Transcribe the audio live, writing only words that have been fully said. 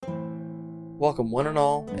Welcome one and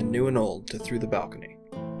all, and new and old, to Through the Balcony.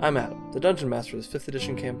 I'm Adam, the Dungeon Master of this 5th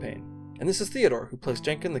edition campaign, and this is Theodore, who plays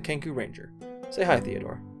Jenkins the Kenku Ranger. Say hi,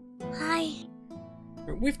 Theodore. Hi.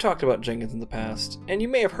 We've talked about Jenkins in the past, and you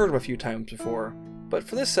may have heard him a few times before, but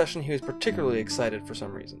for this session he was particularly excited for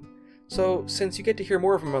some reason. So, since you get to hear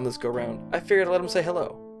more of him on this go-round, I figured I'd let him say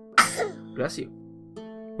hello. Bless you.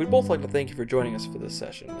 We'd both like to thank you for joining us for this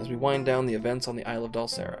session, as we wind down the events on the Isle of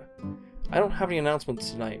Dalsera. I don't have any announcements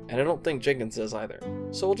tonight, and I don't think Jenkins does either,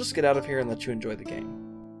 so we'll just get out of here and let you enjoy the game.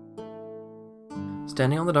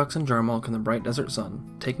 Standing on the docks in Jarmalk in the bright desert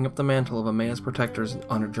sun, taking up the mantle of Amaya's protectors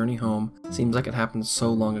on her journey home seems like it happened so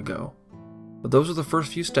long ago. But those are the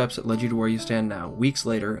first few steps that led you to where you stand now, weeks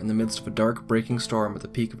later, in the midst of a dark, breaking storm at the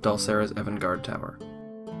peak of Dalsera's Evangard Tower.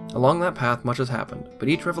 Along that path, much has happened, but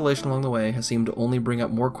each revelation along the way has seemed to only bring up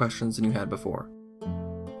more questions than you had before.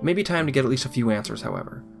 It may be time to get at least a few answers,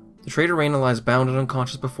 however. The traitor Reyna lies bound and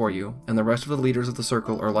unconscious before you, and the rest of the leaders of the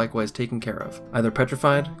Circle are likewise taken care of, either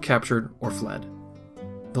petrified, captured, or fled.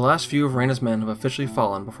 The last few of Reyna's men have officially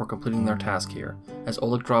fallen before completing their task here, as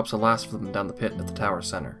Oleg drops the last of them down the pit at the tower's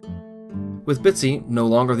center. With Bitsy, no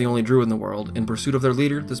longer the only druid in the world, in pursuit of their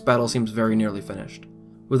leader, this battle seems very nearly finished.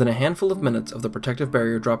 Within a handful of minutes of the protective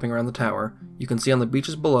barrier dropping around the tower, you can see on the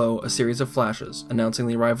beaches below a series of flashes, announcing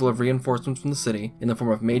the arrival of reinforcements from the city in the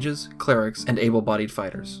form of mages, clerics, and able-bodied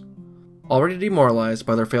fighters. Already demoralized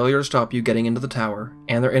by their failure to stop you getting into the tower,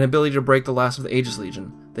 and their inability to break the last of the Aegis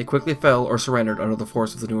Legion, they quickly fell or surrendered under the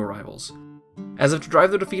force of the new arrivals. As if to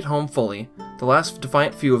drive their defeat home fully, the last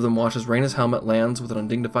defiant few of them watch as Reyna's helmet lands with an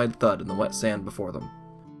undignified thud in the wet sand before them.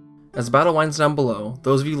 As the battle winds down below,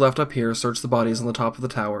 those of you left up here search the bodies on the top of the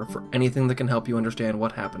tower for anything that can help you understand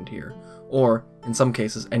what happened here, or, in some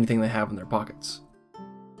cases, anything they have in their pockets.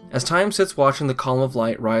 As time sits watching the column of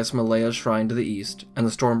light rise from Alea's shrine to the east, and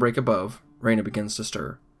the storm break above, Reyna begins to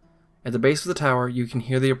stir. At the base of the tower, you can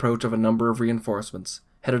hear the approach of a number of reinforcements,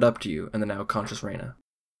 headed up to you and the now conscious Reyna.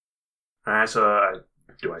 Alright, so,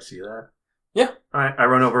 do I see that? Yeah. Alright, I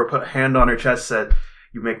run over, put a hand on her chest, said,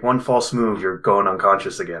 "You make one false move, you're going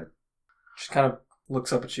unconscious again." She kind of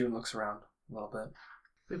looks up at you and looks around a little bit.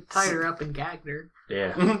 We've tied her up and gagged her.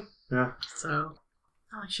 Yeah. Yeah. So,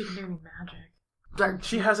 she can do any magic.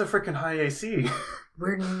 She has a freaking high AC.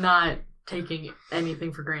 We're not taking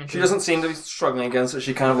anything for granted. She doesn't seem to be struggling against it.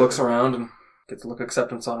 She kind of looks around and gets a look of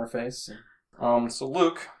acceptance on her face. So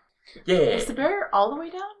Luke. Yeah. Is the barrier all the way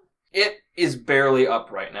down? It is barely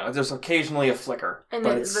up right now. There's occasionally a flicker. And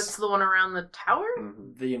but that's the one around the tower?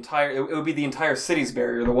 It would be the entire city's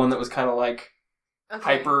barrier, the one that was kind of like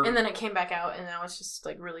hyper. And then it came back out, and now it's just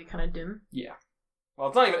like really kind of dim. Yeah. Well,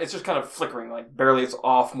 it's not even. It's just kind of flickering. Like barely, it's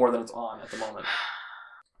off more than it's on at the moment.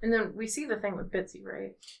 And then we see the thing with Bitsy,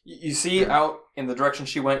 right? You see out in the direction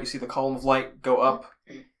she went. You see the column of light go up,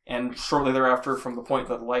 and shortly thereafter, from the point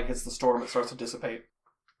that the light hits the storm, it starts to dissipate.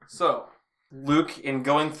 So, Luke, in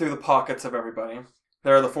going through the pockets of everybody,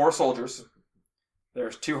 there are the 4 soldiers.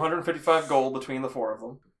 There's 255 gold between the 4 of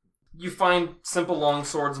them. You find simple long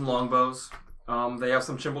swords and longbows. They have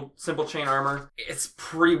some simple chain armor. It's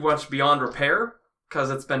pretty much beyond repair, because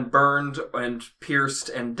it's been burned and pierced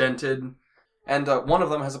and dented. And one of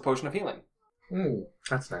them has a potion of healing.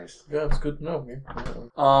 That's nice. Yeah, it's good to know.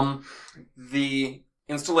 Yeah. The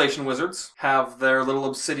installation wizards have their little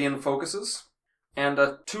obsidian focuses. And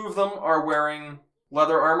 2 of them are wearing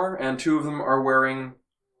leather armor, and 2 of them are wearing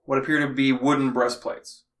what appear to be wooden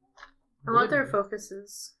breastplates. I want their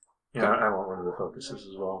focuses. Yeah, I want one of the focuses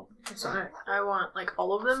as well. So I want like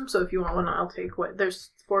all of them, so if you want one, I'll take what?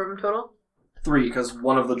 There's 4 of them total? 3, because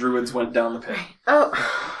one of the druids went down the pit. Oh.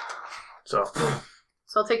 So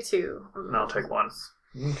I'll take 2. and I'll take 1.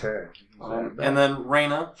 Okay. And then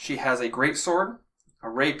Reyna, she has a greatsword, a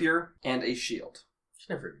rapier, and a shield.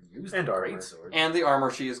 She never used And the armor. greatsword. And the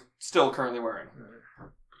armor she is still currently wearing.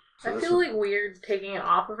 I feel like weird taking it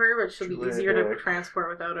off of her, but she'll be easier to Terrific. transport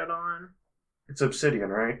without it on. It's obsidian,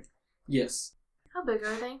 right? Yes. How big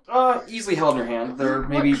are they? Easily held in your hand. They're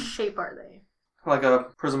maybe What shape are they? like a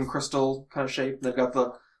prism crystal kind of shape. They've got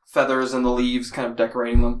the feathers and the leaves kind of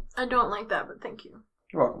decorating them. I don't like that, but thank you.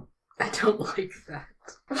 You're welcome. I don't like that.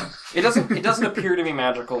 It doesn't appear to be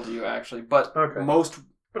magical to you, actually, but Okay. most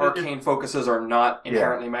But arcane focuses are not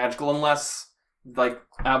inherently magical unless, like,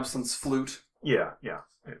 absence flute. Yeah.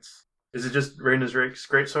 Is it just Reyna's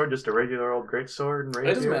greatsword? Just a regular old greatsword and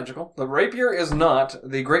rapier? It is magical. The rapier is not.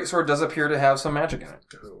 The greatsword does appear to have some magic in it.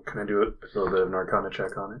 Ooh, can I do a little bit of an arcana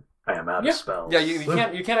check on it? I am out of spells. Yeah, you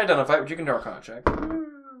can't identify it, but you can do Arcana check.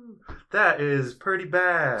 That is pretty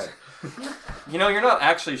bad. You know, you're not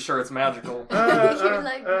actually sure it's magical. You're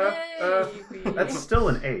like, maybe. That's still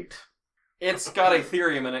an 8. It's got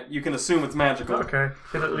Aetherium in it. You can assume it's magical. Okay.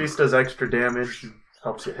 It at least does extra damage and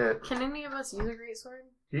helps you hit. Can any of us use a greatsword?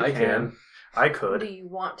 You I can. I Do could. you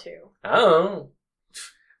want to? I don't know.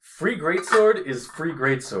 Free greatsword is free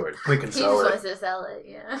greatsword. We can He sell just it. wants to sell it,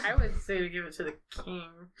 yeah. I would say to give it to the king.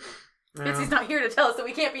 Yeah. Bitsy's not here to tell us that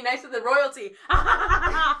we can't be nice to the royalty.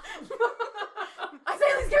 I say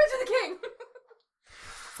let's give it to the king.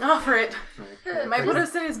 Offer it. It might put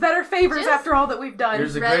us in his better favors Just- after all that we've done.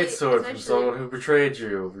 Here's a Right, greatsword from especially- someone who betrayed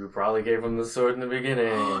you. You probably gave him the sword in the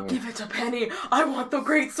beginning. Give it to Penny. I want the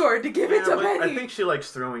great sword to give it Yeah, to but Penny. I think she likes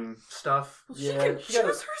throwing stuff. she Yeah, can she got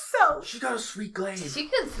choose herself. She's got a sweet glaive. She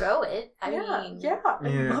could throw it. I mean, yeah.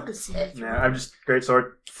 I'd Yeah. love to see it. Yeah, I'm just great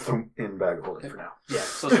sword in bag of holding for now. Yeah.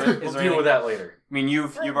 So is there We'll deal any- with that later. I mean,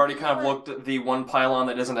 you've already kind of looked at the one pylon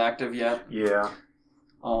that isn't active yet. Yeah.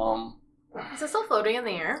 Is it still floating in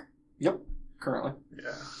the air? Yep. Currently.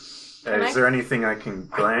 Yeah. Can I- Is there anything I can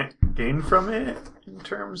gain from it in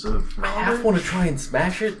terms of I half knowledge? want to try and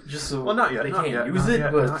smash it just so Well, not yet. they not can't yet, use not it,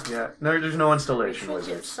 yet, but not yet. No, there's no We installation should get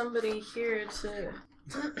wizards. somebody here to.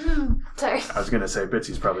 sorry. I was gonna say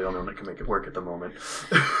Bitsy's probably the only one that can make it work at the moment.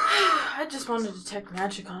 I just wanted to detect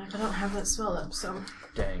magic on it, but I don't have that spell up, so.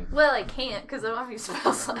 dang. Well, I can't because I don't have your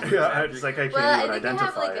spell slot. Yeah, I just like I can't Well, I even think I have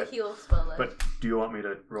identify like a it. heal spell left. But do you want me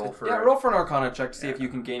to roll for Yeah, it? roll for an Arcana check to see if you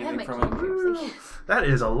can gain I have anything my from it. keys. That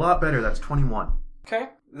is a lot better. That's 21. Okay.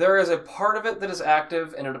 There is a part of it that is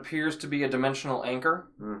active, and it appears to be a dimensional anchor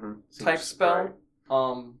Mm-hmm. type spell.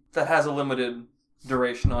 That has a limited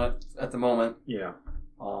duration on it at the moment. Yeah,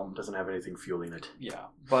 Um, doesn't have anything fueling it. yeah.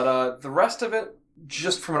 But the rest of it,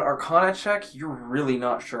 just from an Arcana check, you're really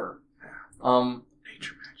not sure.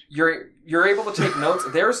 Nature magic. You're able to take notes.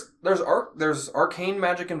 There's arcane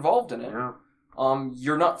magic involved in it. Yeah.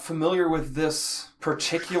 You're not familiar with this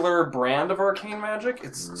particular brand of arcane magic.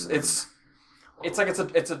 It's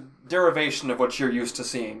a derivation of what you're used to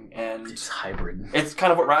seeing, and It's hybrid. it's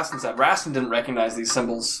kind of what Rastin said. Rastin didn't recognize these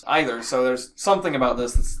symbols either, so there's something about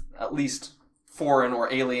this that's at least foreign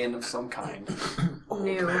or alien of some kind.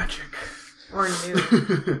 New. Magic. Or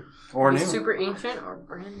new. Or new. Super ancient or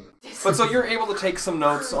brand new. But so you're able to take some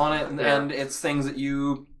notes on it, and it's things that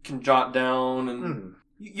you can jot down, and Hmm.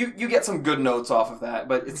 you get some good notes off of that,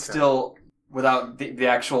 but it's Okay. still, without the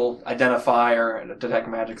actual identifier and detect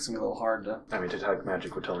magic, it's going to be a little hard to... I mean, detect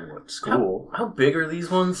magic would tell me what school. How big are these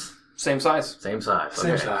ones? Same size. Same size.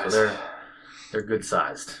 Same Okay, size. So they're good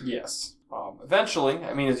sized. Yes. Eventually,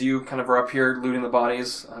 I mean, as you kind of are up here looting the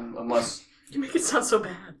bodies, unless... You make it sound so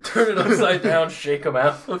bad. Turn it upside down, shake them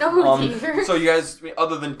out. Oh dear. So you guys, I mean,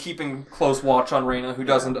 other than keeping close watch on Reyna, who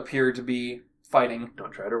doesn't appear to be fighting...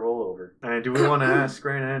 Don't try to roll over. Do we want to ask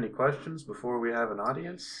Raina any questions before we have an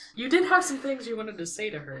audience? You did have some things you wanted to say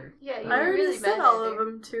to her. Yeah, you I were already really said mad all at of her.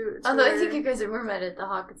 them to Although I her. think you guys are more mad at the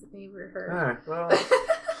hawk than we were her. Alright, well,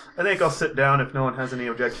 I think I'll sit down if no one has any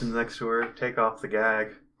objections next to her. Take off the gag.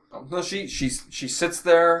 No, she sits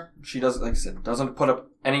there. She doesn't, like I said, doesn't put up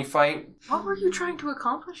any fight. What were you trying to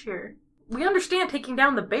accomplish here? We understand taking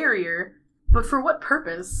down the barrier, but for what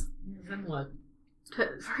purpose? Then what?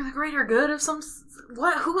 For the greater good of some...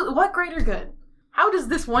 What greater good? How does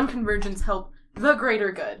this one convergence help the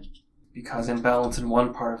greater good? Because imbalance in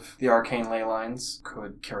one part of the arcane ley lines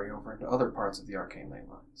could carry over into other parts of the arcane ley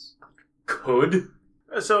lines. Could?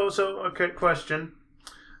 So, okay, question.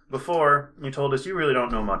 Before, you told us you really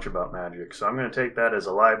don't know much about magic, so I'm going to take that as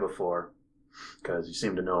a lie before, because you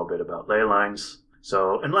seem to know a bit about ley lines.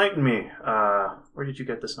 So, enlighten me. Where did you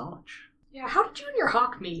get this knowledge? Yeah, how did you and your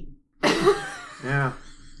hawk meet? Yeah.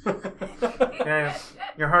 Yeah.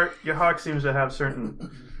 Your hawk seems to have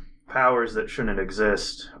certain powers that shouldn't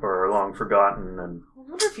exist or are long forgotten, and I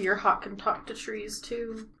wonder if your hawk can talk to trees,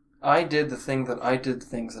 too. I did the things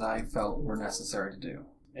that I felt were necessary to do.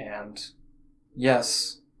 And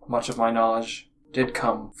yes, much of my knowledge did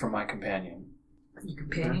come from my companion. Your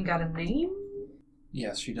companion got a name?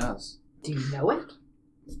 Yes, she does. Do you know it?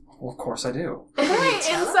 Well, of course I do. Can you I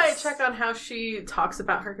tell insight us? check on how she talks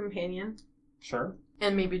about her companion? Sure.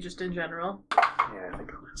 And maybe just in general. yeah, I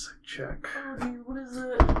think I'll insight check. Oh, dude, what is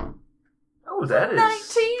it? Oh, that is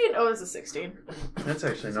 19! Oh, it's a 16. that's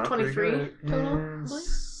actually not 23 very good. total,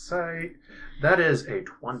 Insight. That is a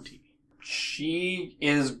 20. She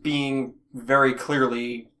is being very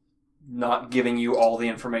clearly not giving you all the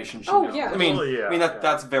information she Oh, knows. yeah. I mean, Oh, yeah, yeah.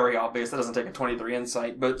 that's very obvious. That doesn't take a 23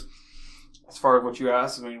 insight, but as far as what you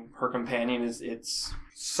asked, I mean, her companion it's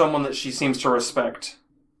someone that she seems to respect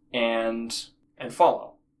and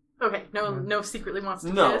follow. Okay, no secretly wants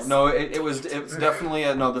to No, kiss. no, it was definitely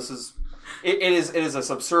a no. This is it is a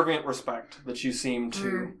subservient respect that you seem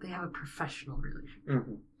to. They have a professional relationship.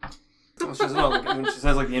 Mm-hmm. She says, no, when she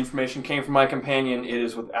says, like, the information came from my companion, it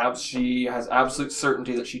is with she has absolute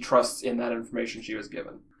certainty that she trusts in that information she was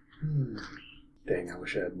given. Dang, I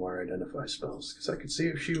wish I had more identify spells, because I could see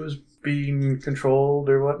if she was being controlled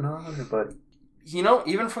or whatnot, but... You know,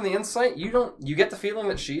 even from the insight, you get the feeling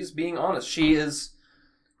that she's being honest. She has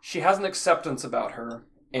an acceptance about her,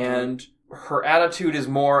 and her attitude is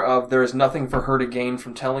more of there is nothing for her to gain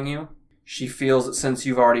from telling you. She feels that since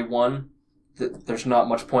you've already won, that there's not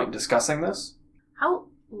much point in discussing this. How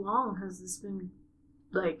long has this been,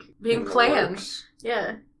 like, being planned?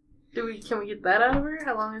 Yeah. Can we get that out of her?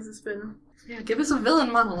 How long has this been? Yeah, give us a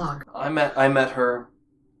villain monologue. I met her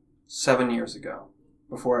 7 years ago,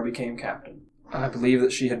 before I became captain. I believe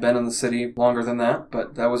that she had been in the city longer than that,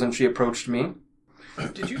 but that was when she approached me.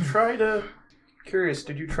 Did you try to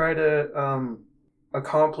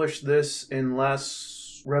accomplish this in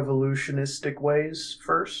less revolutionistic ways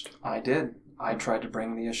first? I did. I tried to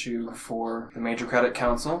bring the issue before the Major Credit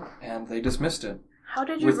Council, and they dismissed it. How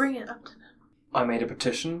did you bring it up to them? I made a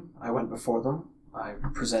petition. I went before them. I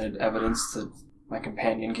presented evidence that my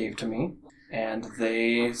companion gave to me, and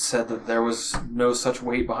they said that there was no such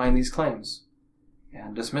weight behind these claims,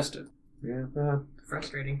 and dismissed it. Yeah.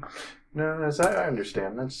 Frustrating. No, as I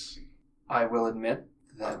understand, that's... I will admit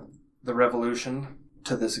that the revolution,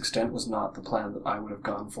 to this extent, was not the plan that I would have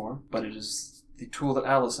gone for, but it is the tool that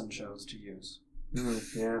Allison chose to use.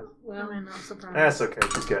 Yeah. Well, I'm not surprised. That's okay.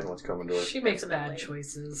 She's getting what's coming to her. She makes bad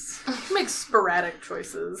choices. She makes sporadic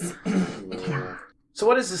choices. Yeah. So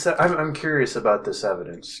what is this? I'm curious about this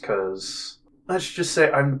evidence, because let's just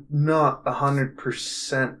say I'm not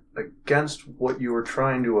 100% against what you were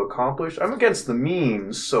trying to accomplish. I'm against the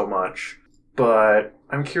means so much, but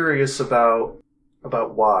I'm curious about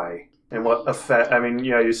why and what effect. I mean,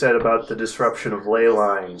 you said about the disruption of ley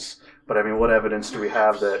lines, but I mean, what evidence do we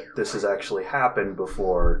have that this has actually happened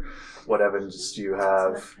before? What evidence do you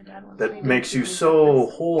have that makes you so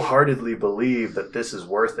wholeheartedly believe that this is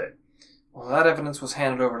worth it? Well, that evidence was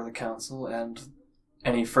handed over to the council, and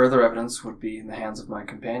any further evidence would be in the hands of my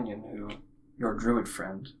companion, who your druid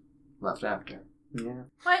friend left after. Yeah.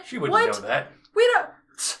 What? She wouldn't know that. We don't...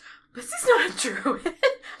 This is not a druid.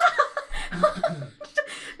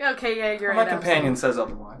 Okay, yeah, you're My right. companion says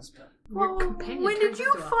otherwise, but... Your companion when did turns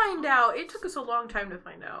you into a- find out? It took us a long time to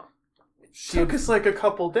find out. She Took us like a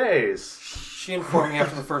couple days. She informed me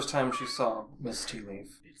after the first time she saw Miss Tea Leaf.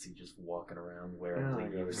 Is he just walking around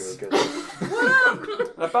wearing Yeah, leaves? good.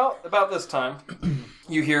 About this time,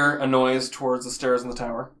 you hear a noise towards the stairs in the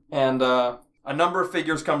tower, and a number of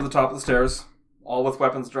figures come to the top of the stairs, all with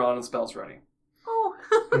weapons drawn and spells ready.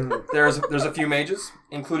 Oh. There's a few mages,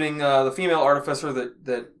 including the female artificer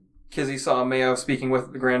that Kizzy saw Mayo speaking with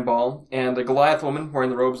at the Grand Ball, and a Goliath woman wearing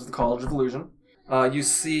the robes of the College of Illusion. You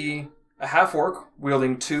see a half-orc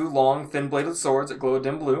wielding 2 long, thin-bladed swords that glow a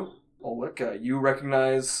dim blue. Oleg, you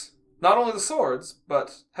recognize not only the swords,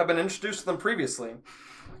 but have been introduced to them previously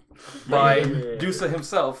by Dusa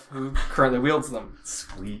himself, who currently wields them.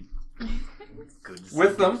 Sweet. Good to see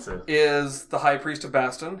With them Dusa. is the High Priest of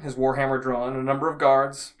Baston, his warhammer drawn, and a number of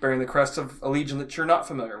guards bearing the crest of a legion that you're not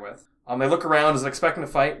familiar with. They look around as expecting to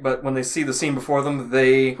fight, but when they see the scene before them,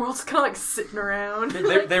 they We're all just kind of like sitting around.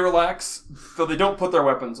 they relax, though they don't put their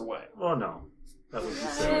weapons away. Well, no. That would be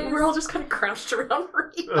silly. We're all just kind of crouched around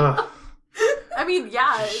Reed. Ugh. I mean,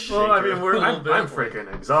 yeah. Well, I mean, A little I'm bit.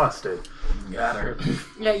 freaking exhausted. Got her.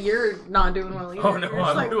 Yeah, you're not doing well either. Oh no, You're just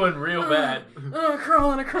I'm like, doing real bad.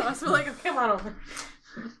 crawling across. We're like, come on over.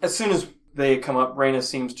 As soon as they come up, Raina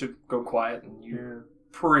seems to go quiet, and you're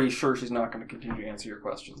pretty sure she's not going to continue to answer your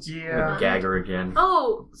questions. Yeah. Gag her again.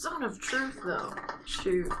 Oh, Zone of Truth, though.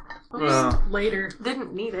 Shoot. Well, Later.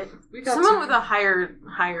 Didn't need it. We got Someone to- with a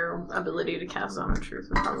higher ability to cast Zone of Truth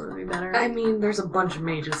would probably be better. I mean, there's a bunch of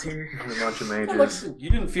mages here. a bunch of Well, mages. look, you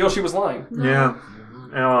didn't feel she was lying. Yeah.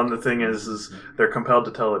 And the thing is they're compelled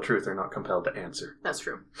to tell the truth. They're not compelled to answer. That's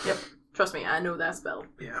true. Yep. Trust me, I know that spell.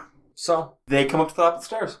 Yeah. So, they come up to the top of the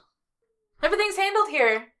stairs. Everything's handled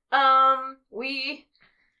here. We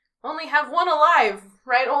only have one alive,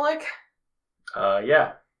 right, Oleg?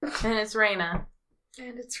 Yeah. And it's Raina.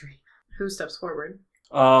 And it's Reed. Who steps forward?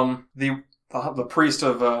 The priest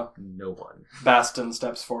of No one. Baston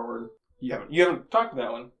steps forward. You haven't talked to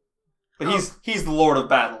that one, but he's the Lord of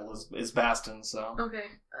Battle is Baston. So Okay.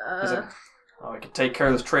 he's like, I could take care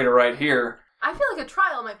of this traitor right here. I feel like a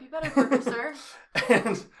trial might be better for her, sir.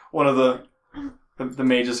 And one of the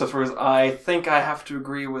mages steps forward. I think I have to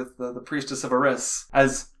agree with the priestess of Eris.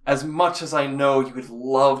 As much as I know you would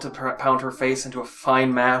love to pound her face into a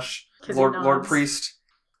fine mash, 'Cause he Lord nods. Priest,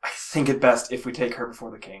 I think it best if we take her before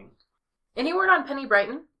the king. Any word on Penny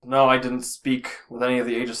Brighton? No, I didn't speak with any of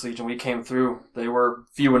the Aegis Legion. We came through. They were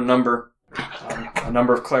few in number. A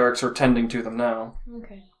number of clerics are tending to them now.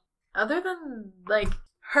 Okay. Other than, like,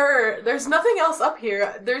 her, there's nothing else up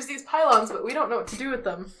here. There's these pylons, but we don't know what to do with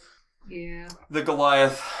them. Yeah. The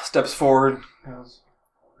Goliath steps forward. Goes,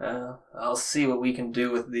 I'll see what we can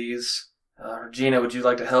do with these. Regina, would you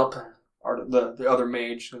like to help? Or the other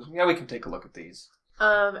mage goes, yeah, we can take a look at these.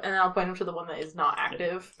 And I'll point him to the one that is not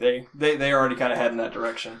active. They already kind of head in that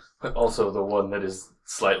direction. But also the one that is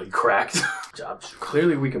slightly cracked.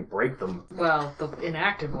 Clearly we can break them. Well, the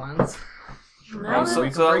inactive ones. So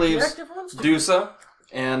that leaves Dusa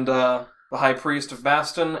and the High Priest of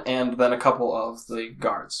Baston, and then a couple of the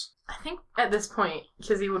guards. I think at this point,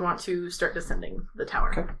 Kizzy would want to start descending the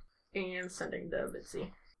tower. Okay. And sending to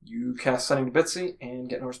Bitsy. You cast Sending to Bitsy and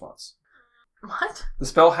get no response. What? The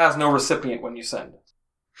spell has no recipient when you send.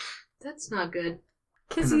 That's not good.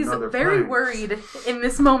 Kizzy's Another very plane. worried in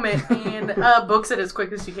this moment and books it as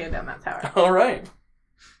quick as she can down that tower. All right.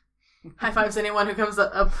 High fives anyone who comes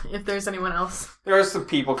up if there's anyone else. There are some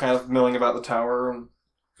people kind of milling about the tower, and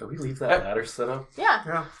Did we leave that ladder set up? Yeah.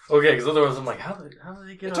 Yeah. Okay, because otherwise I'm like, how did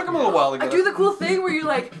they get it up took them a here? little while to I get do the cool thing where you,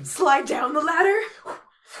 like, slide down the ladder.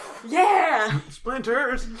 Yeah!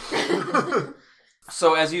 Splinters!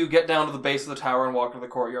 So as you get down to the base of the tower and walk to the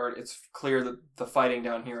courtyard, it's clear that the fighting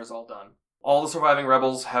down here is all done. All the surviving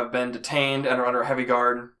rebels have been detained and are under heavy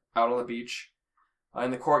guard out on the beach.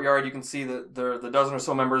 In the courtyard, you can see that the dozen or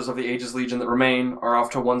so members of the Aegis Legion that remain are off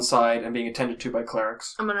to one side and being attended to by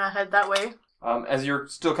clerics. I'm gonna head that way. As you're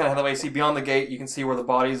still kind of heading away, see beyond the gate, you can see where the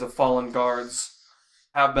bodies of fallen guards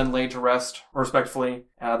have been laid to rest, respectfully,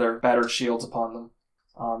 their battered shields upon them.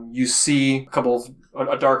 You see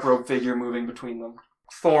a dark-robed figure moving between them.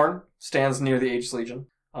 Thorn stands near the Aegis Legion.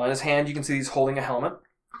 In his hand, you can see he's holding a helmet.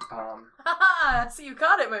 Haha! So you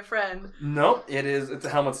got it, my friend. No, it's a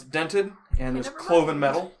helmet's dented, and there's never cloven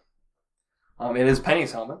mind. metal. It is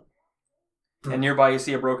Penny's helmet. And nearby you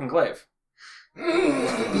see a broken glaive.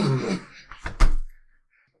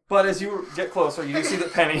 But as you get closer, you do see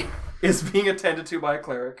that Penny is being attended to by a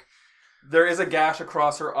cleric. There is a gash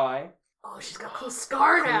across her eye. Oh, she's got a cool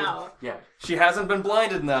scar now. Yeah, she hasn't been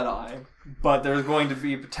blinded in that eye, but there's going to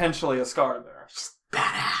be potentially a scar there. She's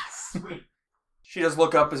badass. She does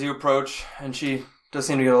look up as you approach, and she does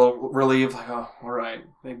seem to get a little relieved, like, oh, alright,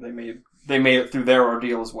 maybe they made it through their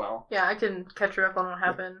ordeal as well. Yeah, I can catch her up on what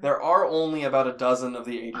happened. There are only about a dozen of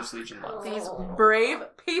the Aegis Legion left. These brave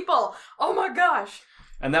people! Oh my gosh!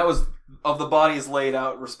 And that was, of the bodies laid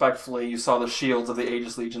out respectfully, you saw the shields of the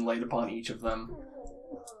Aegis Legion laid upon each of them.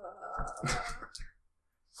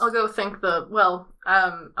 I'll go thank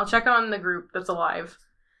I'll check on the group that's alive.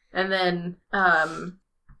 And then,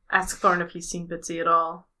 ask Thorn if he's seen Bitsy at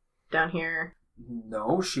all down here.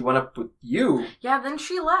 No, she went up with you. Yeah, then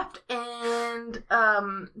she left, and,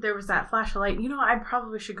 there was that flash of light. You know, I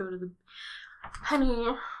probably should go to the... Penny,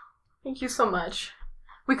 thank you so much.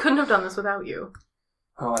 We couldn't have done this without you.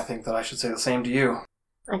 Oh, I think that I should say the same to you.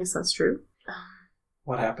 I guess that's true.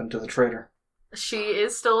 What happened to the traitor? She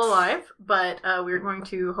is still alive, but we're going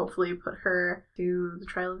to hopefully put her to the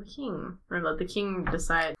trial of the king, or let the king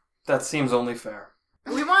decide. That seems only fair.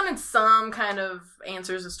 We wanted some kind of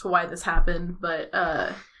answers as to why this happened, but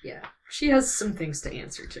Yeah, she has some things to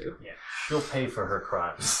answer to. Yeah, she'll pay for her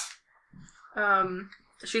crimes.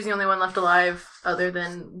 she's the only one left alive, other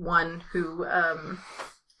than one who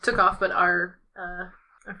took off. But our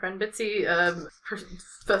friend Bitsy,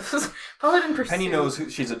 Paladin pursued. Penny knows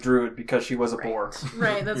she's a druid because she was a boar.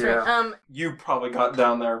 Right, that's Yeah. right. You probably got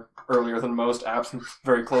down there earlier than most, absent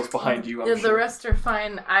very close behind you, I'm The sure. rest are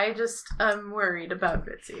fine. I just am worried about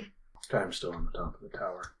Bitsy. I'm still on the top of the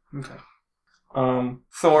tower. Okay.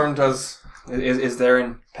 Thorn is there,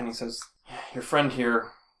 and Penny says, your friend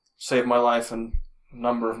here saved my life and a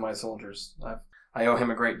number of my soldiers. I owe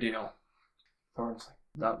him a great deal. Thorn's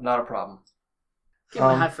like, not a problem. Give him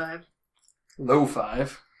a high five. Low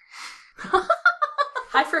five.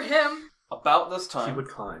 Hi for him. About this He time, would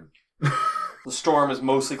climb. the storm is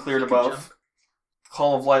mostly cleared He could above. jump. The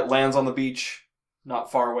column of light lands on the beach,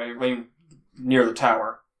 not far away, near the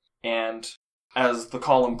tower. And as the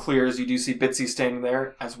column clears, you do see Bitsy standing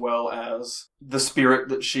there, as well as the spirit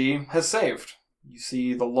that she has saved. You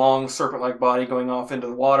see the long serpent-like body going off into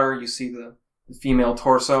the water. You see the female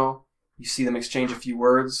torso. You see them exchange a few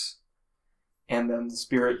words. And then the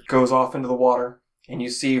spirit goes off into the water. And you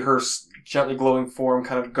see her gently glowing form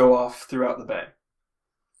kind of go off throughout the bay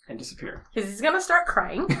and disappear. Because he's gonna start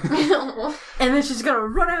crying. And then she's gonna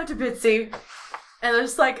run out to Bitsy. And then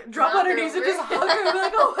just like drop on her knees and just hug her and be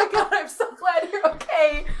like, oh my god, I'm so glad you're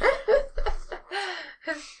okay.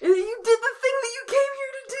 You did the thing that you came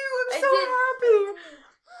here to I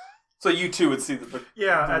So you too would see the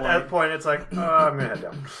Yeah, the at light. that point, it's like, I'm gonna head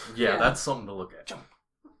down. Yeah, Yeah. that's something to look at.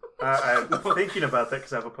 I'm thinking about that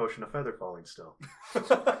because I have a potion of feather falling still.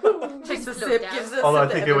 Takes a Float sip, down. gives a Although I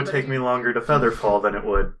sip think to it would take me longer to feather fall than it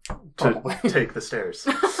would to Probably. take the stairs.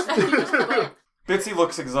 Bitsy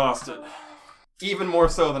looks exhausted, even more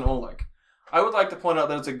so than Oleg. I would like to point out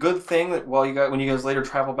that it's a good thing that when you guys later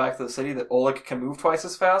travel back to the city, that Oleg can move twice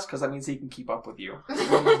as fast because that means he can keep up with you.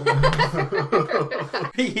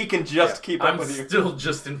 He can just keep up I'm with you. still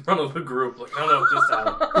just in front of the group. Like, no, this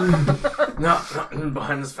time. No,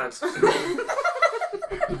 behind this fence.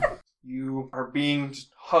 You are being just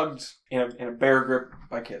hugged in a bear grip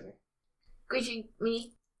by Kizzy. Squishy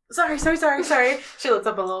me. Sorry. She looks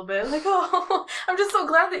up a little bit. Like, oh, I'm just so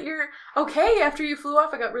glad that you're okay. After you flew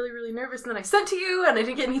off, I got really, really nervous, and then I sent to you, and I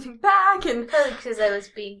didn't get anything back, and... Probably because I was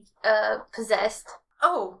being possessed.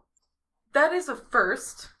 Oh, that is a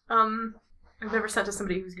first. I've never sent to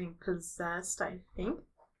somebody who's being possessed, I think.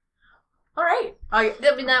 Alright. I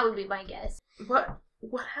mean, that would be my guess. What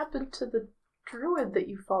happened to the druid that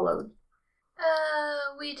you followed?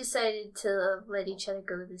 We decided to let each other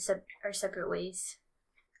go our separate ways.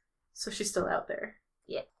 So she's still out there.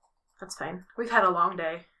 Yeah. That's fine. We've had a long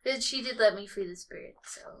day. But she did let me free the spirit,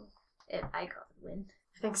 so I got the win.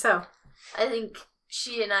 I think so. I think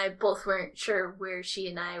she and I both weren't sure where she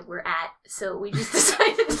and I were at, so we just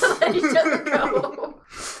decided to let each other go.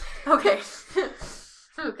 Okay.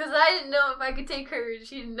 Because I didn't know if I could take her, and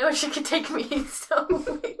she didn't know she could take me, so...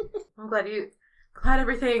 I'm glad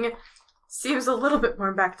everything seems a little bit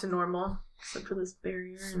more back to normal. Except for this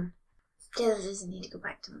barrier and... Yeah, this doesn't need to go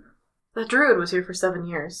back to normal. The druid was here for 7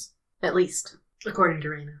 years. At least. According to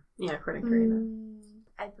Raina. Yeah, according to Raina.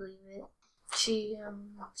 I believe it. She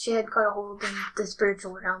had caught a hold in the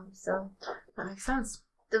spiritual realm, so... That makes sense.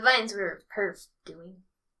 The vines were her doing.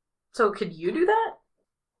 So could you do that?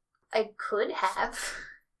 I could have,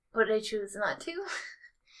 but I chose not to.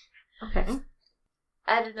 Okay.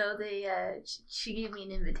 I don't know, she gave me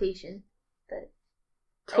an invitation, but...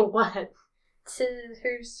 To what? To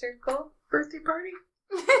her circle. Birthday party?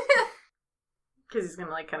 Because he's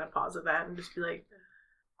gonna kind of pause at that and just be like,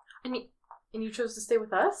 and you chose to stay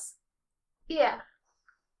with us? Yeah.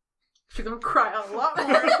 She's gonna cry a lot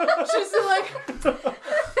more. She's like,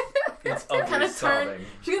 It's Kinda ugly turn- sobbing.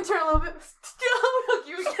 she's gonna turn a little bit. I'll hug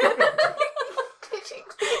you again.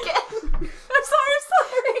 Again. I'm sorry.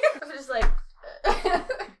 I'm just like...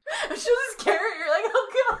 She'll just carry it. You're like, oh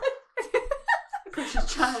god.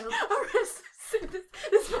 Precious child.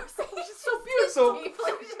 This person is just so beautiful. So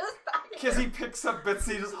Kizzy picks up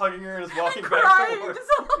Bitsy, just hugging her, and is walking back Crying. towards.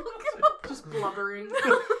 Just blubbering.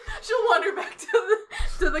 She'll wander back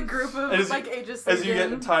to the group of As Aegis. As you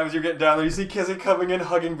get times you're getting down there, you see Kizzy coming in,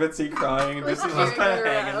 hugging Bitsy, crying, and Like Bitsy's just kind of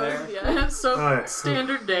carrying hanging her there. Yeah, so Alright.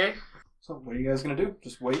 standard day. So what are you guys gonna do?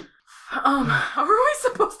 Just wait? How are we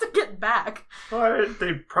supposed to get back? Well,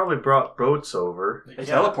 they probably brought boats over. They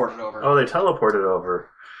teleported over. Oh, they teleported over.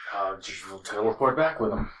 Just we'll teleport back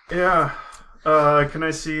with them. Yeah. Can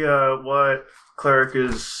I see what cleric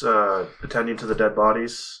is attending to the dead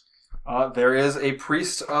bodies? There is a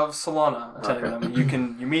priest of Solana attending Okay. them. You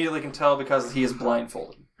immediately can tell because he is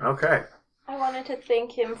blindfolded. Okay. I wanted to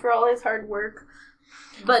thank him for all his hard work,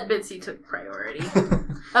 but Bitsy took priority.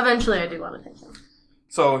 Eventually, I do want to thank him.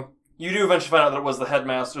 So you do eventually find out that it was the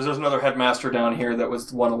headmaster. There's another headmaster down here that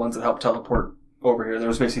was one of the ones that helped teleport over here. There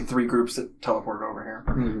was basically 3 groups that teleported over here.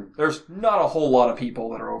 Mm-hmm. There's not a whole lot of people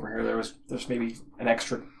that are over here. There's maybe an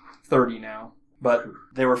extra 30 now, but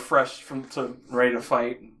they were fresh ready to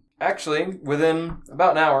fight. Actually, within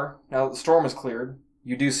about an hour, now that the storm is cleared,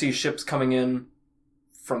 you do see ships coming in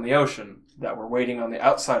from the ocean that were waiting on the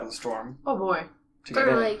outside of the storm Oh boy. to get For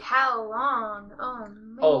in. like how long? Oh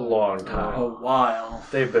man. A long time. A while.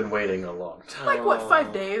 They've been waiting a long time. Like what,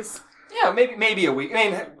 5 days? Yeah, maybe a week. I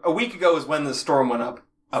mean, a week ago is when the storm went up.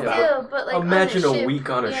 About. Still, but like Imagine on a ship, week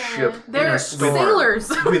on a yeah. ship in They're a storm sailors.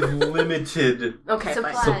 with limited Okay, fine.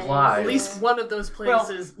 Supplies. supplies. At least one of those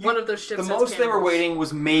places, Well, one of those ships. The has most they were cannons. waiting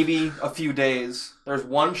was maybe a few days. There's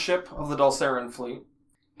 1 ship of the Dulcerian fleet,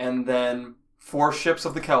 and then 4 ships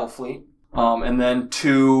of the Kel fleet, and then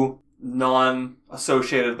 2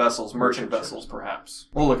 non-associated vessels, merchant vessels, perhaps.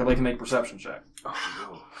 Well, look, they can make perception check.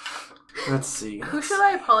 Oh, let's see. Who should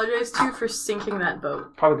I apologize to for sinking that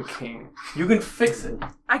boat? Probably the king. You can fix it.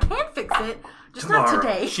 I can't fix it, just Tomorrow. not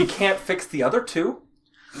today. She can't fix the other 2,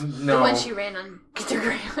 No. The one she ran on the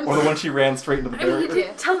ground. or the one she ran straight into the I mean,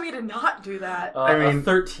 barrier. Tell me to not do that. I mean-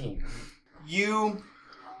 13.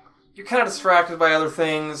 You're kind of distracted by other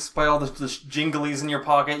things, by all the jinglies in your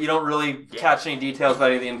pocket. You don't really catch any details about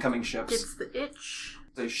any of the incoming ships. Gets the itch.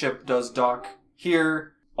 The ship does dock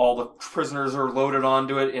here. All the prisoners are loaded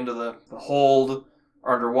onto it, into the hold,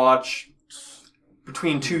 are under watch.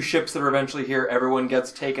 Between two ships that are eventually here, everyone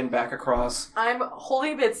gets taken back across. I'm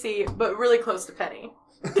holding Bitsy, but really close to Penny.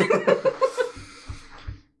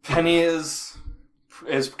 Penny is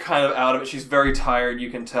kind of out of it. She's very tired, you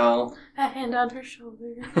can tell. A hand on her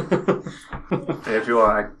shoulder. Hey, if you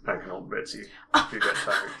want, I can hold Bitsy if you get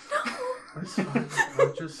tired. That's fine.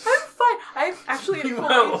 I'll just... I'm fine. I'm actually at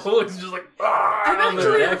full HP. It's just like, ah, I'm on the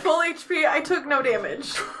actually neck. at full HP. I took no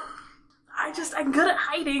damage. I'm good at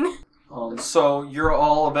hiding. So you're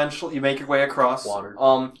all eventually, you make your way across. Water.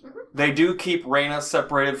 They do keep Reyna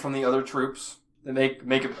separated from the other troops. They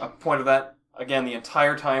make a point of that. Again, the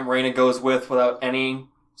entire time Reyna goes without any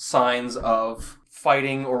signs of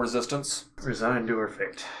fighting or resistance. Resigned to her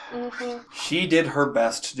fate. She did her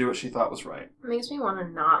best to do what she thought was right. Makes me want to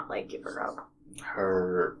not, give her up.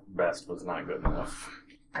 Her best was not good enough.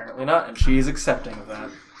 Apparently not, and she's accepting of that.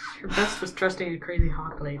 Her best was trusting a crazy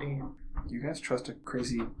hawk lady. You guys trust a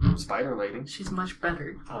crazy spider lady? She's much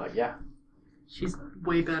better. Yeah. She's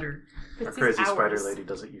way better. A crazy spider lady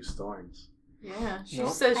doesn't use thorns. Yeah, she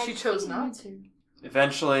Nope. says she chose not to.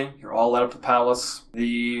 Eventually, you're all led up to the palace.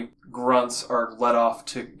 The grunts are led off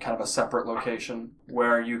to kind of a separate location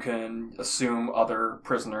where you can assume other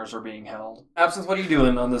prisoners are being held. Absinthe, what are you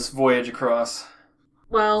doing on this voyage across?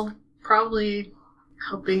 Well, probably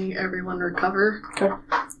helping everyone recover. Okay.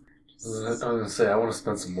 I was gonna say, I want to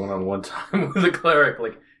spend some one-on-one time with a cleric.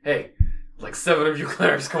 Like, hey, 7 of you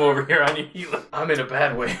clerics come over here. I need healing. I'm in a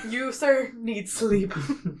bad way. You, sir, need sleep.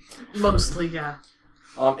 Mostly, yeah.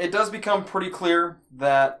 It does become pretty clear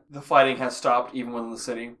that the fighting has stopped even within the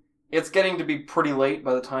city. It's getting to be pretty late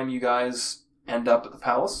by the time you guys end up at the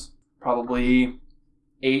palace. Probably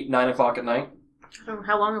 8, 9 o'clock at night.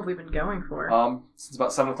 How long have we been going for? Since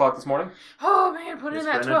about 7 o'clock this morning. Oh man, put in It's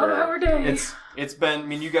that been a day. 12-hour day. It's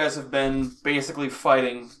been, you guys have been basically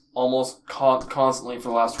fighting almost constantly for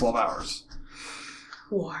the last 12 hours.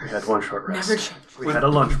 war. We had one short rest. Never change. We had a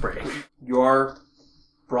lunch break. You are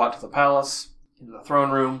brought to the palace, into the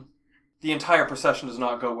throne room. The entire procession does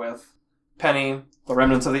not go with. Penny, the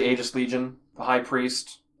remnants of the Aegis Legion, the High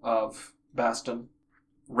Priest of Bastion.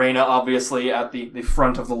 Reyna, obviously, at the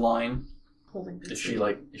front of the line. Holding Is she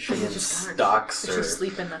in Just got her- stocks Is or she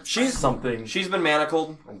sleeping? That's She's something? She's been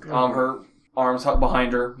manacled. Her arms up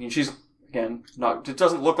behind her. I mean, she's, again, not. It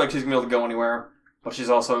doesn't look like she's going to be able to go anywhere, but she's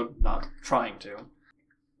also not trying to.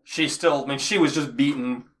 She's still, she was just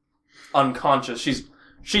beaten unconscious.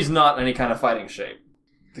 She's not in any kind of fighting shape.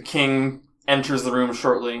 The king enters the room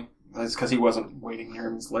shortly. That's because he wasn't waiting here.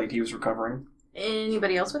 It was late. He was recovering.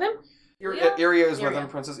 Anybody else with him? Iria is with Iria. him,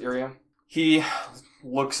 Princess Iria. He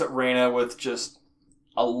looks at Reyna with just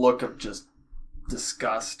a look of just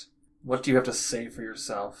disgust. What do you have to say for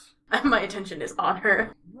yourself? My attention is on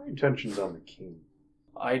her. My intention's on the king.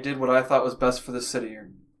 I did what I thought was best for the city,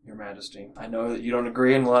 Your Majesty. I know that you don't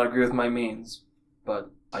agree and will not agree with my means, but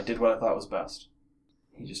I did what I thought was best.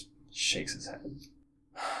 He just shakes his head.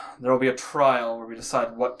 There will be a trial where we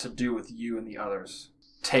decide what to do with you and the others.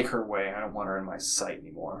 Take her away. I don't want her in my sight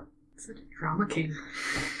anymore. It's a drama king.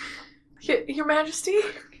 Your Majesty,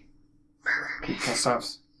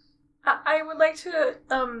 Stops. I would like to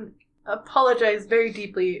apologize very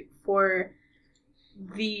deeply for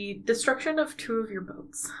the destruction of 2 of your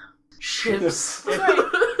boats. Ships. Sorry,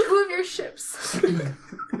 2 of your ships.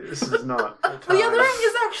 This is not the time. The other one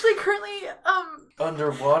is actually currently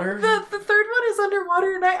Underwater? the third one is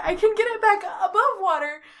underwater, and I can get it back above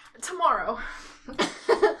water tomorrow.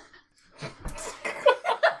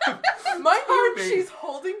 Mind you, she's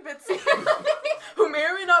holding Bitsy, who may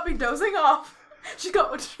or may not be dozing off. She's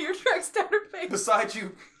got tear tracks down her face. Beside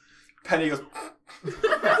you, Penny goes...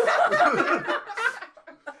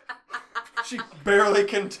 She barely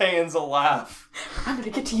contains a laugh. I'm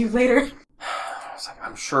gonna get to you later.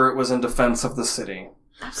 I'm sure it was in defense of the city.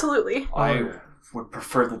 Absolutely. I would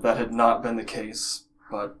prefer that had not been the case,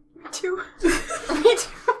 but... Me too. Me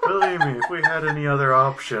too. Believe me, if we had any other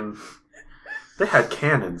option, they had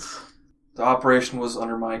cannons. The operation was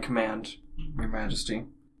under my command, Your Majesty.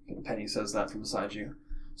 Penny says that from beside you.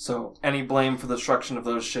 So, any blame for the destruction of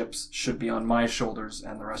those ships should be on my shoulders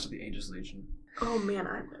and the rest of the Aegis Legion. Oh man,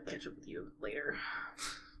 I'm gonna catch up with you later.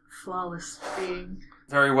 Flawless being.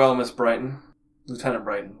 Very well, Miss Brighton. Lieutenant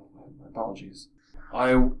Brighton. My apologies.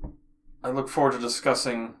 I look forward to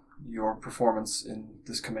discussing your performance in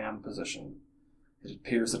this command position. It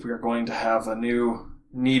appears that we are going to have a new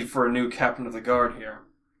need for a new captain of the guard here.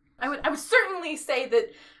 I would certainly say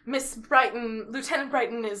that Miss Brighton, Lieutenant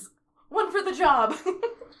Brighton, is one for the job.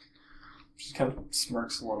 She kind of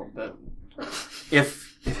smirks a little bit.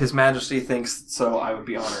 If His Majesty thinks so, I would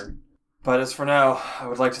be honored. But as for now, I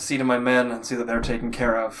would like to see to my men and see that they're taken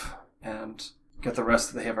care of, and get the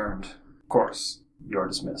rest that they have earned. Of course, you're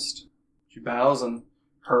dismissed. She bows, and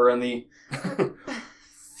her and the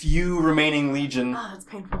few remaining legion Oh, that's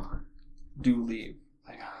painful. do leave.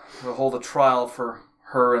 We'll hold a trial for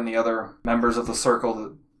her and the other members of the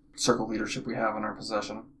circle leadership we have in our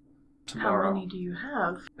possession tomorrow. How many do you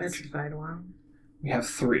have? Petrified one. We have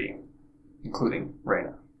 3, including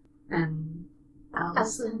Reyna. And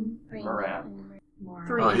Allison. Moran. More.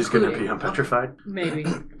 3. Oh, he's going to including. be unpetrified? Maybe.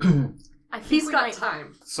 I think He's we got might-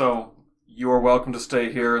 time. So, you are welcome to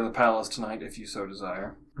stay here in the palace tonight if you so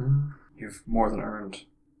desire. Mm. You've more than earned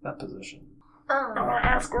that position.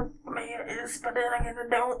 ask where Maya is, but then I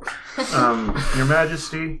don't. Your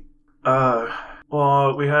Majesty,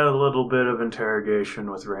 well, we had a little bit of interrogation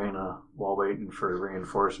with Reyna while waiting for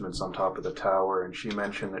reinforcements on top of the tower, and she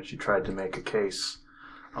mentioned that she tried to make a case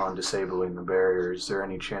on disabling the barrier. Is there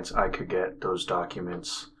any chance I could get those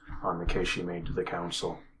documents on the case she made to the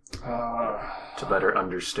council to better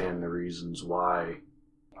understand the reasons why?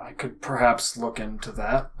 I could perhaps look into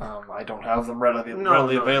that. I don't have them readily No,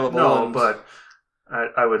 available. No, and but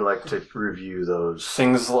I would like to review those.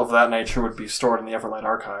 things of that nature would be stored in the Everlight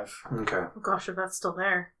archive. Okay, Oh gosh, if that's still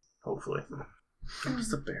there. hopefully. What's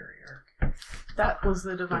the barrier? That was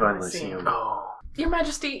the Divine, Divine Lyceum. Lyceum. Oh. Your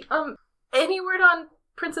Majesty, any word on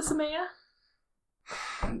Princess Amaya?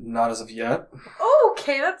 Not as of yet.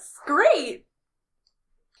 Okay, that's great.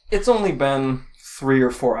 It's only been 3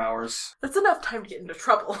 or 4 hours. That's enough time to get into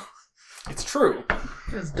trouble. It's true.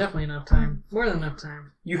 There's definitely enough time. More than enough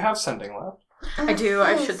time. You have sending left. I do.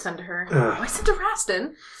 I should send to her. Ugh. I sent to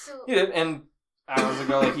Rastin. So, You did, and hours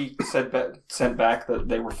ago, he sent back that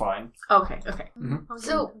they were fine. Okay.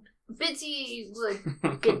 so Bitsy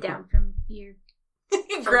would get down from your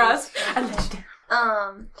Grasp. And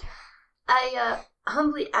I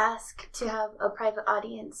humbly ask to have a private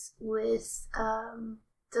audience with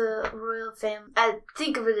the royal family. I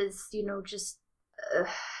think of it as, just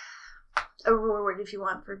a reward, if you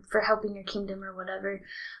want, for helping your kingdom or whatever.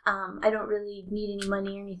 I don't really need any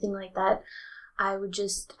money or anything like that. I would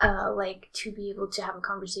just like to be able to have a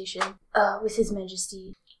conversation with His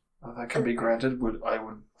Majesty. That can be granted. I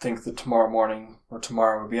would think that tomorrow morning or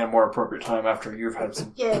tomorrow would be a more appropriate time after you've had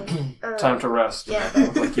some Yeah. time to rest. Yeah,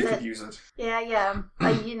 Looked like you that- could use it. Yeah.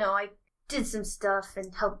 I did some stuff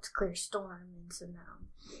and helped clear storm, and so now.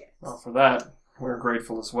 Yeah. Well, for that, we're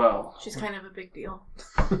grateful as well. she's kind of a big deal.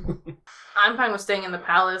 I'm fine with staying in the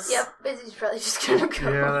palace. Yep, Bitsy's probably just gonna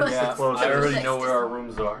go. Yeah, that's Yeah, the closest. I already know where our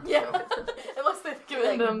rooms are. Yeah. Unless they've given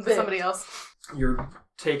Like them to this. somebody else. You're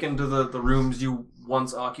taken to the rooms you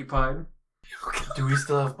once occupied. Do we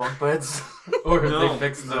still have bunk beds? Or have they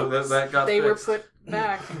fixed no, those? that got They were fixed. put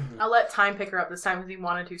back. I'll let Time pick her up this time because he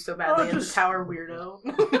wanted to so badly as the tower weirdo.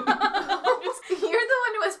 You're the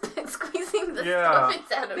one who was squeezing the Yeah.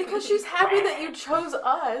 stuff out of me. Because she's happy that you chose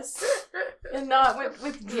us and not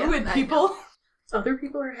with Yeah, druid I people. Other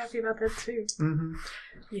people are happy about that too. Mm-hmm.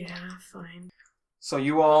 Yeah, fine. So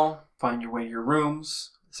you all find your way to your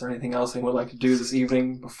rooms. Is there anything else anyone would like to do this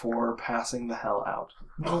evening before passing the hell out?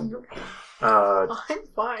 I'm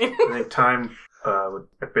fine. I think time,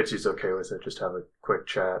 if Bitsy's okay with it, just have a quick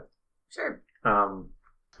chat. Sure.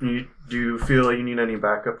 Do you feel like you need any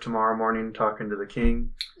backup tomorrow morning talking to the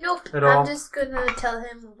king? Nope. At I'm all? just gonna tell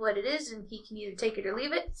him what it is, and he can either take it or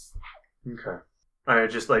leave it. Okay. I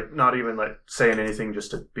just not even saying anything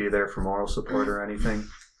just to be there for moral support or anything.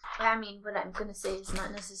 I mean, what I'm gonna say is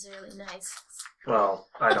not necessarily nice. Well,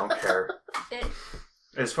 I don't care. It,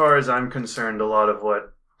 As far as I'm concerned, a lot of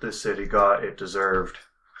what the city got, it deserved.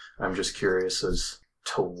 I'm just curious as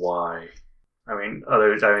to why.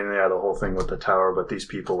 The whole thing with the tower, but these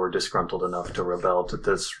people were disgruntled enough to rebel to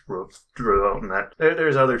this route, and that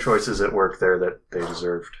there's other choices at work there that they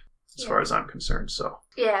deserved, as far as I'm concerned. So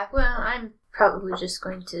yeah, well, I'm probably just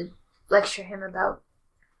going to lecture him about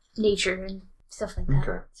nature and stuff like that.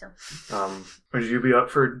 Okay. So, would you be up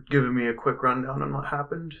for giving me a quick rundown on what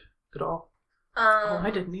happened at all? Oh,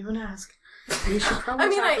 I didn't even ask. We should probably I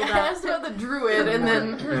mean, I tackle that. asked about the druid and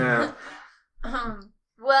then... Yeah.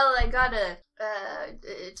 Well, I got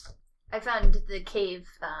I found the cave,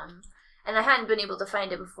 and I hadn't been able to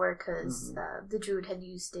find it before because the druid had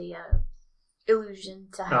used a illusion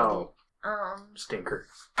to hide Oh. it. Stinker.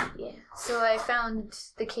 Yeah. So I found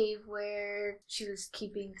the cave where she was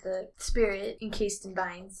keeping the spirit encased in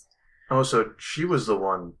vines. Oh, so she was the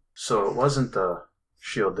one. So it wasn't the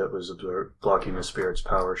shield that was blocking the spirit's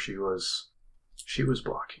power. She was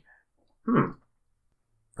blocking it.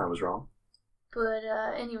 I was wrong. But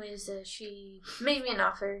anyways, she made me an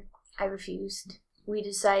offer. I refused. We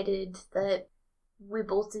decided that we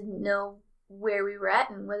both didn't know where we were at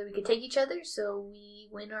and whether we could take each other, so we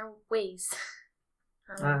went our ways.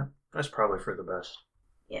 That's probably for the best.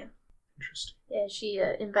 Yeah. Interesting. Yeah, she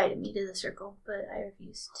invited me to the circle, but I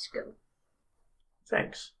refused to go.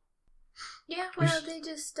 Thanks. Yeah, well, they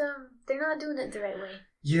just, they're not doing it the right way.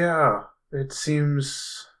 Yeah, it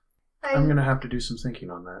seems I'm gonna have to do some thinking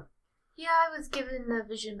on that. Yeah, I was given a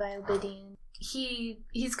vision by Obsidian.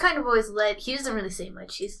 He's kind of always he doesn't really say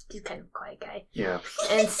much. He's kind of a quiet guy. Yeah.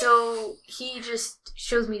 And so he just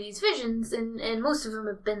shows me these visions, and most of them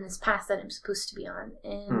have been this path that I'm supposed to be on.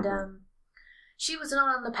 And she was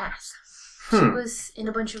not on the path. She was in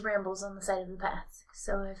a bunch of brambles on the side of the path.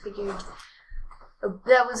 So I figured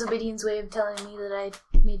that was Obsidian's way of telling me that I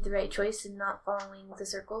made the right choice in not following the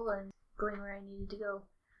circle and going where I needed to go.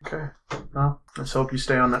 Okay. Well, let's hope you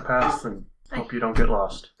stay on that path and hope you don't get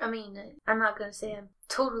lost. I mean, I'm not going to say I'm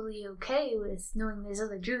totally okay with knowing there's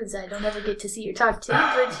other druids I don't ever get to see or talk to,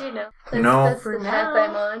 but that's the path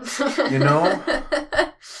I'm on. You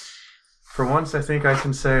know, for once I think I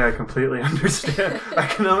can say I completely understand. I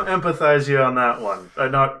can empathize you on that one.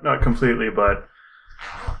 Not completely, but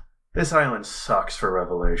this island sucks for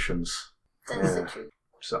revelations. That's the truth.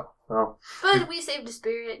 So, well. But we saved a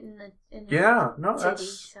spirit in the city,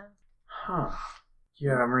 that's... so. Huh.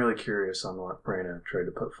 Yeah, I'm really curious on what Reyna tried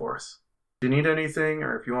to put forth. Do you need anything,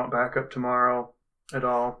 or if you want backup tomorrow at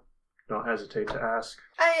all, don't hesitate to ask.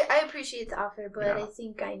 I appreciate the offer, but Yeah. I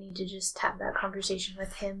think I need to just have that conversation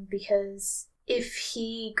with him, because if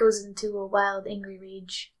he goes into a wild, angry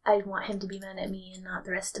rage, I want him to be mad at me and not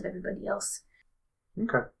the rest of everybody else.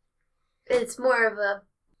 Okay. It's more of a,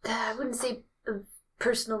 I wouldn't say a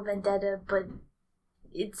personal vendetta, but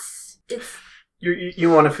it's You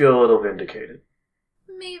want to feel a little vindicated.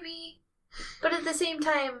 maybe. But at the same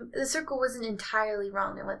time, the circle wasn't entirely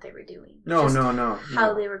wrong in what they were doing. No.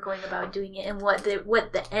 How they were going about doing it and what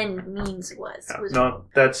the end means was. No,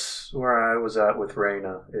 that's where I was at with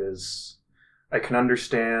Reyna, is I can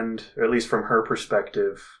understand, or at least from her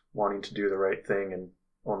perspective, wanting to do the right thing and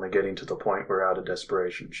only getting to the point where out of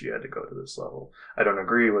desperation she had to go to this level. I don't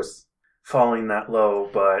agree with falling that low,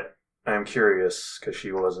 but I'm curious because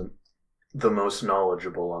she wasn't the most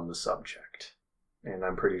knowledgeable on the subject. And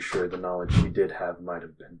I'm pretty sure the knowledge she did have might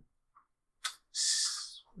have been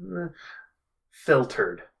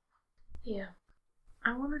filtered. Yeah.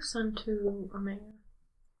 I want to send to Amaya.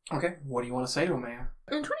 Okay, what do you want to say to Amaya?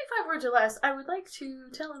 In 25 words or less, I would like to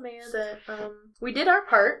tell Amaya that we did our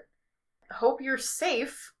part. Hope you're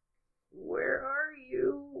safe. Where are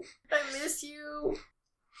you? I miss you.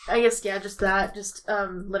 I guess, yeah, just that. Just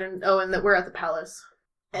let her. Oh, and that we're at the palace.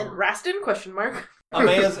 And Rastin? Question mark.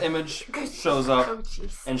 Amaya's image shows up, Oh,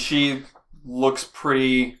 jeez. and she looks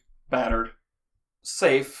pretty battered.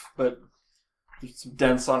 Safe, but there's some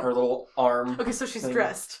dents on her little arm. Okay, so she's thing.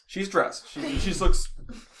 dressed. She's dressed. She looks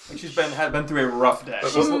like she's been through a rough day.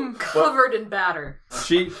 She's covered in batter.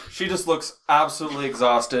 She just looks absolutely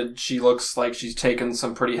exhausted. She looks like she's taken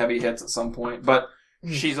some pretty heavy hits at some point, but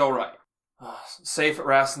she's all right. Safe at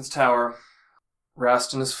Rastin's tower.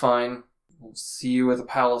 Rastin is fine. We'll see you at the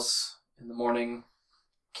palace in the morning.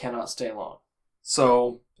 Cannot stay long.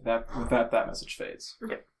 So with that message fades.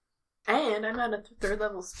 Okay. And I'm out of 3rd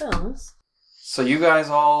level spells. So you guys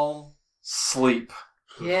all sleep.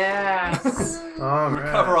 Yes. All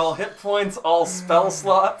Recover right. all hit points, all spell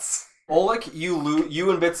slots. Oleg, you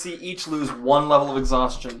and Bitsy each lose 1 level of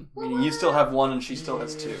exhaustion, meaning you still have 1 and she still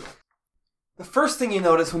has 2. The first thing you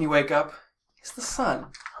notice when you wake up is the sun.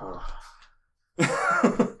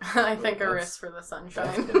 I thank Aris for the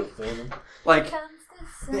sunshine. Like,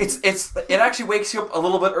 it actually wakes you up a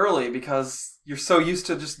little bit early because you're so used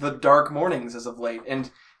to just the dark mornings as of late,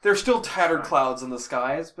 and there's still tattered clouds in the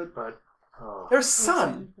skies, but there's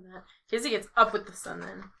sun. Kizzy gets up with the sun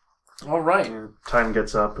then. All right. And Time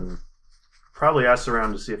gets up and probably asks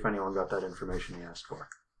around to see if anyone got that information he asked for.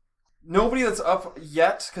 Nobody that's up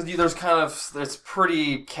yet, because it's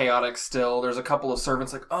pretty chaotic still. There's a couple of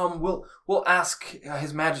servants like, we'll ask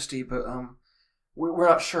His Majesty, but we're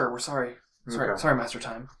not sure. We're sorry. Okay. Sorry, Master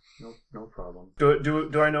Time. No problem.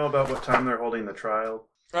 Do I know about what time they're holding the trial?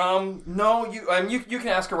 No, you can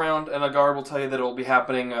ask around, and a guard will tell you that it will be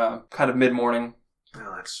happening kind of mid-morning.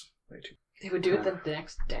 No, that's way too. They would do it the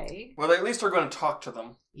next day. Well, they at least are going to talk to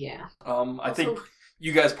them. Yeah. I think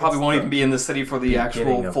you guys probably won't even be in the city for the actual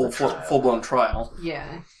beginning of the trial. full-blown trial.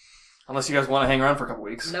 Yeah. Unless you guys want to hang around for a couple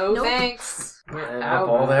weeks. No Nope. thanks. We're And out. up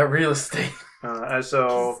all that real estate.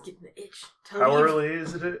 So He's getting the itch. to how leave. early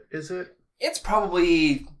is it? It's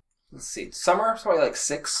probably, let's see, summer, it's probably like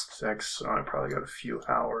 6. 6. I probably got a few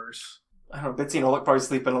hours. I don't know, Bitsy and Oleg probably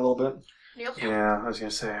sleeping a little bit. Yep. Yeah, I was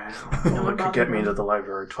gonna say, No one it could get me bothered to the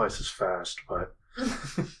library twice as fast, but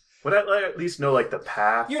would I at least know like the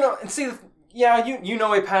path? You know, and see, yeah, you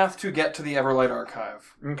know a path to get to the Everlight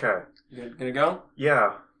Archive. Okay. You gonna go?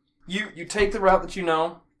 Yeah. You take the route that you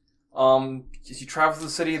know. As you travel through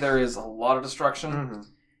the city, there is a lot of destruction. Mm-hmm.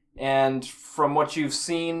 And from what you've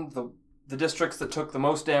seen, the districts that took the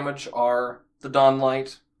most damage are the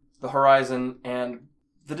Dawnlight, the Horizon, and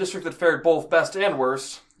the district that fared both best and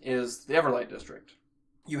worst is the Everlight district.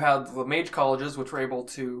 You had the mage colleges, which were able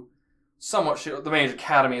to somewhat shield, the mage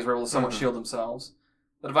academies were able to somewhat shield themselves.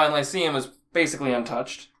 The Divine Lyceum is basically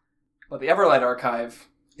untouched, but the Everlight Archive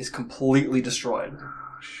is completely destroyed.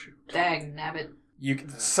 Oh, shoot. Dag nabbit.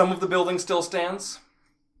 Some of the building still stands,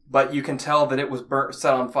 but you can tell that it was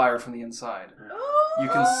set on fire from the inside. You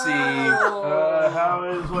can see... how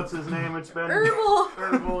is, what's his name? It's been...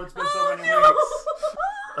 Herbal. It's been so many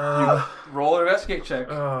weeks. Roll an investigate check.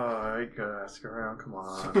 I gotta ask around. Come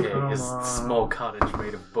on. Okay, Come his on. small cottage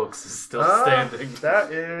made of books is still standing.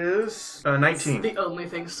 That is 19. The only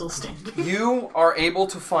thing still standing. You are able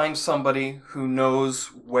to find somebody who knows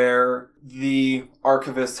where the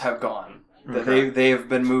archivists have gone. That Okay. they have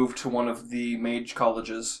been moved to one of the mage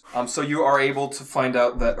colleges. So you are able to find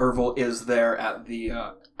out that Ervil is there at the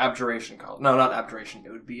Abjuration College. No, not Abjuration.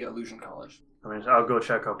 It would be Illusion College. I mean, I'll go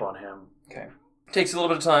check up on him. Okay. Takes a little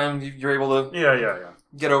bit of time. You're able to Yeah.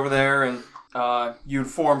 get over there, and you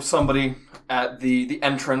inform somebody at the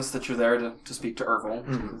entrance that you're there to speak to Ervil.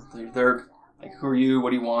 Mhm. They're like, who are you? What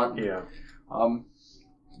do you want? Yeah.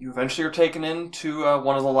 You eventually are taken into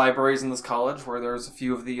one of the libraries in this college where there's a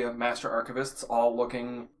few of the master archivists all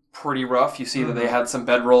looking pretty rough. You see that they had some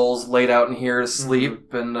bedrolls laid out in here to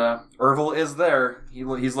sleep, and Ervil is there.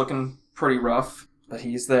 He's looking pretty rough, but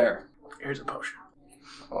he's there. Here's a potion.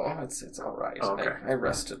 Oh, it's all right. Okay. I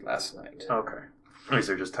rested last night. Okay. These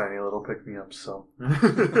are just tiny little pick-me-ups, so...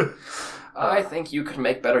 I think you could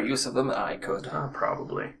make better use of them than I could.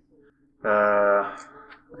 Probably.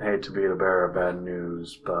 I hate to be the bearer of bad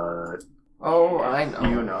news, but... Oh, I know.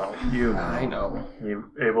 You know. I know. You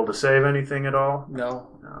able to save anything at all? No.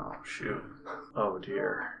 Oh, shoot. Oh,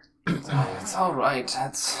 dear. It's all right.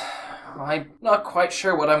 I'm not quite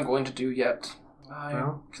sure what I'm going to do yet. I'm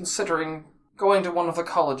Well? considering going to one of the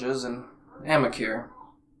colleges in Amakir.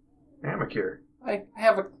 Amakir. I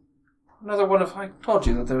have another one of... I told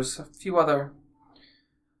you that there's a few other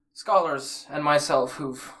scholars and myself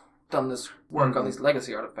who've done this work on these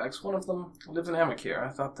legacy artifacts. One of them lives in Amakir. I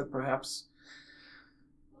thought that perhaps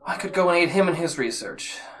I could go and aid him in his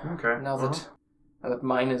research. Okay. Now well, that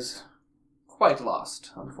mine is quite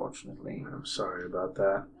lost, unfortunately. I'm sorry about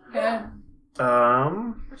that. Yeah.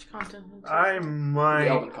 Which continent? I The might...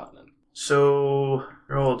 Elven continent. So,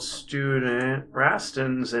 your old student,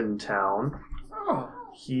 Raston's in town. Oh.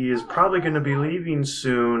 He is probably going to be leaving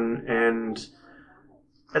soon, and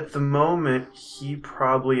at the moment, he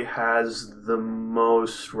probably has the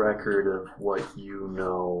most record of what you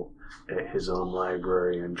know at his own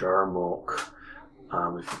library in Jarmulk.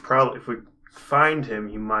 If we find him,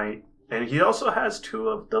 he might... And he also has 2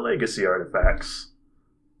 of the legacy artifacts.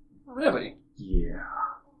 Really? Yeah.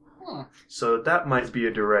 Hmm. So that might be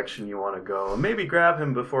a direction you want to go. And maybe grab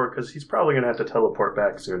him before, because he's probably going to have to teleport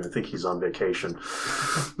back soon. I think he's on vacation.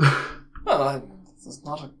 Well, this is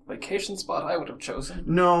not a vacation spot I would have chosen.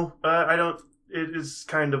 No, I don't. It is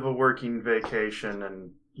kind of a working vacation,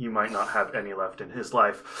 and he might not have any left in his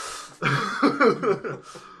life.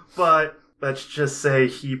 But let's just say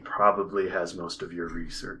he probably has most of your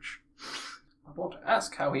research. I won't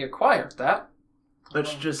ask how he acquired that.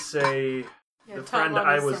 Let's just say Yeah, the Tom friend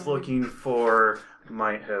I Long is was saying- looking for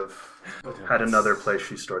might have had another place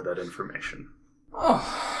she stored that information. Oh,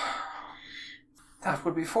 that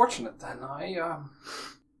would be fortunate then.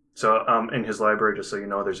 So, in his library, just so you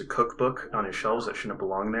know, there's a cookbook on his shelves that shouldn't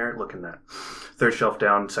belong there. Look in that. 3rd shelf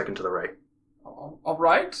down, 2nd to the right. All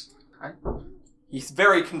right. He's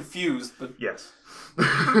very confused, but Yes.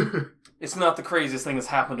 it's not the craziest thing that's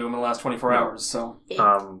happened to him in the last 24 hours, so...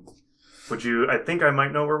 Would you... I think I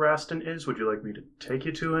might know where Raston is. Would you like me to take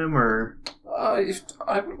you to him, or...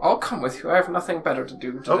 I'll come with you. I have nothing better to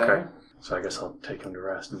do today. Okay. So I guess I'll take him to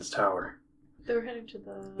Raston's tower. They were heading to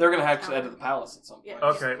the... They're going to have to head to the palace at some point. Yeah.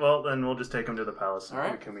 Okay, well, then we'll just take him to the palace and All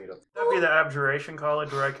right. we can meet up. That'd be the Abjuration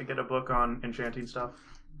College where I could get a book on enchanting stuff.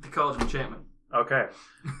 The College of Enchantment. Okay.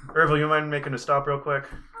 Ervil, you mind making a stop real quick?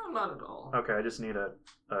 Oh, not at all. Okay, I just need a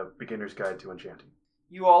beginner's guide to enchanting.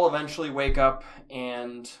 You all eventually wake up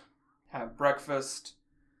and have breakfast.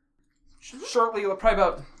 Shortly, probably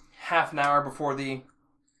about half an hour before the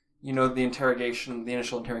initial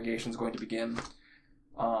interrogation is going to begin.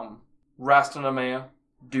 Rastin and Amaya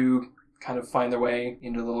do kind of find their way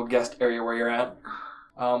into the little guest area where you're at.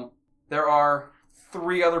 There are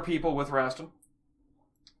 3 other people with Rastin.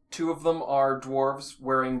 2 of them are dwarves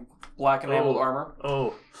wearing black enameled armor.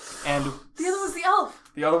 Oh. And The other was the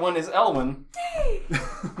elf. the other one is Elwyn, Hey.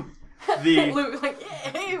 the Luke, like,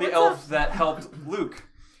 hey, the what's elf up? that helped Luke.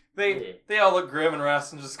 They all look grim, and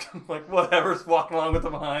Rastin just like whatever's walking along with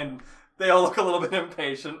them behind. They all look a little bit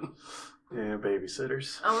impatient. Yeah,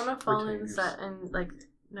 babysitters. I want to fall in Retainers. set and like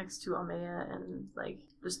next to Amaya and like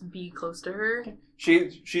just be close to her.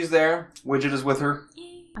 She's there. Widget is with her.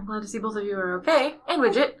 Yay. I'm glad to see both of you are okay. And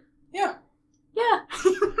Widget. Yeah. Yeah.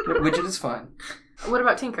 Widget is fine. What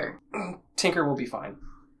about Tinker? Tinker will be fine.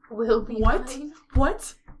 Will be What? fine.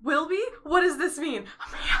 What? Will be? What does this mean?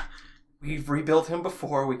 Amaya. We've rebuilt him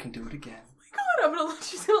before. We can do it again. Oh my god,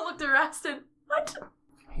 she's gonna look to Rastin. What?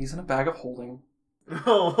 He's in a bag of holding.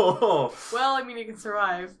 Oh. Well, I mean, you can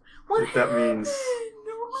survive. What That means-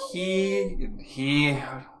 happened?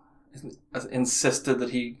 He insisted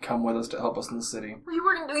that he come with us to help us in the city.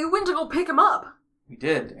 You went to go pick him up. We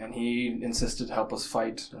did, and he insisted to help us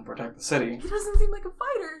fight and protect the city. He doesn't seem like a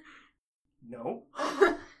fighter. No.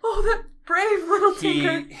 Oh, that brave little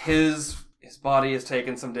Tinker. His body has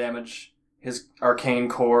taken some damage. His arcane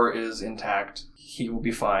core is intact. He will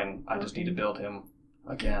be fine. I just need to build him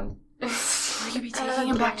again. Will you be taking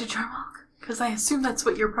him back to Charmok? Because I assume that's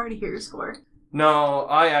what your party here is for. No,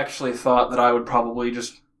 I actually thought that I would probably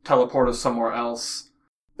just teleport us somewhere else.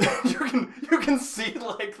 you can see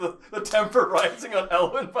like the temper rising on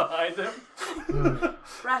Elwyn behind him.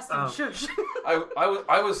 Rastin, shush.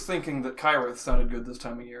 I was thinking that Kyrith sounded good this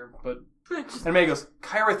time of year, but and May goes,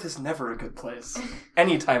 Kyrith is never a good place.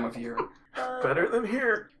 Any time of year. Better than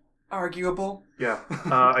here. Arguable. Yeah.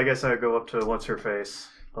 I guess I'd go up to what's-her-face,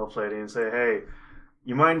 elf lady, and say, hey,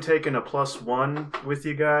 you mind taking a +1 with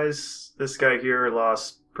you guys? This guy here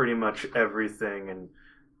lost pretty much everything, and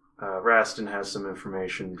Rastin has some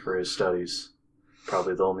information for his studies.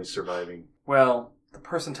 Probably the only surviving. Well, the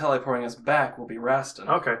person teleporting us back will be Rastin.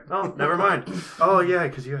 Okay. Oh, never mind. Oh, yeah,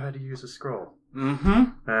 because you had to use a scroll. Mm-hmm.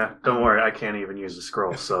 Don't worry, I can't even use a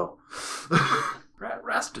scroll, so...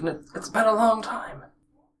 Rastin, it's been a long time.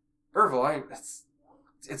 Ervil,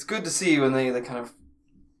 it's good to see you, and they kind of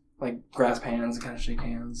like grasp hands and kind of shake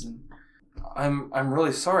hands, and I'm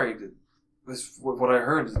really sorry. This what I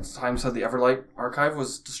heard. Time said the Everlight archive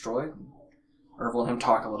was destroyed. Ervil and him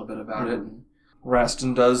talk a little bit about it. And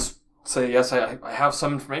Rastin does say, yes, I have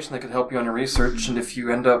some information that could help you on your research, and if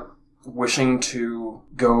you end up wishing to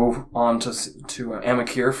go on to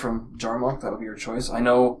Amakir from Jarmok, that would be your choice. I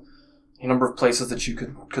know a number of places that you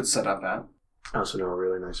could set up at. I also know a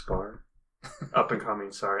really nice bar. Up and coming.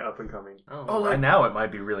 Oh, right now it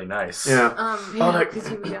might be really nice. Yeah. Yeah, that 'cause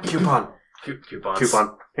you- coupon. Coupons.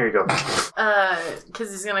 Coupon. Here you go. Because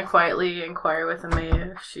he's gonna quietly inquire with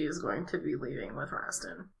Amaya if she's going to be leaving with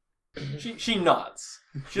Rastin. She nods.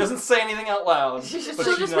 She doesn't say anything out loud. She'll but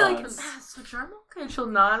just she be like, nods. so Jarmok? And she'll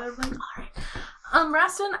nod and I'm like, alright.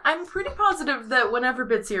 Rastin, I'm pretty positive that whenever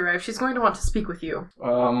Bitsy arrives, she's going to want to speak with you.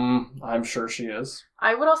 I'm sure she is.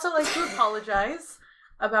 I would also like to apologize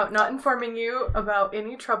about not informing you about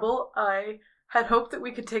any trouble. I had hoped that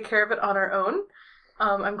we could take care of it on our own.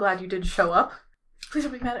 I'm glad you did show up. Please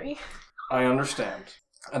don't be mad at me. I understand.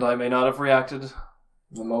 And I may not have reacted in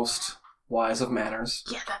the most wise of manners.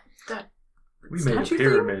 Yeah, that We made a statue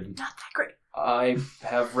pyramid. thing, not that great. I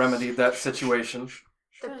have remedied that situation.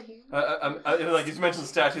 Like you mentioned the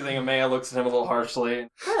statue thing, and Maya looks at him a little harshly.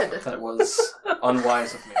 Good. That was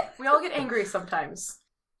unwise of me. We all get angry sometimes.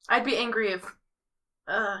 I'd be angry if,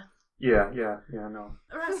 Yeah, no.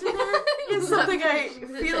 Rastin, there is something I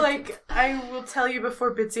feel like I will tell you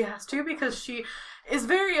before Bitsy has to, because she is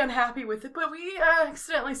very unhappy with it, but we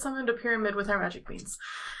accidentally summoned a pyramid with our magic beans.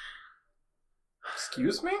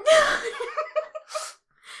 Excuse me?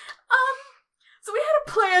 So we had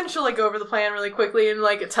a plan. She'll like go over the plan really quickly and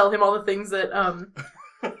like tell him all the things that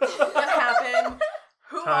that happened.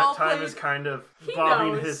 Who all Time played. is kind of He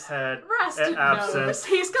bobbing knows. his head Rastin at absence. knows.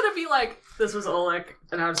 He's gonna be like, "This was Oleg,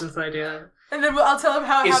 an absence idea," and then I'll tell him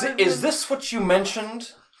how it happened. Is this what you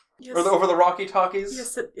mentioned? Yes. Over the Rocky Talkies?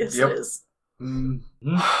 Yes, it Yep. is. Mm.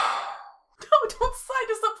 Don't sigh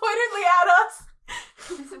disappointedly at us.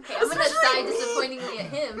 It's okay. I'm gonna sigh disappointingly at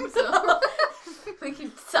him, so we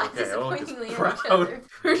can sigh Okay, Oleg is disappointingly at each proud. other.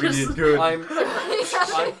 We did good.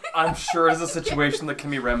 I'm sure it's a situation that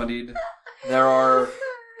can be remedied. There are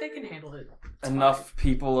They can handle it. enough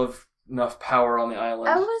people of enough power on the I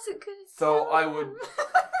island. wasn't gonna So say I would-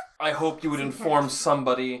 I hope you would inform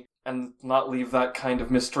somebody and not leave that kind of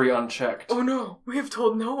mystery unchecked. Oh no, we have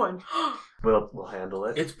told no one. We'll handle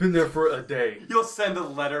it. It's been there for a day. You'll send a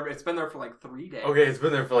letter. It's been there for like 3 days. Okay, it's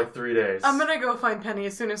been there for like 3 days. I'm gonna go find Penny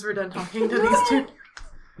as soon as we're done talking to these two.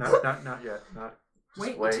 Not yet. Not.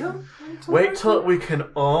 Just wait. until Wait till we can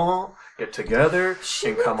all get together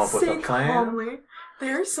and come up with a plan. Calmly,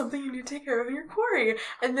 there's something you need to take care of in your quarry.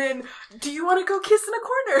 And then, do you want to go kiss in a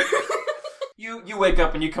corner? You wake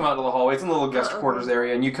up and you come out to the hallway. It's in the little guest quarters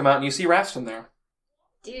area, and you come out and you see Raston there.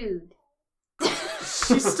 Dude.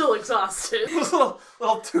 She's still exhausted. This little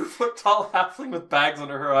 2-foot-tall halfling with bags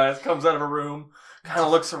under her eyes comes out of a room, kind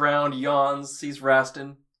of looks around, yawns, sees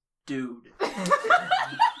Raston. Dude.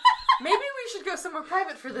 Maybe we should go somewhere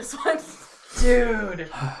private for this one. Dude.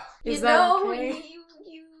 Is that okay?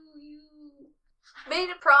 you made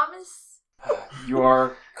a promise. You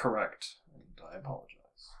are correct, and I apologize.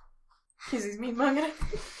 He's mean mugging it.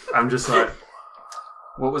 I'm just like,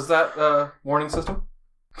 What was that warning system?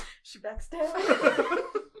 She backstabbed.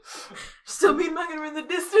 Still mean mugging her in the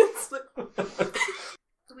distance.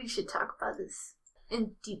 We should talk about this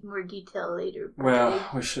in more detail later. Well,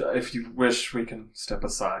 if you wish, we can step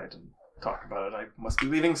aside and talk about it. I must be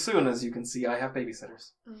leaving soon. As you can see, I have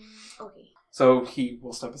babysitters. Okay. So he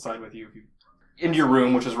will step aside with you into your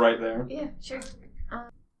room, which is right there. Yeah, sure.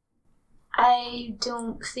 I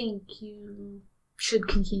don't think you should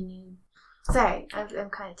continue. Sorry, I'm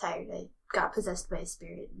kind of tired. I got possessed by a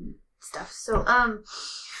spirit and stuff. So, I'm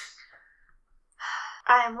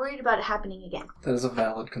worried about it happening again. That is a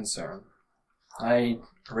valid concern. I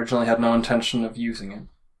originally had no intention of using it.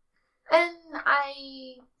 And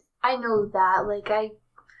I know that. Like,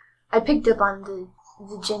 I picked up on the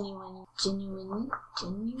genuinity.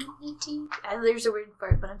 There's a word for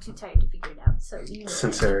it, but I'm too tired to figure it out. So you know.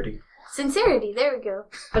 sincerity. Sincerity. There we go.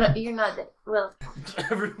 But you're not that. Well.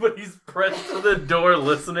 Everybody's pressed to the door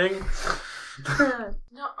listening.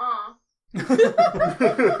 Nuh-uh. Give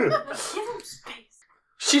him space.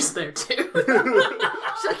 She's there too.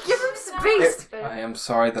 So give him space. I am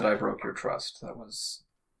sorry that I broke your trust. That was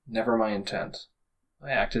never my intent.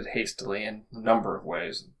 I acted hastily in a number of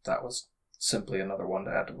ways. That was simply another one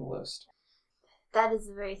to add to the list. That is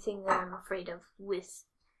the very thing that I'm afraid of with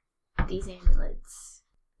these amulets.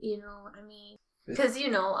 You know, I mean, because, you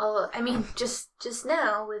know, just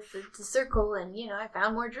now with the circle, and, you know, I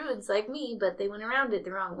found more druids like me, but they went around it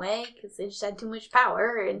the wrong way because they just had too much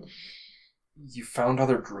power, and... You found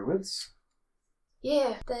other druids?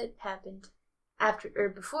 Yeah, that happened.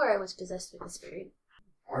 Before I was possessed with a spirit.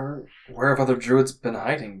 Where have other druids been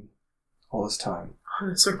hiding all this time? On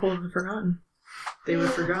the Circle of the Forgotten. They were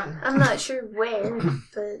forgotten. I'm not sure where,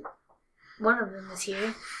 but one of them is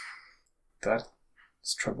here. That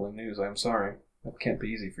is troubling news. I'm sorry. That can't be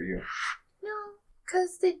easy for you. No,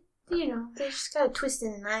 because they just gotta twist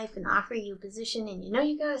in the knife and offer you a position, and you know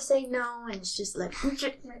you gotta say no, and it's just like... But...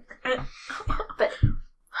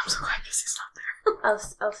 I'm so glad Kissy's not there.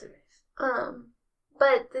 I'll survive.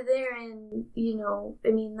 But therein, you know,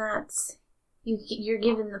 I mean, that's... You're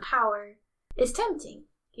given the power. It's tempting,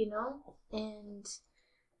 you know? And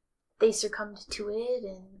they succumbed to it,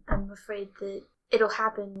 and I'm afraid that it'll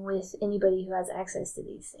happen with anybody who has access to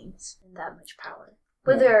these things and that much power.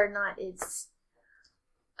 Whether or not it's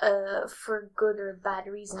for good or bad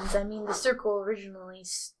reasons. I mean, the Circle originally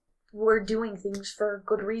were doing things for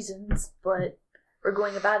good reasons, but we're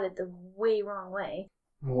going about it the way wrong way.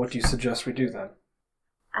 What do you suggest we do then?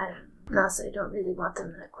 I don't know. Also, I don't really want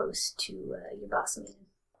them that close to your boss man.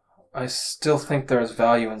 I still think there is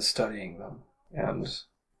value in studying them, and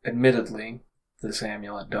admittedly, this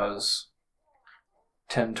amulet does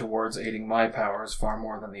tend towards aiding my powers far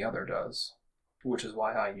more than the other does, which is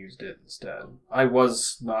why I used it instead. I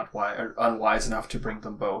was not unwise enough to bring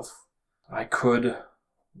them both. I could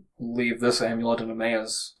leave this amulet in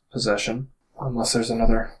Amaya's possession, unless there's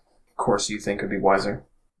another course you think would be wiser.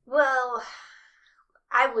 Well,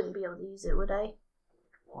 I wouldn't be able to use it, would I?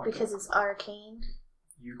 Why Because not? it's arcane.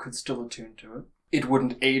 You could still attune to it. It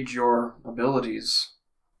wouldn't aid your abilities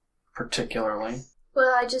particularly.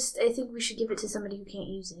 Well, I think we should give it to somebody who can't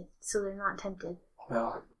use it, so they're not tempted.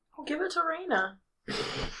 Well, Give it to Raina.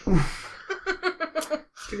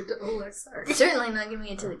 Give it to Oleg, sorry. Certainly not giving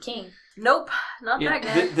it to the king. Nope, not that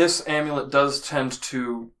guy. This amulet does tend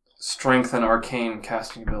to strengthen arcane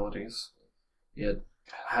casting abilities. It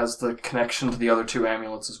has the connection to the other two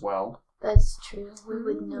amulets as well. That's true. We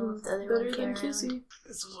wouldn't know if the other Better one came than around. Kissy.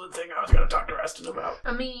 This is the thing I was going to talk to Raston about.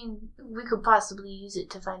 I mean, we could possibly use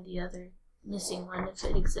it to find the other missing one if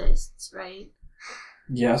it exists, right?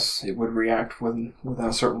 Yes, it would react within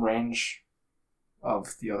a certain range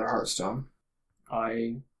of the other Heartstone.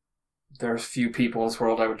 There's few people in this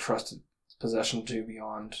world I would trust its possession to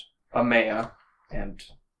beyond Amaya, and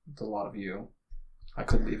with a lot of you. I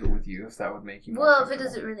could leave it with you if that would make you more Well, if it comfortable.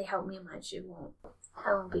 doesn't really help me much,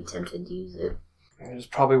 I won't be tempted to use it. It's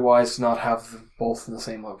probably wise to not have them both in the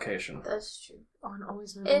same location. That's true. On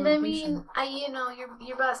always And I mean,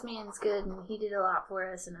 your boss man's good, and he did a lot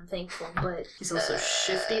for us, and I'm thankful. But he's also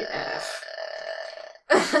shifty AF.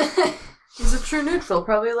 I He's a true neutral,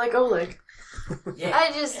 probably like Oleg.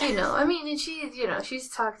 just, I mean, and she's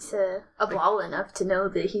talked to Ablal enough to know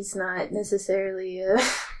that he's not necessarily.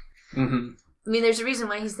 Mm-hmm. I mean, there's a reason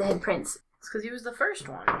why he's the head prince. It's because he was the first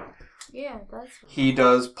one. Yeah, that's. He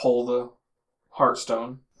does pull the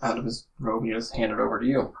Heartstone out of his robe and he just hand it over to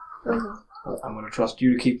you. Mhm. But I'm going to trust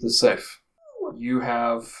you to keep this safe. You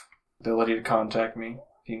have ability to contact me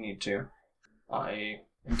if you need to. I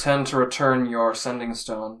intend to return your sending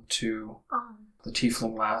stone to the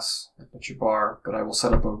tiefling lass at your bar, but I will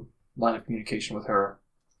set up a line of communication with her.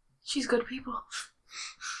 She's good people.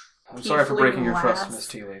 I'm sorry for Tiefling breaking your trust, lass. Miss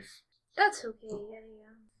Tea Leaf. That's okay.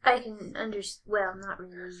 I can understand. Well, not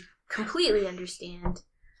really completely understand,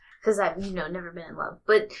 because I've never been in love.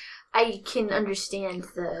 But I can understand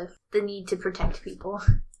the need to protect people.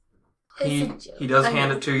 He It's a joke. does I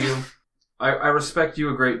hand know. it to you. I respect you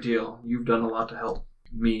a great deal. You've done a lot to help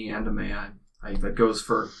me and Amaya. That goes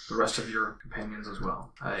for the rest of your companions as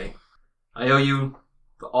well. I owe you,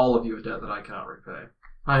 all of you, a debt that I cannot repay.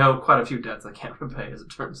 I owe quite a few debts I can't repay, as it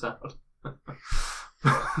turns out.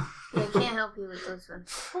 I can't help you with those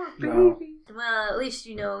ones. Poor No. baby. Well, at least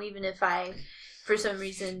even if I, for some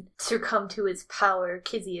reason, succumb to its power,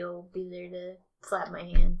 Kizzy will be there to slap my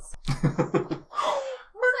hands.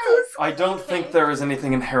 I don't think there is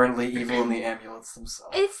anything inherently evil in the amulets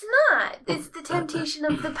themselves. It's not. It's the temptation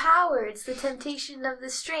of the power. It's the temptation of the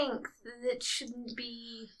strength that shouldn't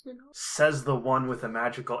be. Says the one with a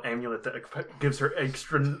magical amulet that gives her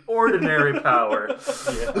extraordinary power.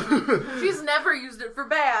 She's never used it for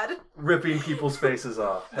bad. Ripping people's faces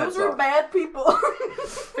off. Those Heads are off. bad people.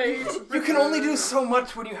 You can only do so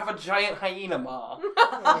much when you have a giant hyena maw.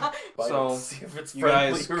 So, See if it's you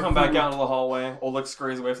guys friendly or come back rude. out into the hallway. Oleg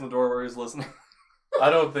scurries away from the door where he's listening. I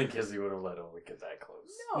don't think Kizzy would have let Oleg get that close.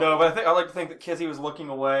 No, but I like to think that Kizzy was looking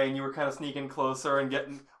away and you were kind of sneaking closer and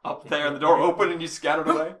getting up there and the door opened and you scattered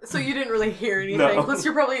away. So you didn't really hear anything. No. Plus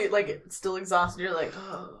you're probably still exhausted. You're like,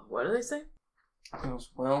 oh, what do they say? He goes,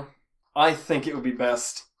 well, I think it would be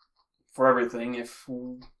best for everything if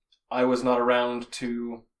I was not around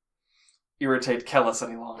to irritate Kellis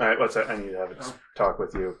any longer. Alright, what's that? I need to have a talk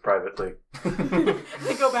with you privately.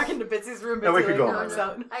 They go back into Bitsy's room. No, we Bitsy, could go No, on. no,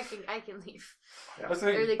 out. I can leave. I was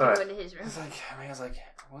like, Or they can Alright. go into his room. it's like, I was like,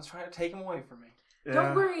 everyone's trying to take him away from me. Yeah.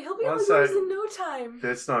 Don't worry, he'll be on Once the I- news in no time.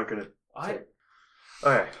 It's not gonna. I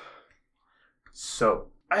Okay. So,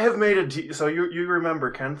 I have made a deal. So, you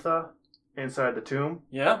remember Kentha inside the tomb?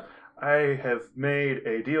 yeah. I have made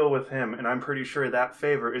a deal with him, and I'm pretty sure that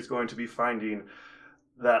favor is going to be finding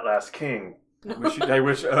that last king. I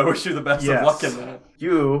wish you the best Yes. of luck in that.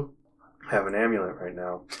 You have an amulet right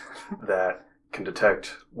now that can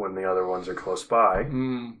detect when the other ones are close by.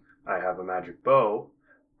 Mm. I have a magic bow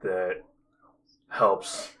that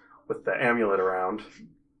helps with the amulet around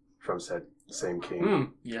from said same king.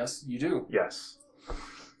 Mm. Yes, you do. Yes.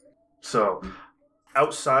 So,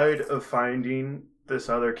 outside of finding this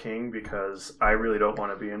other king, because I really don't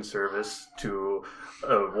want to be in service to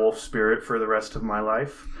a wolf spirit for the rest of my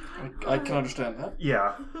life, I can understand that.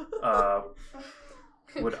 yeah,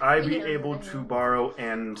 would I be able to borrow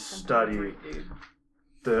and study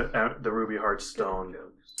the Ruby Heartstone?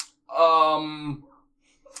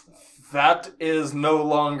 That is no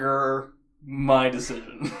longer my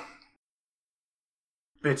decision.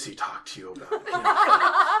 Bitsy talked to you about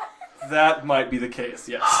it. That might be the case,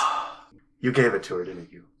 yes. You gave it to her,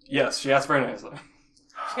 didn't you? Yes, she asked very nicely.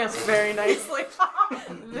 Yes, very nicely.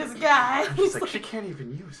 This guy. She's like, she can't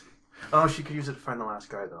even use it. Oh, she could use it to find the last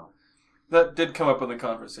guy, though. That did come up in the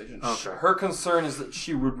conversation. Okay. Her concern is that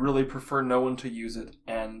she would really prefer no one to use it,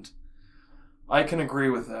 and I can agree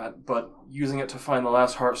with that, but using it to find the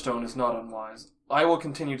last Heartstone is not unwise. I will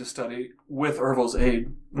continue to study, with Ervil's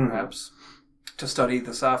aid, perhaps, to study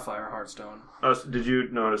the Sapphire Heartstone. Did you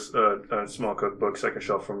notice a small cookbook, second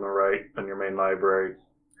shelf from the right, in your main library,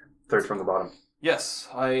 third from the bottom? Yes,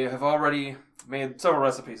 I have already made several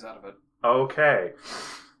recipes out of it. Okay.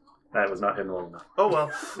 That was not hidden well enough. Oh,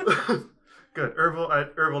 well. Good.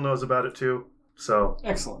 Ervil knows about it, too. So,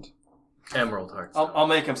 Excellent. Emerald Hearts. I'll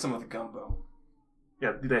make him some of the gumbo.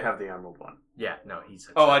 yeah, they have the emerald one. Yeah, no, he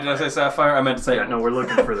said. Oh, I didn't say Sapphire? I meant to say... Yeah, no, we're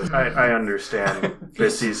looking for this. I understand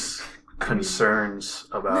Bissy's concerns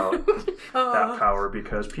about that power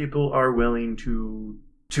because people are willing to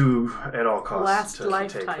at all costs Last to take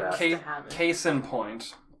lifetime. that. Case, to have it. case in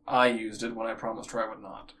point, I used it when I promised her I would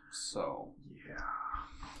not. So Yeah.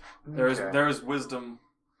 there Okay. is wisdom,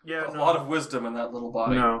 Yeah, a lot of wisdom in that little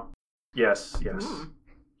body. No. Yes.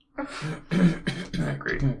 I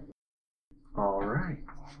agree. All right.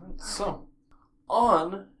 So,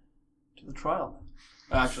 on to the trial.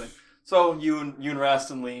 Actually, so you and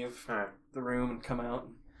Rastin leave All right. the room and come out.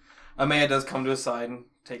 Amaya does come to his side and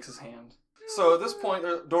takes his hand. So at this point,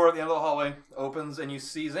 the door at the end of the hallway opens and you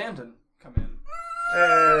see Xandon come in.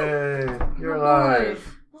 Hey, you're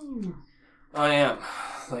alive. I am.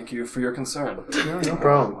 Thank you for your concern. No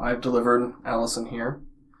problem. I've delivered Allison here.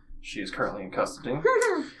 She is currently in custody.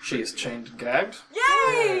 She is chained and gagged.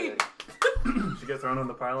 Yay! Did she get thrown on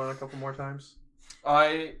the pylon a couple more times?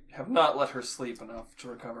 I have not let her sleep enough to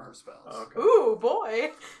recover her spells. Okay. Ooh,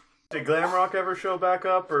 boy. Did Glamrock ever show back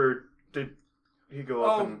up, or did he go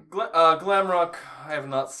up and... Glamrock, I have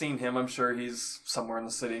not seen him. I'm sure he's somewhere in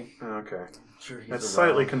the city. Okay. Sure, he's That's around.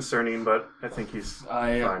 slightly concerning, but I think he's...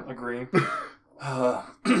 I Fine. agree. I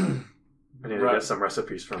need to Right. get some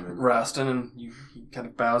recipes from him. Rastin, and he kind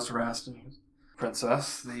of bows to Rastin. He goes,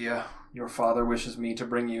 Princess, your father wishes me to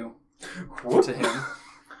bring you to him.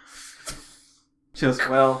 She goes,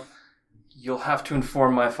 well, you'll have to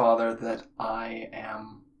inform my father that I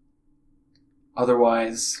am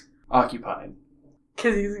otherwise occupied.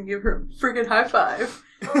 Because he's gonna give her a freaking high five.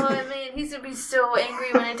 Oh man, he's gonna be so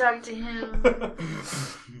angry when I talk to him.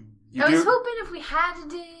 You I was do, hoping if we had a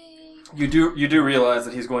day. you do realize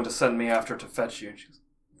that he's going to send me after to fetch you. And she goes,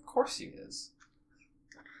 of course he is.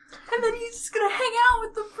 And then he's just gonna hang out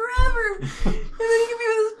with them forever. And then he can be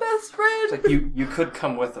with his best friend. It's like, you could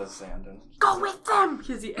come with us, Xandon. Go with them!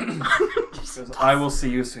 Because he... She goes, I will see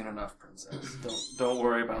you soon enough, Princess. Don't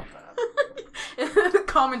worry about that. The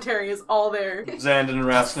commentary is all there. Xandon and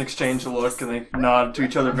Rastin exchange a look, and they nod to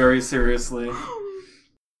each other very seriously.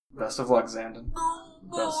 Best of luck, Xandon.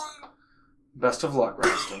 Best of luck,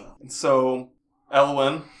 Rastin. And so,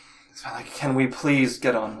 Elwyn is like, can we please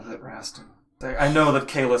get on with it, Rastin? Like, I know that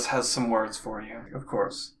Kalis has some words for you. Of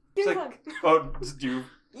course. Give She's me a like, hug. oh, do you...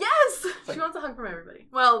 Yes! Like- She wants a hug from everybody.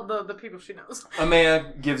 Well, the people she knows.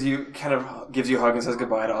 Amaya gives you a hug and says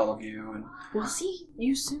goodbye to all of you, and We'll see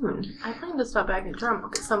you soon. I plan to stop back in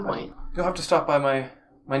Drumrock at some point. you'll have to stop by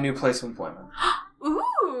my new place of employment.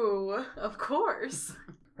 Ooh! Of course.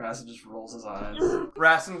 Rastin just rolls his eyes.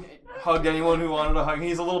 Rastin hugged anyone who wanted to hug.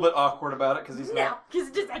 He's a little bit awkward about it because he's No! not. Because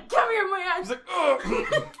just like, come here, my He's eyes!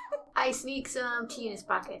 like, ugh. I sneak some tea in his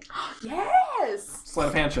pocket. Yes! Sleight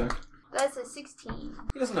of hand check. That's a 16.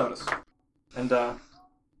 He doesn't notice. And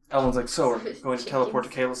Ellen's like, so we're going to teleport to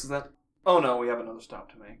Kalis, is that? Oh no, we have another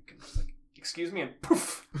stop to make. And she's like, excuse me, and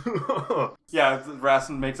poof. Yeah,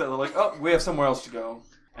 Rastin makes that like, oh, we have somewhere else to go.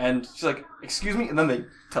 And she's like, excuse me, and then they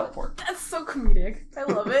teleport. That's so comedic. I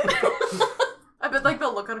love it. I bet like the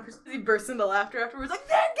look on her face, he bursts into laughter afterwards, like,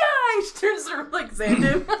 that guy! She turns to her like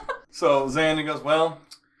Xandon. So Xandon goes, well,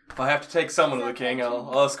 if I have to take someone to the king,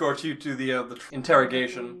 I'll escort you to the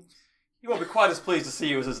interrogation. He won't be quite as pleased to see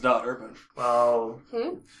you as his daughter, but... Well,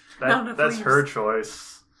 None of that's leaves. her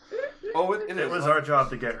choice. Oh, it It is. was our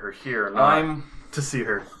job to get her here, not to see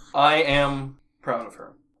her. I am proud of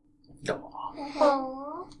her.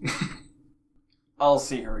 Aww. I'll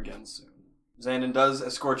see her again soon. Xandon does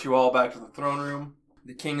escort you all back to the throne room.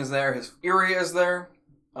 The king is there. His Iria is there.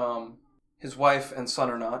 His wife and son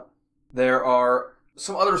are not. There are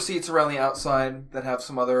some other seats around the outside that have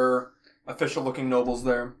some other official-looking nobles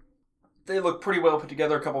there. They look pretty well put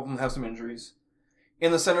together. A couple of them have some injuries.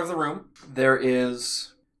 In the center of the room, there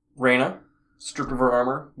is Reyna, stripped of her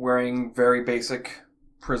armor, wearing very basic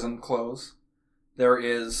prison clothes. There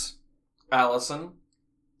is Allison,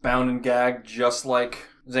 bound and gagged, just like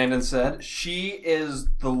Xandon said. She is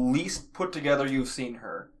the least put together you've seen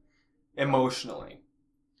her, emotionally.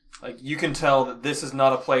 Like, you can tell that this is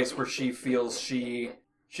not a place where she feels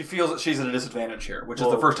that she's at a disadvantage here, which is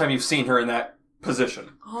the first time you've seen her in that position.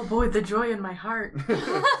 Oh boy, the joy in my heart.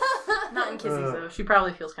 Not in Kizzy's though. She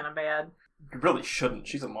probably feels kind of bad. You really shouldn't.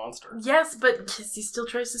 She's a monster. Yes, but Kizzy still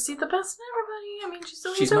tries to see the best in everybody. I mean, she's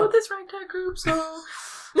still She's in not- with this ragtag group, so...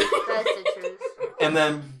 That's the truth. And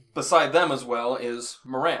then, beside them as well, is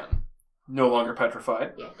Moran. No longer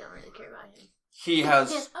petrified. Yeah, I don't really care about him. He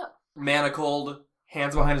has Yes, oh. manacled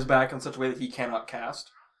hands behind his back in such a way that he cannot cast.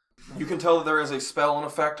 You can tell that there is a spell in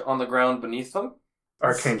effect on the ground beneath them.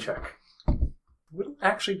 Arcane check. Wouldn't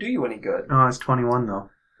actually do you any good, Oh, it's 21 though.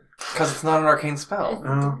 because it's not an arcane spell.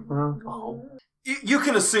 Oh, well. You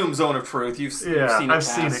can assume Zone of Truth. You've seen it I've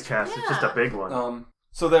cast. seen it cast. It's just a big one.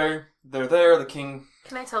 So they're there. The king.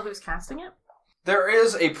 Can I tell who's casting it? There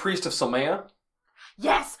is a priest of Somea.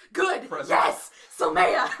 Yes! Good! Present. Yes!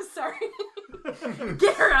 Somea! Sorry.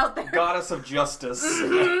 Get her out there. goddess of justice.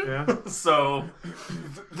 Yeah. So,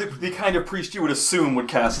 the kind of priest you would assume would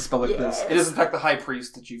cast a spell like this. It is, in fact, the high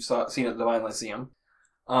priest that you've seen at the Divine Lyceum.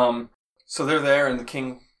 So they're there, and the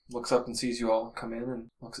king looks up and sees you all come in and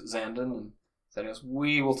looks at Xandon, and then he goes,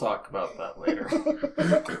 we will talk about that later.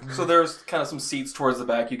 So there's kind of some seats towards the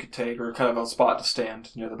back you could take, or kind of a spot to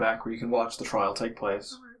stand near the back where you can watch the trial take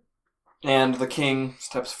place. And the king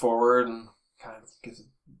steps forward and kind of gives a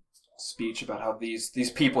speech about how these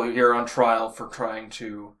people here are on trial for trying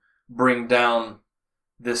to bring down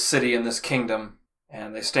this city and this kingdom,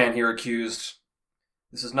 and they stand here accused.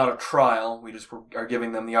 This is not a trial. We just are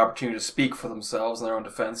giving them the opportunity to speak for themselves in their own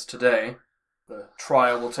defense today. The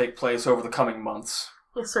trial will take place over the coming months.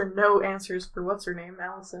 Yes or no answers for what's her name,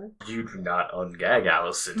 Allison? You do not ungag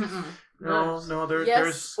Allison. No, Yes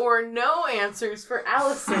there's or no answers for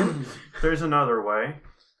Allison. there's another way.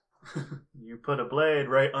 You put a blade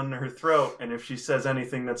right under her throat, and if she says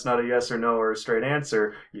anything that's not a yes or no or a straight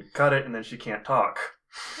answer, you cut it, and then she can't talk.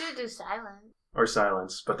 You do silent. Or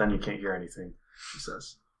silence, but then you can't hear anything she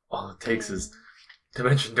says. All it takes is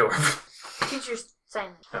Dimension Door. Teacher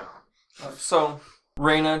silent. So,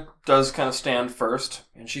 Reyna does kind of stand first,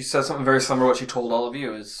 and she says something very similar to what she told all of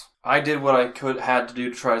you, is, I did what I had to do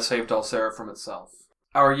to try to save Dulcera from itself.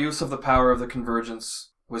 Our use of the power of the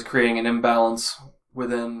Convergence was creating an imbalance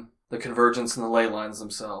within the Convergence and the ley lines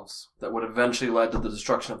themselves that would eventually lead to the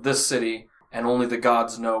destruction of this city, and only the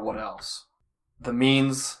gods know what else. The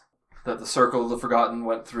means that the Circle of the Forgotten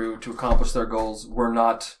went through to accomplish their goals were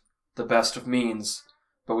not the best of means,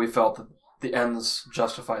 but we felt that the ends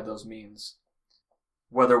justified those means.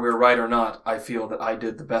 Whether we're right or not, I feel that I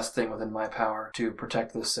did the best thing within my power to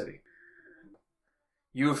protect this city.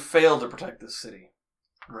 You have failed to protect this city,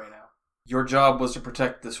 Reyna. Your job was to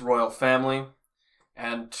protect this royal family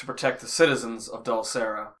and to protect the citizens of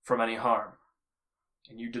Dulcera from any harm.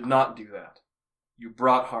 And you did not do that. You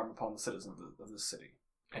brought harm upon the citizens of this city.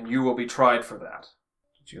 And you will be tried for that.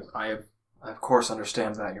 She goes, I of course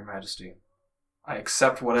understand that, Your Majesty. I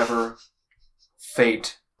accept whatever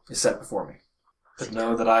fate is set before me. But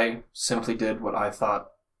know that I simply did what I thought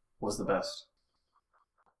was the best.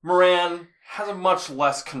 Moran has a much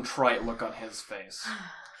less contrite look on his face.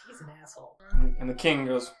 He's an asshole. And the king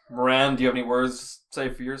goes, Moran, do you have any words to say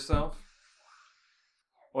for yourself?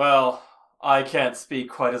 Well, I can't speak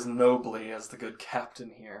quite as nobly as the good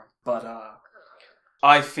captain here, but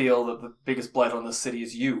I feel that the biggest blight on this city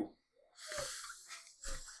is you.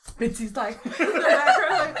 Mitzi's like, in the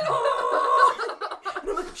background, like, oh! And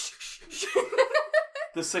I'm like, shh, shh, shh.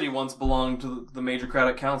 This city once belonged to the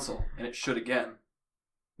Majorcratic Council, and it should again.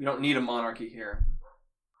 We don't need a monarchy here.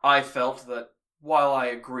 I felt that, while I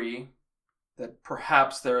agree that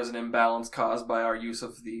perhaps there is an imbalance caused by our use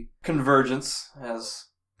of the Convergence, as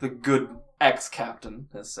the good ex-captain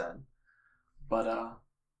has said, but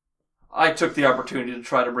I took the opportunity to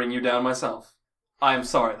try to bring you down myself. I am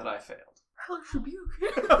sorry that I failed. Hellish rebuke.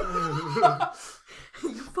 You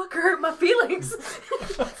fucker hurt my feelings.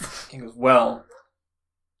 He goes, well,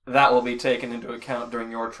 that will be taken into account during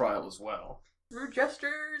your trial as well. Rude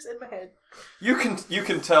gestures in my head. You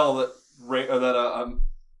can tell that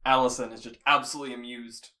Allison is just absolutely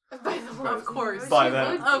amused. Of course. By She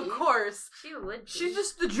that. would Of be. course. She would be. She's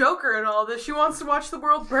just the Joker in all this. She wants to watch the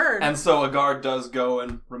world burn. And so a guard does go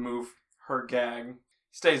and remove her gag.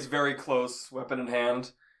 Stays very close, weapon in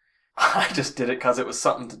hand. I just did it because it was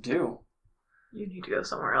something to do. You need to go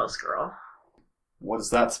somewhere else, girl. What is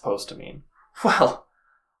that supposed to mean? Well,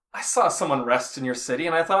 I saw someone rest in your city,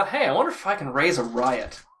 and I thought, hey, I wonder if I can raise a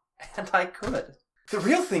riot. And I could. The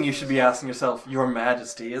real thing you should be asking yourself, Your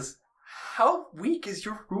Majesty, is how weak is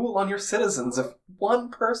your rule on your citizens if one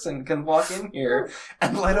person can walk in here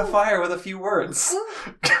and light a fire with a few words?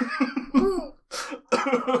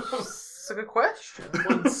 That's a good question.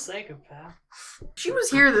 One psychopath. She was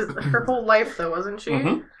here her whole life, though, wasn't she?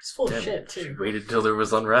 Mhm. He's full Damn, of shit, She too. waited till there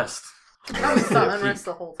was unrest. I was not unrest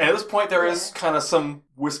the whole And time. at this point, there is kind of some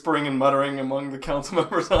whispering and muttering among the council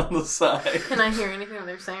members on the side. Can I hear anything that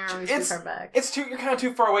they're saying, or are we too It's- far back? You're kind of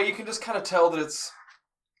too far away. You can just kind of tell that it's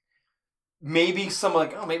maybe some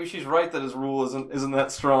maybe she's right that his rule isn't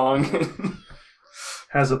that strong.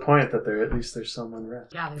 Has a point that at least there's some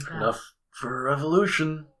unrest. Yeah, there's that. Enough for a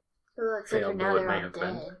revolution. Well, except for Failed, now though it they're may all have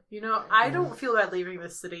been. dead. You know, I don't feel bad leaving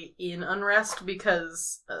this city in unrest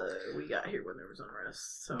because we got here when there was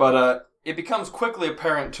unrest. So. But it becomes quickly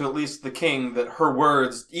apparent to at least the king that her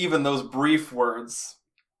words, even those brief words,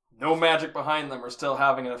 no magic behind them, are still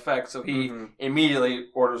having an effect. So he immediately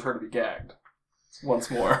orders her to be gagged once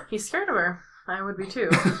more. He's scared of her. I would be too.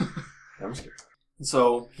 I'm scared.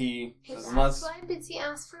 So he says, That's why Bitsy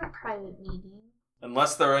asked for a private meeting.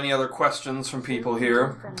 unless there are any other questions from people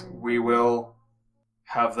here, we will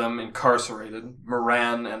have them incarcerated.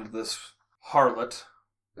 Moran and this harlot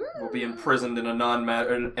will be imprisoned in an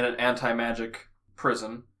anti-magic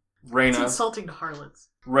prison. It's Reyna insulting to harlots.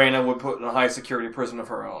 would put in a high security prison of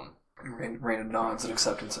her own. Reyna nods in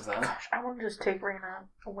acceptance of that. Gosh, I want to just take Reyna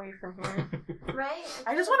away from here. Right?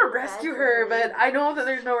 I just want to rescue her, but I know that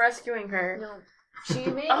there's no rescuing her. No. She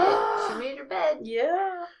made it. She made her bed.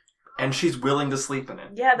 Yeah. And she's willing to sleep in it.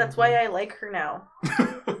 Yeah, that's why I like her now.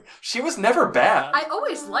 She was never bad. I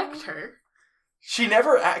always liked her. She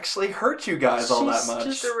never actually hurt you guys all that much.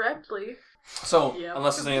 Just directly. So, Yep.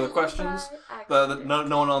 unless there's any other questions, no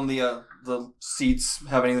one on the seats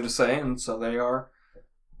have anything to say, and so they are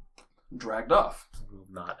dragged off. I will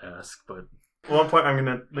not ask, but At one point, I'm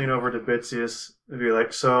going to lean over to Bitsius and be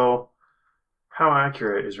like, so, how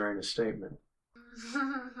accurate is Reyna's statement?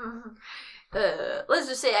 Let's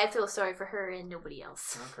just say I feel sorry for her and nobody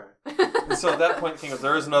else. Okay. And so at that point, King goes,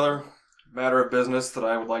 there is another matter of business that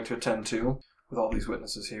I would like to attend to with all these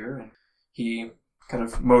witnesses here. And he kind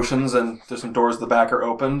of motions, and there's some doors at the back are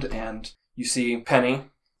opened, and you see Penny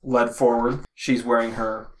led forward. She's wearing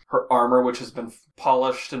her armor, which has been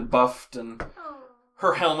polished and buffed, and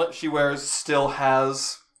her helmet she wears still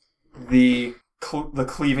has the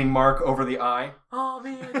cleaving mark over the eye. Oh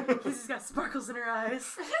man, she's got sparkles in her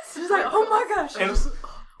eyes. She's like, oh my gosh. And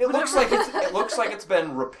it looks like it's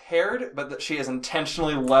been repaired, but that she has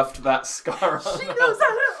intentionally left that scar on. She knows how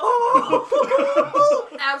to. Oh.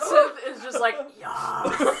 Absinthe is just like, yeah.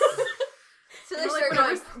 So they start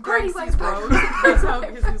going, Greg sees Rose. That's how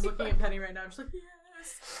because he's looking at Penny right now. She's like,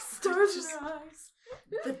 yes, stars in her eyes.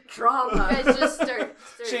 The drama. You guys just start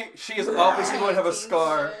She is obviously going to have a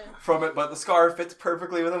scar from it, but the scar fits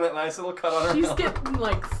perfectly within that nice little cut on her She's mouth. getting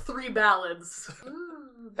like 3 ballads.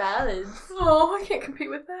 Ooh, ballads. Oh, I can't compete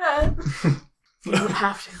with that. You would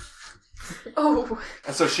have to. Oh.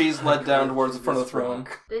 And so she's led down towards the front of the throne.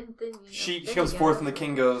 Then She comes forth and the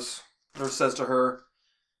king goes, or says to her,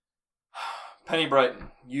 Penny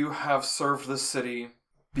Brighton, you have served this city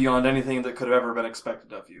beyond anything that could have ever been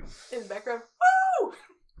expected of you. In the background, woo!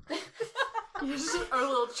 You just are a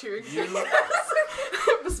little cheering.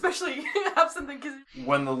 Especially have something because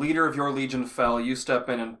When the leader of your legion fell, you step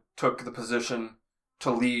in and took the position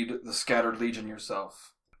to lead the scattered legion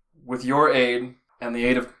yourself. With your aid and the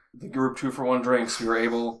aid of the group 2 for 1 drinks, we were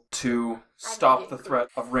able to stop the threat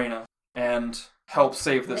of Reyna and help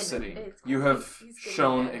save this city. You have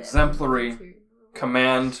shown exemplary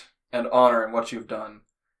command and honor in what you've done,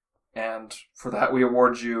 and for that we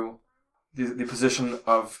award you the position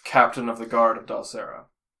of captain of the guard of Dalsera.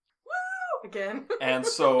 again. And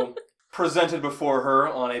so, presented before her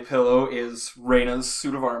on a pillow is Reyna's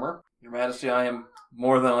suit of armor. Your Majesty, I am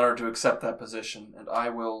more than honored to accept that position, and I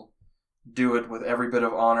will do it with every bit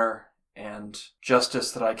of honor and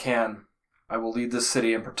justice that I can. I will lead this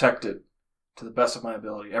city and protect it to the best of my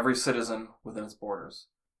ability, every citizen within its borders.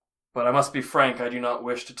 But I must be frank, I do not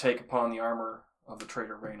wish to take upon the armor of the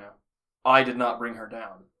traitor Reyna. I did not bring her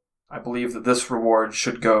down. I believe that this reward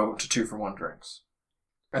should go to 2 for 1 drinks.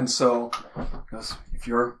 And so, goes, if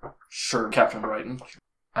you're sure, Captain Brighton,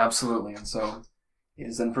 absolutely. And so, it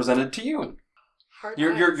is then presented to you.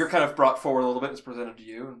 You're kind of brought forward a little bit. It's presented to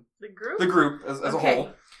you. The group? The group as a Okay.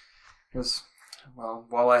 whole. Because, well,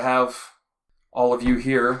 while I have all of you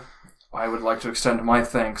here, I would like to extend my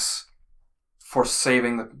thanks for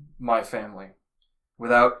saving my family.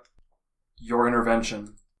 Without your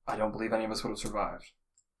intervention, I don't believe any of us would have survived.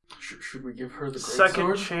 Should we give her the great Second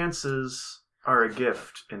sword? chances are a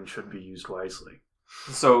gift and should be used wisely.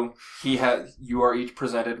 So you are each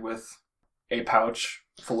presented with a pouch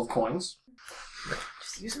full of coins.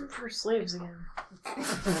 Just use them for slaves again.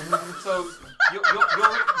 So you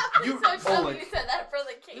Oleg, you said that for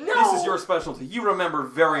the king. this is your specialty. You remember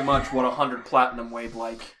very much what 100 platinum weighed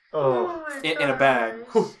like Oh, my in a bag.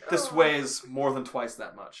 gosh. This Oh. weighs more than twice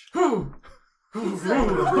that much.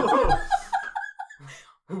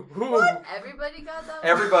 What? Everybody got that?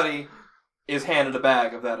 Everybody is handed a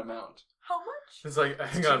bag of that amount. How much? It's like,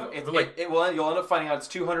 hang on, You'll end up finding out it's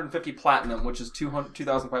 250 platinum, which is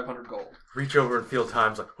 2,500 gold. reach over and feel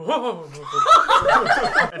time's like, whoa,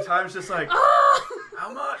 and Time's just like,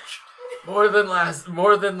 how much? more than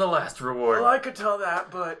the last reward. Well, I could tell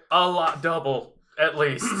that, but A lot, double, at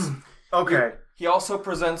least. okay. He also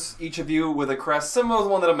presents each of you with a crest, similar to the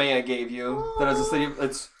one that Amaya gave you. That is a city.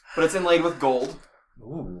 But it's inlaid with gold.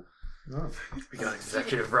 Ooh. We got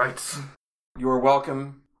executive rights. You are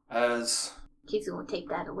welcome as He's gonna take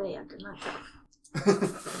that away after lunch.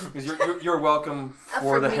 Because you're welcome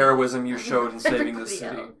for the me. heroism you showed in saving this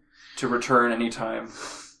Everybody city else. to return any time.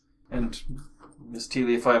 And Miss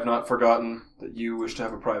Teely, if I have not forgotten that you wish to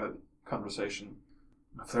have a private conversation,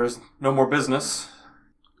 if there's no more business,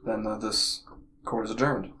 then this court is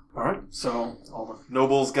adjourned. All right. So all the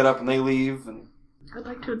nobles get up and they leave, and I'd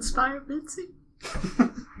like to inspire Bitsy.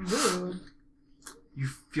 Ooh. you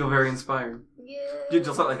feel very inspired. Yeah. You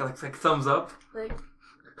just like thumbs up. Like,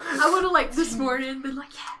 I would have, like, this morning been like,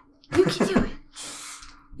 yeah, You can do it.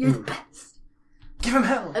 You're the best. Give him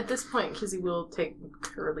hell. At this point, Kizzy will take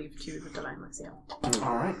her leave to the Divine Lyceum.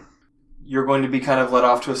 All right. You're going to be kind of led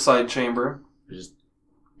off to a side chamber.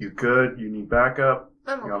 You good? You need backup?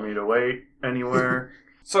 I'm You want me okay. to wait anywhere?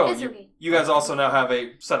 So It's okay. you guys also now have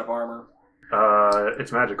a set of armor.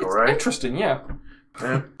 It's magical, It's right? interesting, yeah.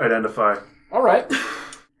 Yeah. Identify. All right.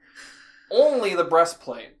 Only the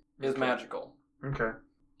breastplate is magical. Okay.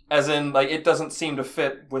 As in, like, it doesn't seem to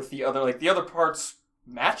fit with the other, like, the other parts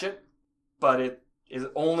match it, but it is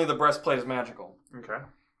only the breastplate is magical. Okay.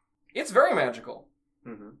 It's very magical.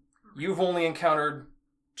 Mm-hmm. You've only encountered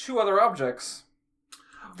 2 other objects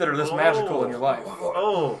that are this magical in your life.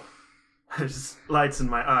 Oh. There's lights in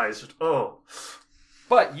my eyes. Just, oh.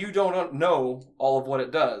 But you don't know all of what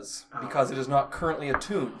it does, because it is not currently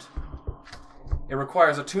attuned. It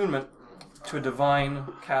requires attunement to a divine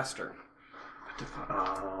caster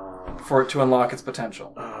for it to unlock its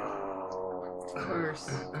potential. Of course.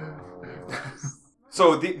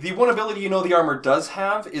 So the one ability you know the armor does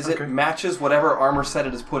have is Okay. it matches whatever armor set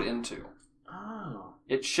it is put into. Oh.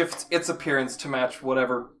 It shifts its appearance to match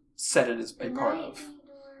whatever set it is a part of.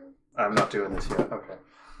 I'm not doing this yet. Okay.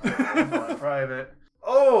 I'm private.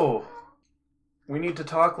 Oh! We need to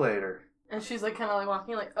talk later. And she's like kind of like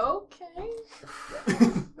walking like, okay.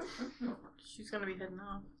 She's gonna be heading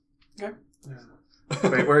off.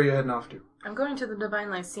 Wait, where are you heading off to? I'm going to the Divine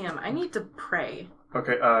Lyceum. I need to pray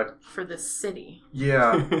Okay, for this city.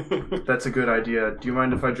 yeah, that's a good idea. Do you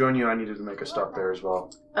mind if I join you? I needed to make a stop there as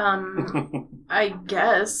well. I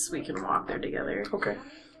guess we can walk there together. Okay.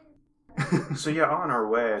 So yeah, on our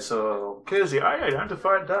way. So, Kizzy, I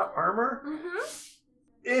identified that armor. Mm-hmm.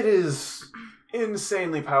 It is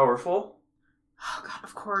insanely powerful. Oh god,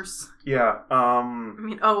 of course. Yeah, I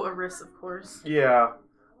mean, Eris, of course. yeah.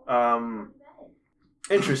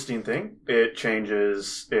 Interesting thing. It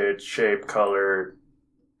changes its shape, color,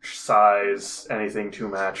 size, anything to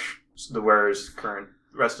match the wearer's current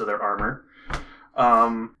rest of their armor.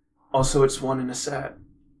 Also, it's one in a set.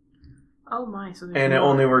 Oh my, so there's And it more.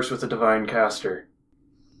 only works with a divine caster.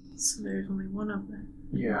 So there's only one of them.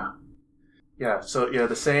 Yeah. Yeah, so yeah,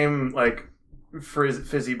 the same, like,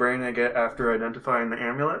 fizzy brain I get after identifying the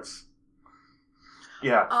amulets.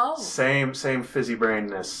 Yeah. Oh. Same fizzy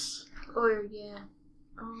brainness. Or, yeah.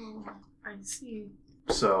 Oh, I see.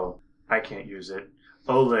 So, I can't use it.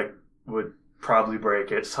 Oleg would probably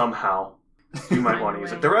break it somehow. You might Find want a to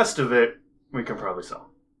use way. it. The rest of it, we can probably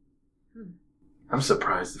sell. Hmm. I'm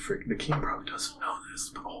surprised the king probably doesn't know this,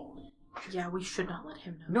 but holy. Yeah, we should not let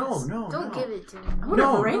him know this. No. Don't give it to him. I wonder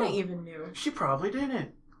No, if Verena no. even knew. She probably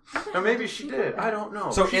didn't. Or maybe she did. I don't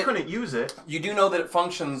know. So she it- couldn't use it. You do know that it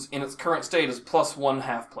functions in its current state as +1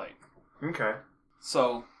 half plate. Okay.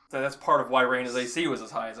 So that's part of why Raina's AC was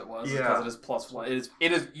as high as it was, Yeah. because it is +1.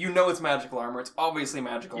 It is. You know it's magical armor. It's obviously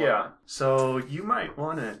magical Yeah. armor. So you might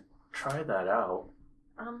want to try that out.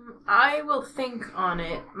 I will think on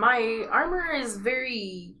it. My armor is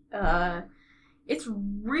very, it's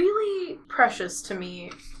really precious to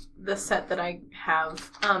me, the set that I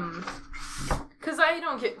have. Because I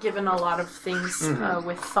don't get given a lot of things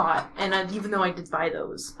with thought, and even though I did buy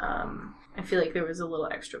those, I feel like there was a little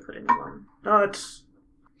extra put into them. No, it's.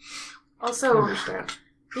 I Also, understand.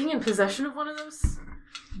 being in possession of one of those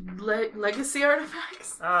legacy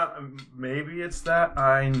artifacts. Maybe it's that.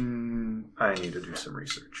 I need to do some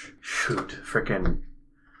research. Shoot, frickin'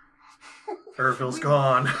 Irvil's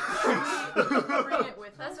gone. Bring it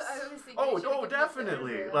with That's us. what I was thinking. Oh, Should no, we give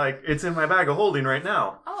definitely. it to Like, it's in my bag of holding right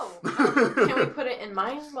now. Oh, can we put it in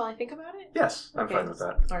mine while I think about it? Yes, I'm Okay. fine with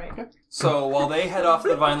that. All right. So while they head off to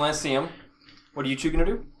the Divine Lyceum, what are you two gonna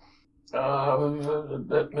do? I don't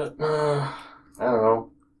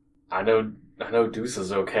know. I know Deuce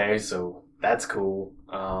is okay, so that's cool.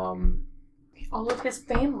 All of his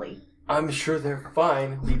family. I'm sure they're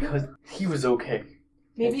fine because he was okay.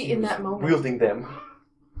 Maybe He in was that moment. wielding them.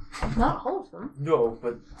 Not all of them. No,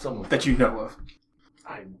 but some of them. That you know of.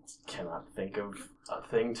 I cannot think of a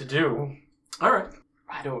thing to do. All right.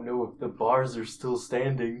 I don't know if the bars are still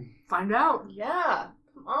standing. Find out. Yeah.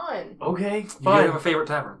 Come on. Okay, You do fine. have a favorite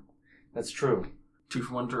tavern. That's true. 2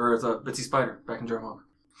 for 1, or it's a Bitsy Spider back in Jerome.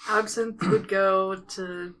 Absinthe would go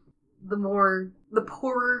to the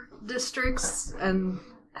poorer districts and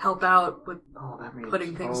help out with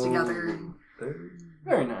putting things together and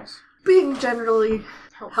Very nice. being generally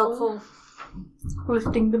helpful.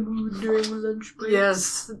 Lifting the mood during lunch breaks.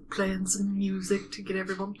 Yes, playing some music to get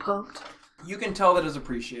everyone pumped. You can tell that is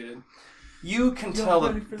appreciated. You can tell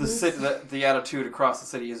that the attitude across the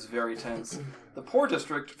city is very tense. The poor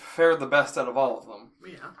district fared the best out of all of them.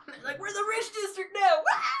 Yeah. Like, we're the rich district now!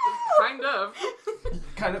 Kind of.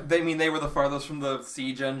 Kind of. They were the farthest from the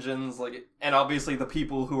siege engines, and obviously the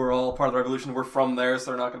people who were all part of the revolution were from there,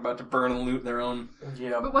 so they're not about to burn and loot their own.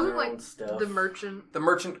 Yeah, But wasn't their own like stuff. the merchant... The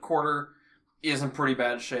merchant quarter is in pretty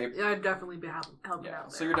bad shape. Yeah, I'd definitely be helping out there.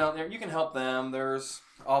 So you're down there. You can help them. There's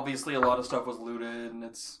obviously a lot of stuff was looted, and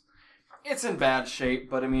it's in bad shape.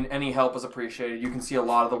 But I mean, any help is appreciated. You can see a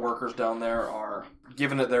lot of the workers down there are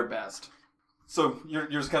giving it their best. So you're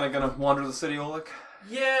just kind of gonna wander the city, Oleg?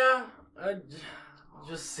 Yeah, I'd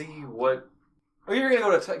just see what... Oh, you're gonna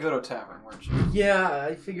go to a tavern, weren't you? Yeah,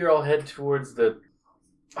 I figure I'll head towards the...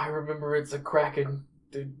 I remember it's a Kraken...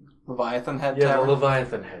 Leviathan Head Yeah, Tavern? the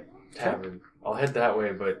Leviathan Head Tavern. I'll head that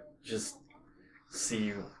way, but just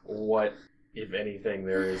see what, if anything,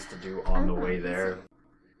 there is to do on the way there.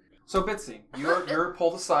 So, Bitsy, you're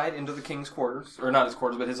pulled aside into the king's quarters. Or not his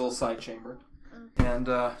quarters, but his little side chamber. And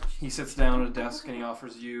he sits down at a desk and he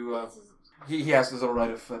offers you... He has his little right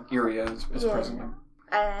of Iria as Yeah. prisoner.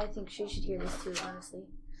 I think she should hear this too, honestly.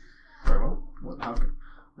 Very well. How can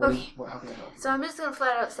I help? So I'm just gonna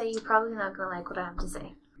flat out say you're probably not gonna like what I have to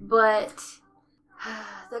say. But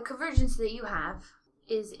the convergence that you have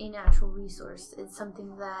is a natural resource. It's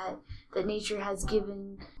something that nature has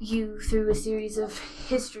given you through a series of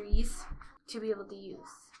histories to be able to use.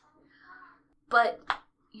 But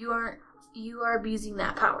you are abusing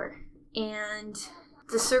that power. And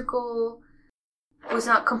the circle was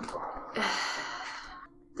not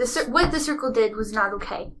what the circle did was not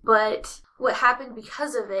okay. But what happened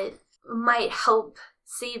because of it might help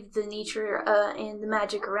save the nature and the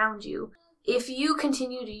magic around you. If you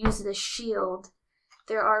continue to use this shield,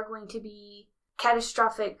 there are going to be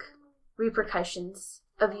catastrophic repercussions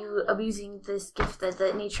of you abusing this gift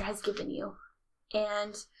that nature has given you.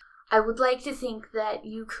 And I would like to think that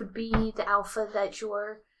you could be the alpha that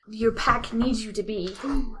your pack needs you to be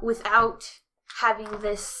without having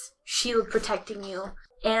this shield protecting you.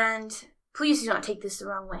 And please do not take this the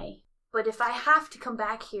wrong way. But if I have to come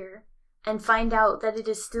back here and find out that it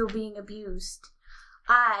is still being abused,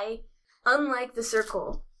 I, unlike the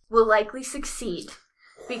circle, will likely succeed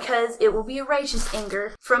because it will be a righteous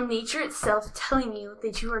anger from nature itself telling you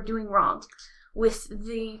that you are doing wrong with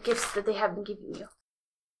the gifts that they have been giving you.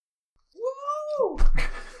 Woo!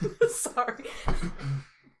 Sorry.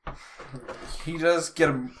 He does get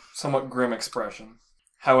a somewhat grim expression.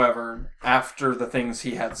 However, after the things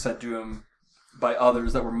he had said to him by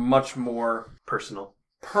others that were much more Personal.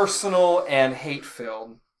 and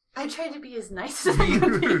hate-filled, I tried to be as nice as I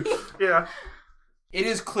could be. Yeah. it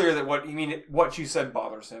is clear that what you said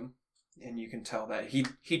bothers him, and you can tell that.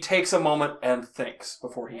 He takes a moment and thinks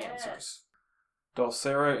before he answers.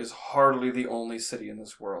 Dulcera is hardly the only city in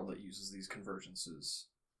this world that uses these convergences,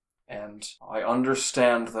 and I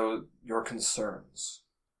understand your concerns.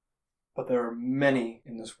 But there are many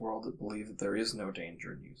in this world that believe that there is no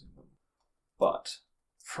danger in using them. But,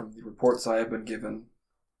 from the reports I have been given,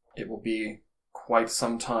 it will be quite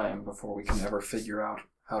some time before we can ever figure out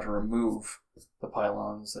how to remove the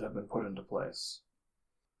pylons that have been put into place.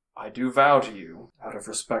 I do vow to you, out of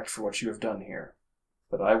respect for what you have done here,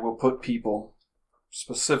 that I will put people,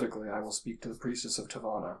 specifically I will speak to the priestess of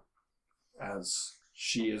Tavana, as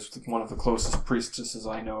she is one of the closest priestesses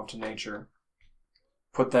I know of to nature,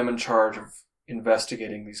 put them in charge of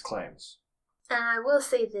investigating these claims. And I will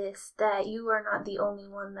say this, that you are not the only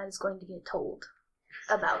one that is going to get told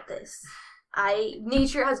about this.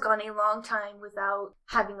 Nature has gone a long time without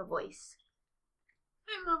having a voice.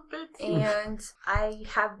 I love it. And I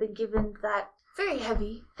have been given that very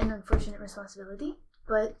heavy and unfortunate responsibility,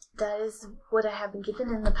 but that is what I have been given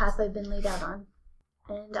and the path I've been laid out on.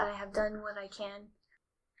 And I have done what I can.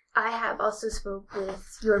 I have also spoke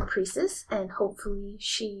with your priestess, and hopefully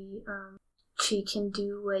she can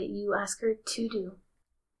do what you ask her to do.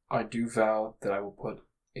 I do vow that I will put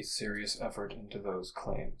a serious effort into those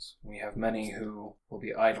claims. We have many who will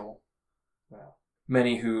be idle. Well,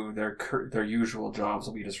 many who their usual jobs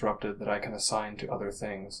will be disrupted that I can assign to other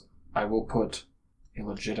things. I will put a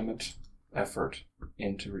legitimate effort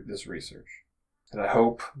into this research. And I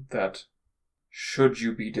hope that should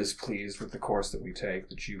you be displeased with the course that we take,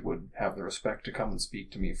 that you would have the respect to come and speak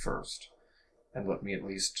to me first, and let me at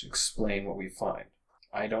least explain what we find.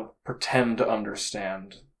 I don't pretend to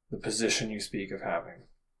understand the position you speak of having,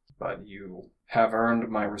 but you have earned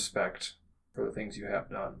my respect for the things you have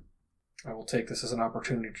done. I will take this as an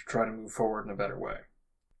opportunity to try to move forward in a better way,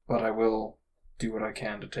 but I will do what I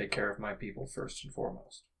can to take care of my people first and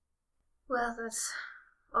foremost. Well, that's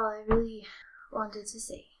all I really wanted to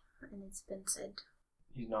say, and it's been said.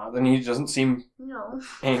 He's not, and he doesn't seem No.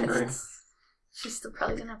 angry. She's still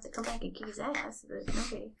probably gonna have to come back and kick his ass, but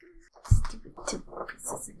okay. Stupid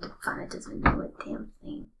princess of Defana doesn't know a damn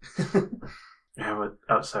thing. Yeah, but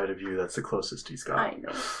outside of you, that's the closest he's got. I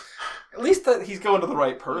know. At least that he's going to the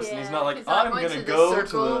right person. He's not like, I'm going to go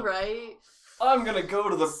circle, to the... right? I'm going to go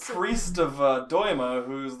to the priest of Doima,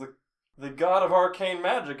 who's the god of arcane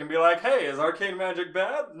magic, and be like, hey, is arcane magic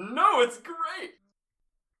bad? No, it's great!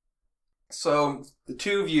 So, the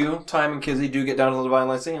two of you, Time and Kizzy, do get down to the Divine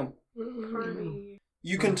Lyceum.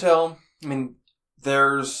 You can tell,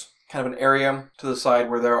 there's kind of an area to the side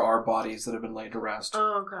where there are bodies that have been laid to rest.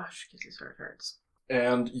 Oh gosh, Kizzy's heart hurts.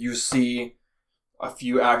 And you see a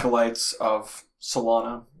few acolytes of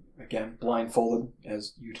Solana, again, blindfolded,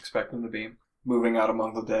 as you'd expect them to be, moving out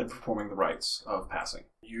among the dead, performing the rites of passing.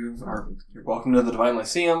 You're welcome to the Divine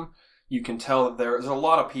Lyceum. You can tell that there's a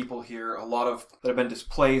lot of people here, a lot of that have been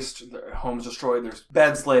displaced, their homes destroyed, there's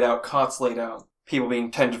beds laid out, cots laid out, people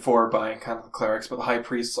being tended for by kind of the clerics, but the high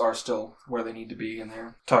priests are still where they need to be, and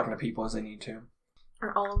they're talking to people as they need to.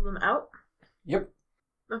 Are all of them out? Yep.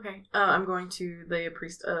 Okay. I'm going to the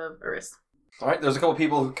priest of Eris. Alright, there's a couple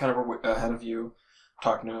people who kind of are ahead of you,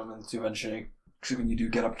 talking to him, and to eventually, when you do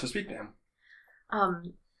get up to speak to him.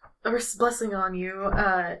 Eris, blessing on you.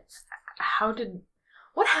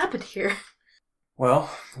 What happened here? Well,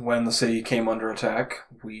 when the city came under attack,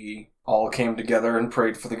 we all came together and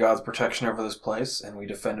prayed for the god's protection over this place, and we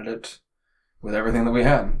defended it with everything that we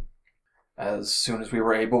had. As soon as we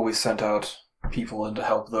were able, we sent out people in to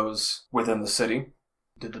help those within the city.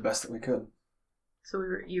 Did the best that we could. So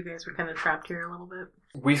you guys were kind of trapped here a little bit?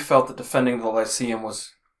 We felt that defending the Lyceum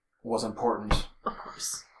was important. Of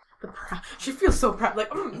course. She feels so proud.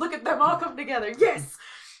 Like, look at them all come together. Yes!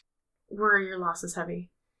 Were your losses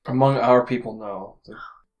heavy? Among our people, no.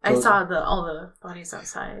 I saw all the bodies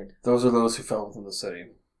outside. Those are those who fell within the city.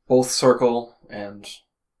 Both Circle and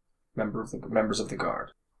members of the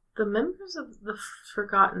Guard. The members of the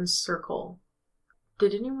Forgotten Circle.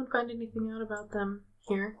 Did anyone find anything out about them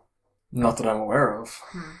here? Not that I'm aware of.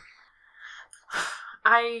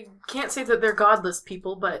 I can't say that they're godless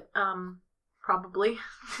people, but, probably.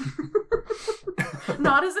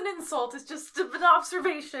 Not as an insult, it's just an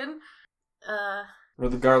observation.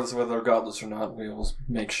 Regardless of whether they're godless or not, we will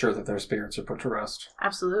make sure that their spirits are put to rest.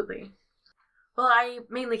 Absolutely. Well, I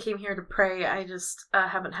mainly came here to pray. I just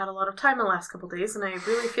haven't had a lot of time in the last couple days, and I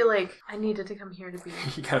really feel like I needed to come here to be...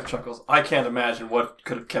 He kind of chuckles. I can't imagine what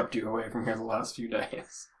could have kept you away from here the last few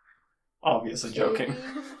days. Obviously joking.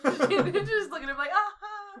 Just looking at him like,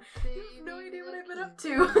 you have no idea what I've been up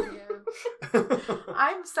to.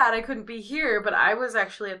 I'm sad I couldn't be here, but I was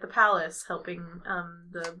actually at the palace helping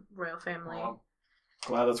the royal family. Well,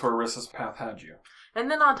 glad that's where Rissa's path had you. And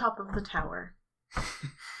then on top of the tower.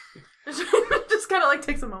 Just kind of like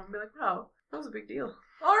takes a moment and be like, wow, that was a big deal.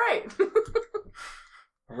 All right.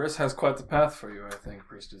 Riss has quite the path for you, I think,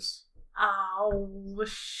 priestess.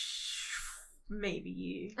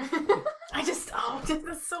 Maybe. That's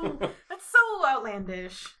so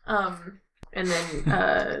outlandish. And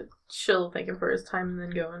then she'll thank him for his time and then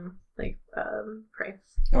go and pray.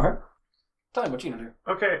 Alright. Time, what you gonna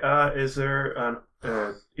do? Okay, is there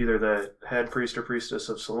either the head priest or priestess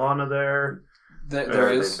of Solana there? There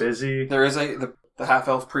is. Are they busy? There is the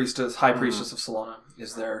half-elf priestess, high priestess of Solana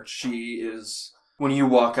is there. She is, when you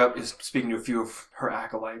walk up, is speaking to a few of her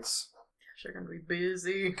acolytes. She's gonna be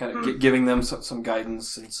busy. Kind of giving them some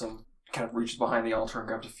guidance and some kind of reaches behind the altar and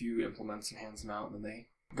grabs a few implements and hands them out, and then they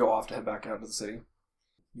go off to head back out to the city.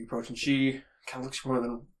 You approach and she kind of looks for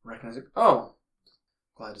them and recognizes, oh,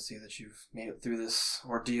 glad to see that you've made it through this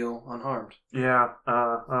ordeal unharmed. Yeah,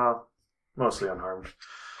 mostly unharmed.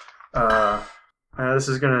 This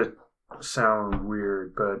is gonna sound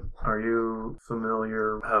weird, but are you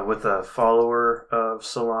familiar with a follower of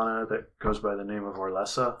Solana that goes by the name of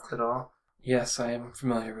Orlessa at all? Yes, I am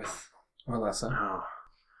familiar with Orlessa.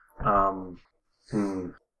 Oh.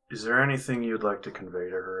 Is there anything you'd like to convey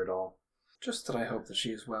to her at all? Just that I hope that she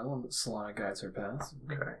is well and that Solana guides her path.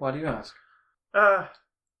 Okay. Why do you ask?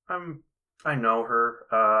 I know her.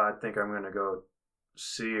 I think I'm gonna go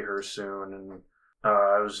see her soon, and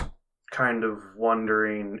I was kind of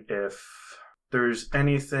wondering if there's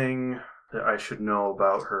anything that I should know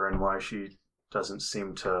about her and why she doesn't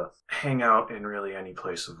seem to hang out in really any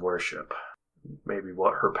place of worship. maybe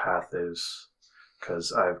what her path is,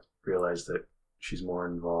 because I've realized that she's more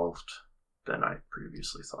involved than I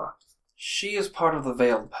previously thought. She is part of the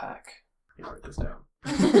Veiled Pack. You write this down.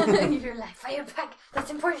 You're like, fire pack, that's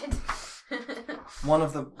important. One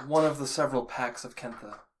of the several packs of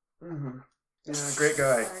Kentha. Mm-hmm. Yeah, great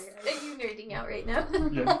guy. Are you nerding out right now?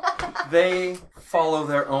 Yeah. They follow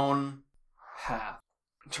their own path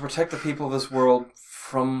to protect the people of this world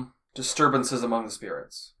from disturbances among the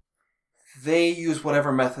spirits. They use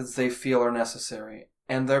whatever methods they feel are necessary,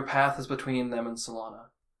 and their path is between them and Solana.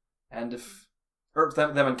 And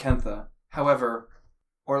them and Kentha. However,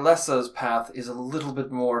 Orlessa's path is a little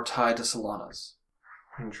bit more tied to Solana's.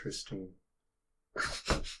 Interesting.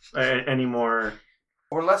 Any more?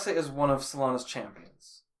 Orlessa is one of Solana's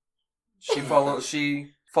champions. She follows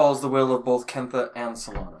the will of both Kentha and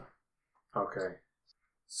Solana. Okay.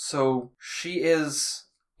 So she is,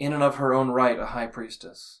 in and of her own right, a high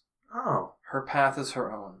priestess. Oh. Her path is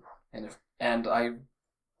her own,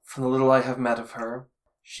 from the little I have met of her,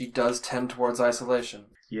 she does tend towards isolation.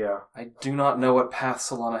 Yeah. I do not know what path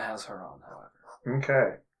Solana has her on, however.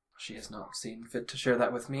 Okay. She has not seen fit to share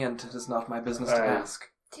that with me, and it is not my business to ask.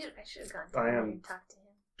 Dude, I should have gone to him and talked to him.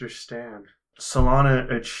 Understand. Solana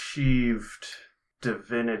achieved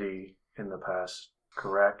divinity in the past,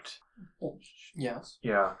 correct? Yes.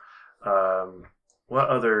 Yeah. What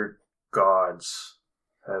other gods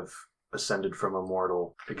have ascended from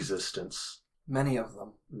immortal existence? Many of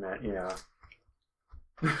them. Yeah.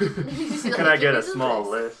 Can I get a small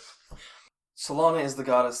list? Solana is the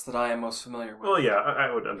goddess that I am most familiar with. Well, yeah,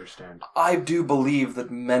 I would understand. I do believe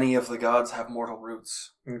that many of the gods have mortal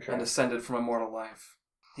roots Okay. and ascended from a mortal life.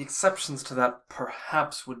 The exceptions to that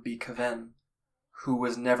perhaps would be Kaven, who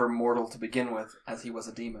was never mortal to begin with, as he was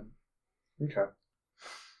a demon. Okay.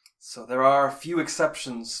 So there are a few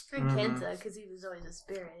exceptions. For Kenta, because he was always a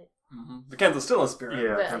spirit. Mm-hmm. But Kentha's still a spirit.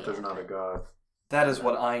 Yeah, Well, Kenta's yeah, not a but- god. That is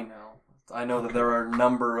what I know. I know that there are a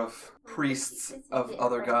number of priests of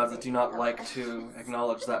other gods that do not like to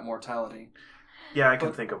acknowledge that mortality. Yeah, I can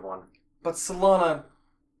But- think of one. But Solana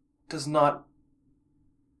does not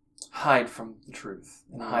hide from the truth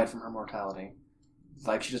and hide from her mortality.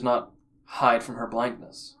 Like she does not hide from her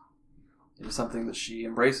blindness. It is something that she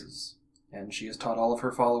embraces, and she has taught all of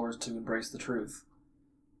her followers to embrace the truth.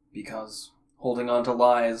 Because holding on to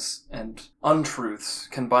lies and untruths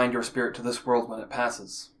can bind your spirit to this world when it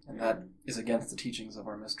passes, and that is against the teachings of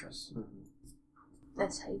our mistress.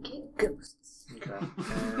 That's how you get ghosts. Okay.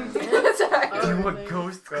 Sorry. You want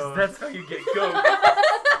ghosts? 'Cause that's how you get ghosts.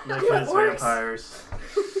 Liches, vampires.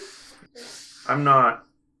 I'm not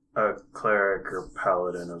a cleric or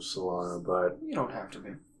paladin of Solana, but You don't have to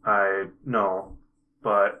be. I know.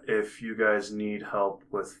 But if you guys need help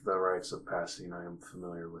with the rites of passing, I am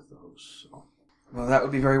familiar with those. So. Well, that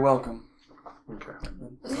would be very welcome. Okay.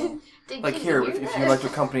 Did Like Kenzie here, hear if that? you'd like to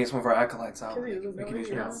accompany some of our acolytes out, Kenzie we doesn't can know use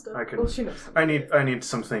any your of help. that I stuff. can. Well, she knows. I need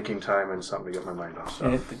some thinking time and something to get my mind off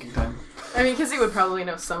Yeah, stuff. thinking time. I mean, Kizzy would probably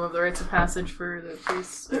know some of the rites of passage for the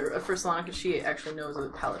priests, or for Solana, because she actually knows a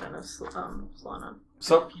paladin of Solana.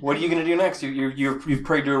 So, what are you going to do next? You've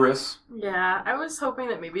prayed to Eris. Yeah, I was hoping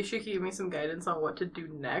that maybe she could give me some guidance on what to do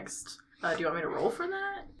next. Do you want me to roll for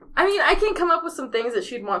that? I mean, I can come up with some things that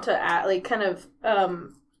she'd want to add, like, kind of,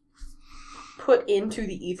 put into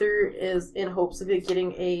the ether is in hopes of it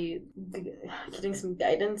getting some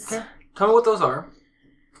guidance. Tell me what those are.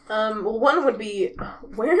 Well, one would be,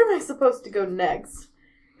 where am I supposed to go next?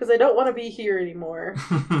 Because I don't want to be here anymore.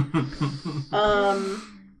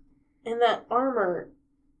 And that armor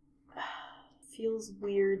feels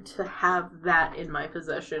weird to have that in my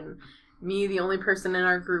possession. Me, the only person in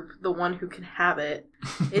our group, the one who can have it.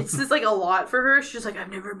 It's just like a lot for her. She's like, I've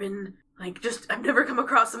never come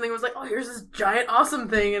across something that was like, oh, here's this giant awesome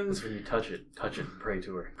thing, and That's when you touch it, and pray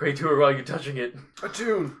to her. Pray to her while you're touching it.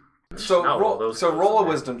 Attune. So Not all those goes roll in a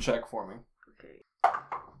there. wisdom check for me. okay.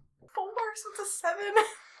 4, so it's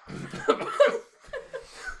a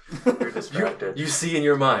 7. You're distracted. You see in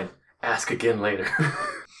your mind. Ask again later.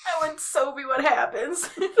 I want so be what happens.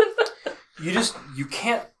 You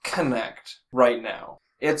can't connect right now.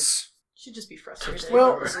 It's She'd just be frustrated.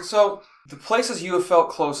 well, so the places you have felt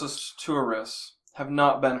closest to Eris have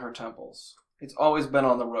not been her temples. It's always been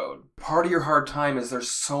on the road. Part of your hard time is there's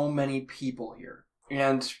so many people here.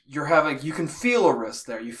 And you can feel Eris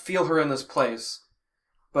there. You feel her in this place.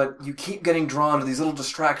 But you keep getting drawn to these little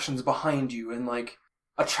distractions behind you, and like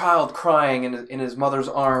a child crying in his mother's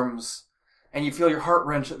arms, and you feel your heart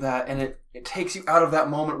wrench at that, and it takes you out of that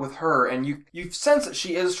moment with her, and you sense that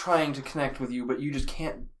she is trying to connect with you, but you just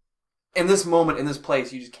can't. In this moment, in this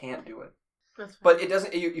place, you just can't do it. That's fine. But it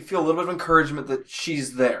doesn't. You feel a little bit of encouragement that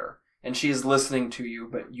she's there. and she is listening to you,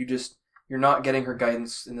 but you're not getting her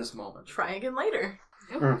guidance in this moment. Try again later.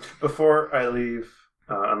 Before I leave,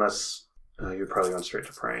 unless you're probably going straight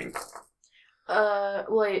to praying. Well,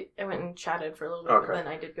 I went and chatted for a little bit, Okay. but then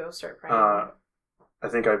I did go start praying. I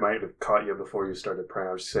think I might have caught you before you started praying.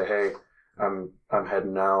 I would just say, hey, I'm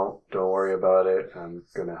heading out. Don't worry about it. I'm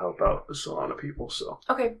gonna help out a salon of people. So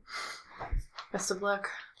Okay. Best of luck.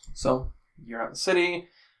 So, you're out in the city,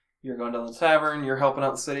 you're going down to the tavern, you're helping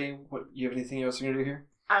out the city. What, you have anything else you to do here?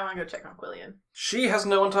 I want to go check on Quillian. She has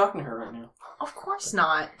no one talking to her right now. Of course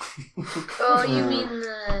not. Oh, you mean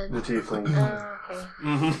the... the tiefling. Oh,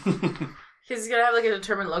 okay. He's gonna have like a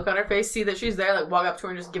determined look on her face, see that she's there, like walk up to her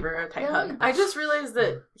and just give her a tight hug. I just realized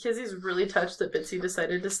that Kizzy's really touched that Bitsy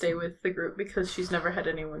decided to stay with the group because she's never had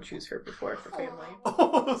anyone choose her before for family.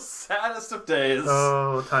 Oh, saddest of days.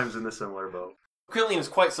 Oh, time's in a similar boat. Quillian is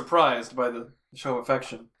quite surprised by the show of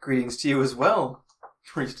affection. Greetings to you as well.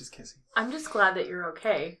 Priest is kissing. I'm just glad that you're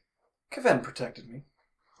okay. Kaven protected me.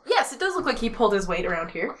 Yes, it does look like he pulled his weight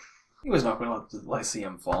around here. He was not going to let the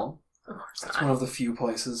Lyceum fall. Of course It's not. one of the few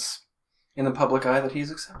places in the public eye that he's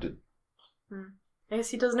accepted. I guess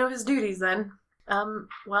he does know his duties then.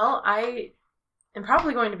 Well, I am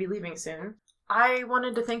probably going to be leaving soon. I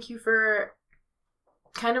wanted to thank you for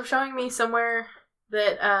kind of showing me somewhere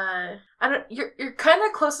that, you're kind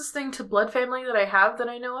of closest thing to blood family that I have that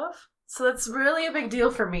I know of. So that's really a big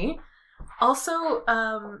deal for me. Also,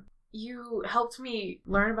 you helped me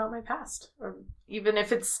learn about my past, or even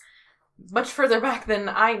if it's much further back than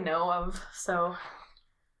I know of, so...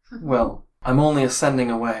 Well, I'm only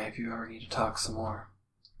ascending away if you ever need to talk some more.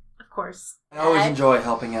 Of course. I always enjoy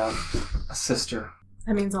helping out a sister.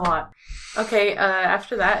 That means a lot. Okay,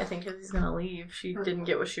 after that, I think Kizzy's gonna leave. She didn't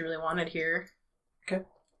get what she really wanted here. Okay.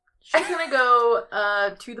 She's gonna go,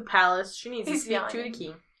 to the palace. She needs to He's speak to the yawning.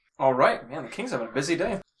 king. All right, man, the king's having a busy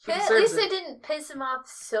day. He But at deserves least it. I didn't piss him off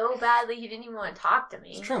so badly he didn't even want to talk to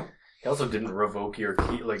me. It's true. He also didn't revoke your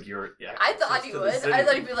key, like your. Yeah, I thought access he to the would. city. I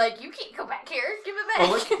thought he'd be like, you can't go back here. Give it back. Well,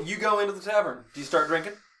 look, you go into the tavern. Do you start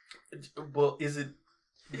drinking? Well, is it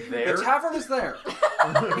there? The tavern is there.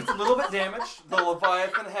 It's a little bit damaged. The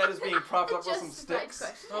Leviathan head is being propped up with some Just my sticks.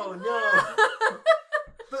 question. Oh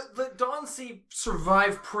no! The Dawnseed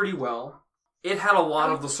survived pretty well. It had a lot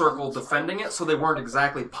of the circle defending it, so they weren't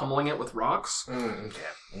exactly pummeling it with rocks.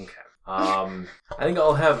 Okay. I think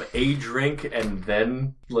I'll have a drink and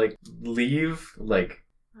then like leave. Like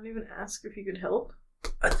Not even ask if you could help.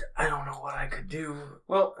 I don't know what I could do.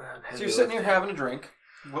 Well, so you're sitting here having a drink.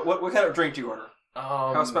 What kind of drink do you order?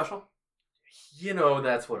 How special? You know,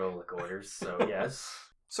 that's what Oleg orders. So yes.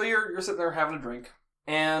 So you're sitting there having a drink,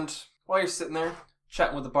 and while you're sitting there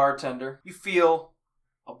chatting with the bartender, you feel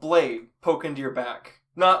a blade poke into your back.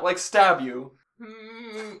 Not like stab you.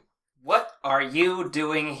 What are you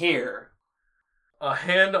doing here? A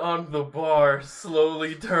hand on the bar,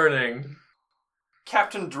 slowly turning.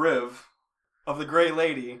 Captain Driv of the Grey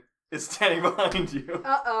Lady is standing behind you.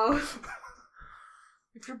 Uh-oh.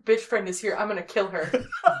 If your bitch friend is here, I'm gonna kill her.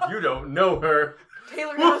 You don't know her.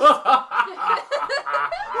 Taylor knows. Oh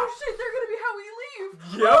shit, they're gonna be how we leave.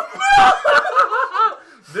 Yep.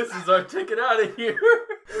 This is our ticket out of here.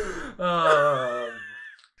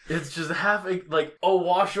 It's just having like a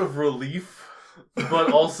wash of relief,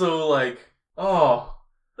 but also like, oh,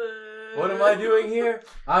 what am I doing here?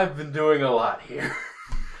 I've been doing a lot here.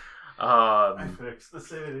 I fixed the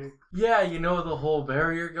city. Yeah, you know the whole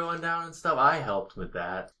barrier going down and stuff. I helped with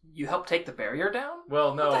that. You helped take the barrier down?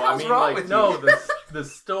 Well, no, What the I hell's mean wrong like with no, you? the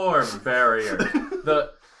storm barrier.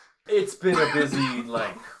 It's been a busy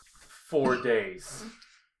like 4 days.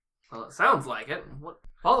 Well, it sounds like it.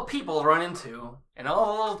 All the people run into, and all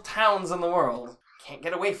the little towns in the world can't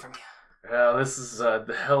get away from you. Well, this is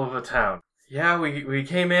the hell of a town. Yeah, we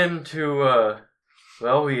came in to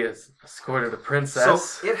we escorted a princess.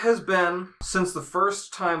 So it has been since the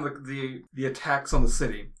first time the attacks on the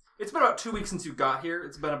city. It's been about 2 weeks since you got here.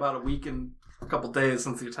 It's been about a week and a couple days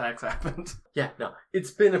since the attacks happened. Yeah, no,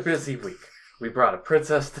 it's been a busy week. We brought a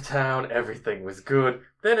princess to town. Everything was good.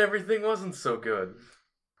 Then everything wasn't so good.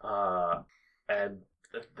 And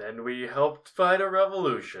then we helped fight a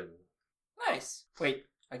revolution. Nice. Wait,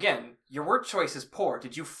 again, your word choice is poor.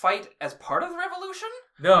 Did you fight as part of the revolution?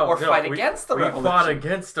 No, Or no, fight against the revolution? We fought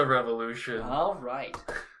against a revolution. All right.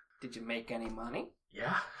 Did you make any money?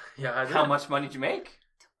 Yeah, I did. How much money did you make?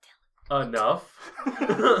 Enough.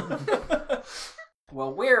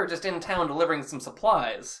 Well, we're just in town delivering some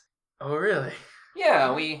supplies. Oh, really?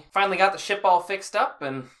 Yeah, we finally got the ship all fixed up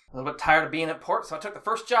and a little bit tired of being at port, so I took the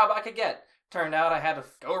first job I could get. Turned out I had to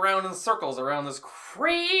go around in circles around this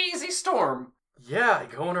crazy storm. Yeah,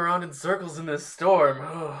 going around in circles in this storm.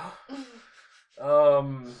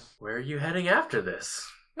 Where are you heading after this?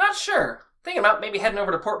 Not sure. Thinking about maybe heading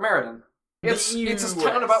over to Port Meriden. It's a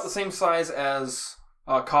town about the same size as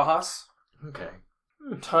Kahas. Okay.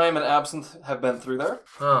 Time and Absinthe have been through there.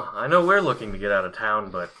 Well, I know we're looking to get out of town,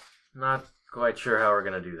 but not quite sure how we're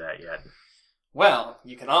going to do that yet. Well,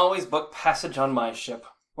 you can always book passage on my ship.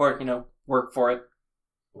 Or, work for it.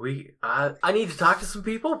 I need to talk to some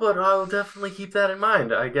people, but I'll definitely keep that in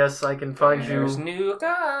mind. I guess I can find There's you... new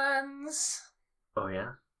guns. Oh,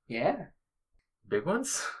 yeah? Yeah. Big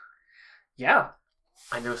ones? Yeah.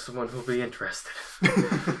 I know someone who'll be interested.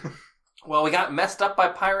 Well, we got messed up by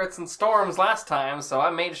pirates and storms last time, so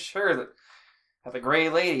I made sure that the Grey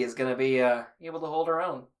Lady is going to be able to hold her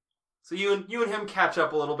own. So you and him catch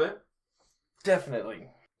up a little bit. Definitely.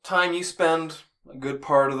 Time you spend a good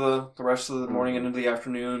part of the rest of the morning and into the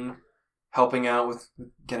afternoon helping out with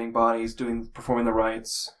getting bodies, performing the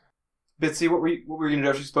rites. Bitsy, what were you going to do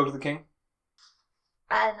after you spoke to the king?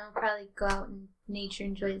 I don't know, probably go out in nature,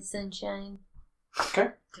 enjoy the sunshine. Okay.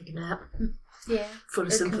 Take a nap. Yeah.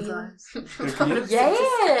 Photosynthesize. Gonna commune?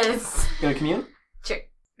 Yes! Gonna commune? Sure.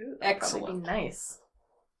 Ooh, Excellent. That'd be nice.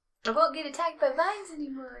 I won't get attacked by vines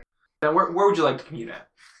anymore. Now, where would you like to commune at?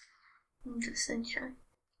 The sunshine.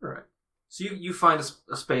 Alright. So you find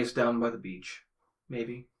a space down by the beach.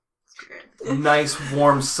 Maybe. Nice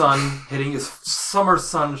warm sun hitting his summer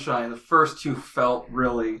sunshine. The first you felt,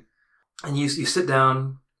 really. And you sit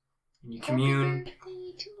down and you commune. Happy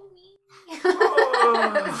birthday to me.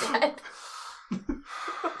 Oh.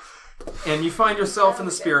 And you find yourself in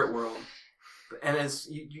the spirit world. And as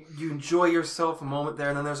you enjoy yourself a moment there,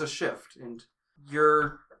 and then there's a shift. And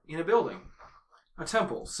you're in a building. A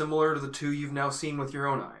temple, similar to the two you've now seen with your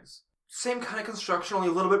own eyes. Same kind of construction, only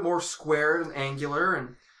a little bit more squared and angular,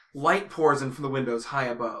 and light pours in from the windows high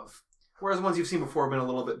above. Whereas the ones you've seen before have been a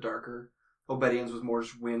little bit darker. Obedian's was more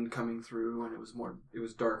just wind coming through, and it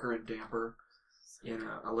was darker and damper in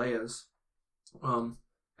Alea's.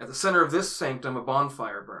 At the center of this sanctum, a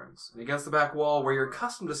bonfire burns, and against the back wall, where you're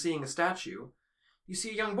accustomed to seeing a statue, you see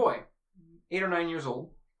a young boy, 8 or 9 years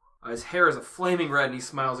old. His hair is a flaming red, and he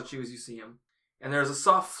smiles at you as you see him. And there's a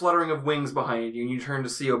soft fluttering of wings behind you, and you turn to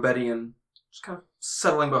see Obedian just kind of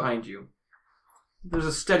settling behind you. There's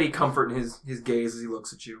a steady comfort in his gaze as he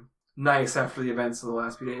looks at you. Nice after the events of the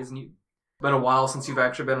last few days, and it's been a while since you've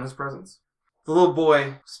actually been in his presence. The little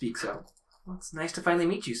boy speaks out. Well, it's nice to finally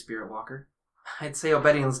meet you, Spirit Walker. I'd say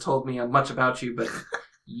Obedian's told me much about you, but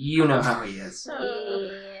you know how he is.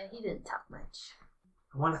 Yeah, he didn't talk much.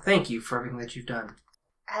 I want to thank you for everything that you've done.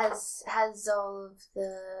 Has all of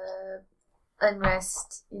the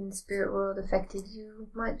unrest in the spirit world affected you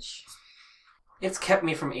much? It's kept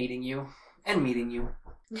me from aiding you and meeting you.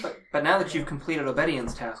 But now that you've completed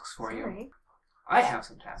Obedian's tasks for you, Right. I have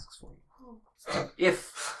some tasks for you.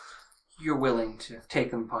 If you're willing to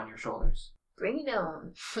take them upon your shoulders. Bring it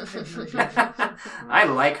on. I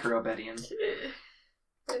like her, Obedian.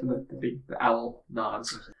 The owl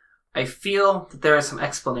nods. I feel that there is some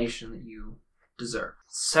explanation that you deserve.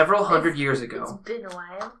 Several hundred years It's ago, been a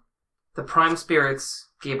while. the Prime Spirits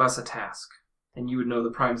gave us a task. And you would know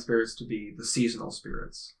the Prime Spirits to be the seasonal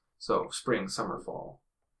spirits. So, spring, summer, fall.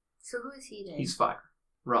 So who is he then? He's fire.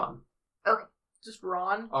 Ron. Okay. Just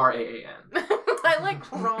Ron. R-A-A-N. I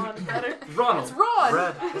like Ron better. Ronald. It's Ron.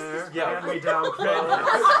 Red hair, Yeah. hand-me-down You clothes.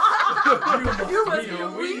 must be a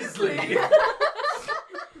Weasley.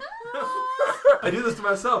 I do this to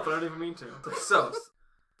myself, but I don't even mean to. So,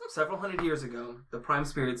 several hundred years ago, the Prime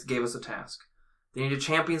Spirits gave us a task. They needed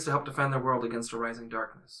champions to help defend their world against a rising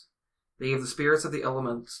darkness. They gave the spirits of the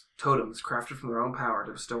elements totems crafted from their own power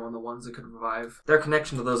to bestow on the ones that could revive their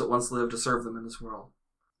connection to those that once lived to serve them in this world.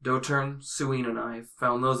 Dotern, Suine, and I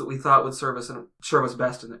found those that we thought would serve us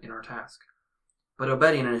best in our task. But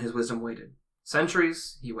Obedian in his wisdom waited.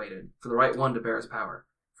 Centuries, he waited, for the right one to bear his power.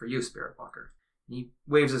 For you, Spirit Walker. And he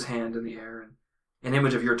waves his hand in the air, and an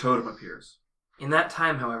image of your totem appears. In that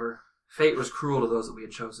time, however, fate was cruel to those that we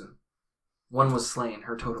had chosen. One was slain,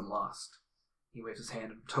 her totem lost. He waves his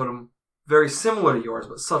hand, and a totem very similar to yours,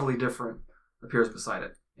 but subtly different, appears beside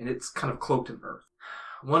it, and it's kind of cloaked in earth.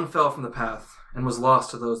 One fell from the path, and was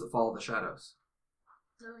lost to those that follow the shadows.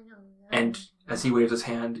 No. And as he waves his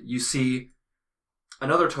hand, you see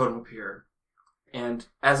another totem appear, and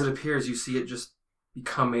as it appears, you see it just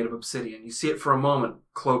become made of obsidian. You see it for a moment,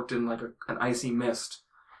 cloaked in like an icy mist,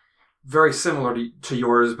 very similar to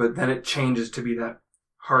yours, but then it changes to be that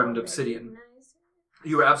hardened obsidian.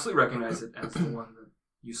 You absolutely recognize it as the one that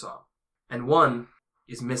you saw. And one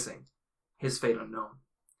is missing, his fate unknown.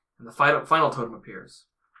 And the final totem appears,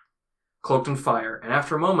 cloaked in fire, and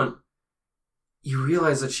after a moment, you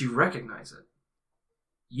realize that you recognize it.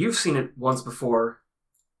 You've seen it once before,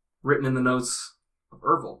 written in the notes of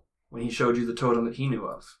Ervil, when he showed you the totem that he knew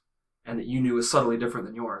of, and that you knew was subtly different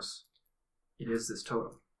than yours. It is this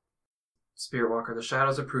totem. Spirit Walker, the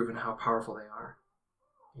shadows have proven how powerful they are.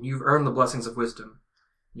 And you've earned the blessings of wisdom.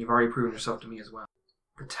 You've already proven yourself to me as well.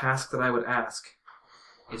 The task that I would ask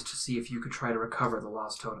is to see if you could try to recover the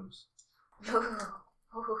lost totems.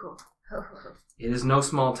 It is no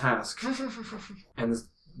small task, and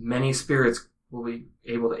many spirits will be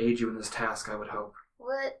able to aid you in this task, I would hope.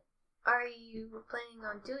 What are you planning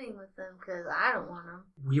on doing with them? Because I don't want them.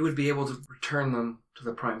 We would be able to return them to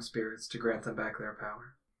the Prime Spirits to grant them back their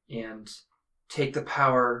power. And take the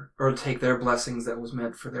power, or take their blessings that was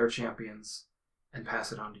meant for their champions, and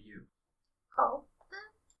pass it on to you. Oh.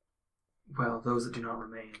 Well, those that do not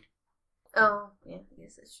remain. Oh, yeah, I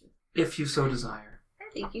guess that's true. If you so desire.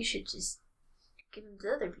 I think you should just give them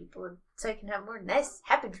to other people so I can have more nice,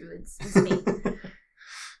 happy druids than me.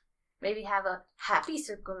 Maybe have a happy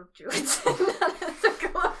circle of druids and not a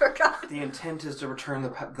circle of forgotten. The intent is to return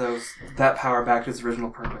that power back to its original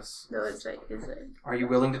purpose. No, it's right, it's right. Are you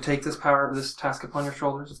willing to take this task upon your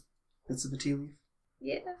shoulders? Bits of the tea leaf?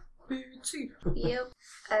 Yeah. Yep,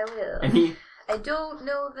 I will. And I don't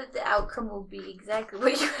know that the outcome will be exactly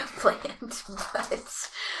what you have planned,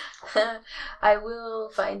 but I will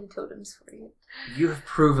find the totems for you. You have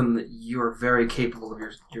proven that you are very capable of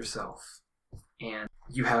yourself, and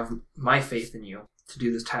you have my faith in you to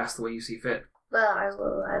do this task the way you see fit. Well, I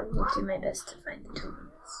will do my best to find the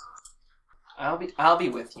totems. I'll be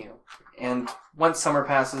with you, and once summer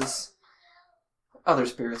passes, other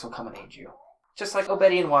spirits will come and aid you. Just like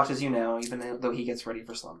Obedian watches you now, even though he gets ready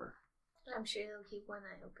for slumber. I'm sure he'll keep one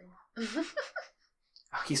eye open.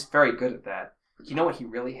 He's very good at that. You know what he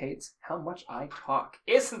really hates? How much I talk.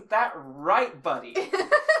 Isn't that right, buddy?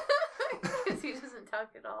 Because he doesn't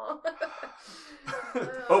talk at all.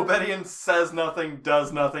 Obedian says nothing,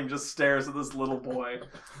 does nothing, just stares at this little boy.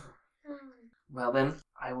 Well then,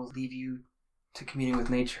 I will leave you to communing with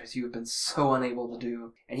nature as you have been so unable to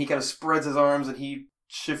do. And he kind of spreads his arms and he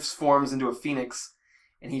shifts forms into a phoenix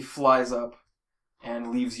and he flies up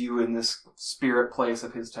and leaves you in this spirit place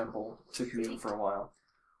of his temple to commune for a while.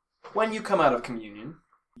 When you come out of communion,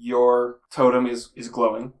 your totem is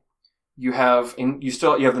glowing. You have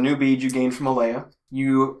the new bead you gained from Alea.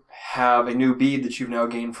 You have a new bead that you've now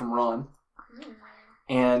gained from Ron.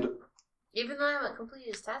 And even though I haven't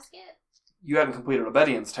completed his task yet? You hadn't completed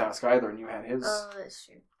Obedian's task either, and you had his. Oh, that's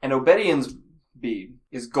true. And Obedian's bead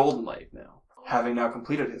is Golden Light now, having now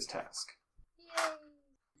completed his task. Yay.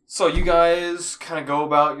 So you guys kind of go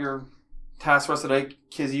about your task the rest of the day.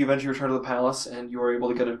 Kizzy, you eventually return to the palace, and you are able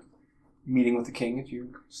to get a meeting with the king if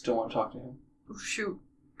you still want to talk to him. Shoot.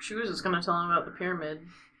 She was just going to tell him about the pyramid.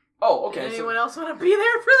 Oh, okay. Anyone else want to be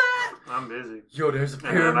there for that? I'm busy. Yo, there's a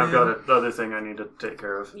pyramid. And I've got another thing I need to take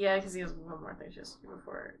care of. Yeah, because he has one more thing she has to do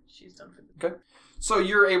before she's done for the Okay. So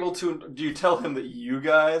you're able to... Do you tell him that you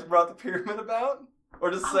guys brought the pyramid about?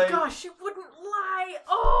 Or just say... Oh gosh, she wouldn't lie!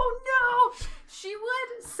 Oh no! She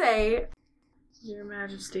would say, Your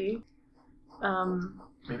Majesty,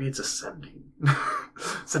 Maybe it's a sending.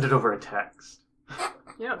 Send it over a text.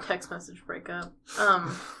 You know, text message breakup.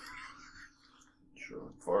 Sure,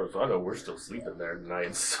 as far as I know, we're still sleeping there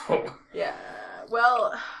tonight, so... Yeah,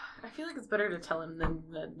 well, I feel like it's better to tell him than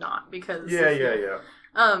not, because... Yeah.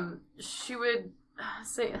 She would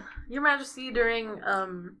say, Your Majesty, during,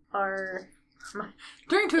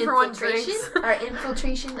 during 2 for 1 drinks... Our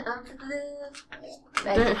infiltration of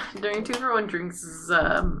the... During 2 for 1 drinks'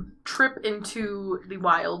 trip into the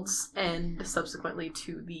wilds and subsequently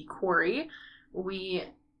to the quarry, we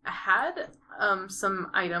had some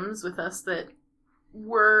items with us that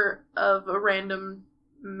were of a random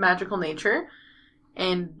magical nature,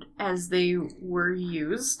 and as they were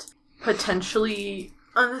used, potentially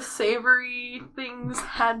unsavory things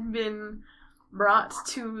had been brought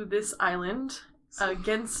to this island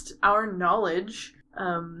against our knowledge.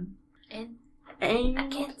 And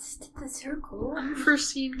against the circle.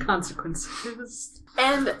 Unforeseen consequences.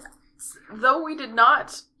 And though we did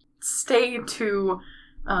not stay to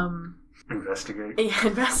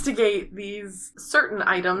investigate these certain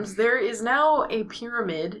items, there is now a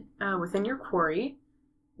pyramid within your quarry,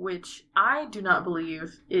 which I do not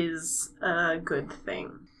believe is a good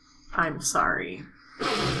thing. I'm sorry.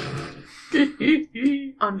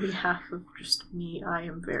 On behalf of just me, I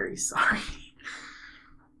am very sorry.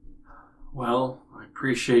 Well, I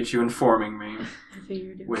appreciate you informing me. I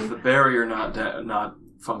figured it With would. the barrier not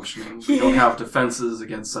functioning, we don't have defenses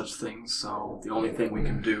against such things, so the only thing we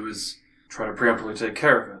can do is try to preemptively take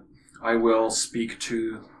care of it. I will speak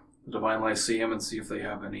to the Divine Lyceum and see if they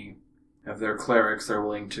have any of their clerics they're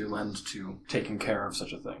willing to lend to taking care of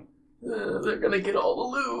such a thing. They're gonna get all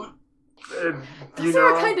the loot.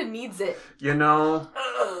 Sarah kind of needs it. You know,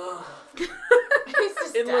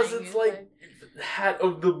 Unless it's like Hat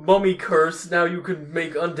of the Mummy curse, now you can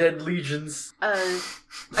make undead legions. I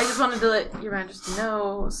just wanted to let Your Majesty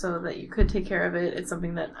know so that you could take care of it. It's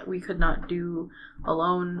something that we could not do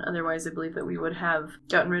alone. Otherwise, I believe that we would have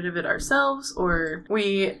gotten rid of it ourselves, or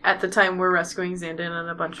we, at the time, were rescuing Xandon and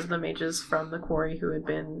a bunch of the mages from the quarry who had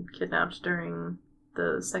been kidnapped during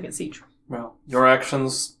the second siege. Well, your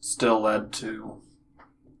actions still led to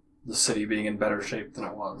the city being in better shape than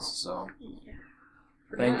it was, so...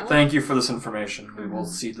 Thank you for this information. We will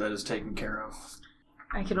see that it's taken care of.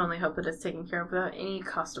 I can only hope that it's taken care of without any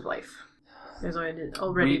cost of life. There's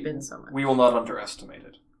already been so much. We will not underestimate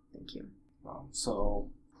it. Thank you. So,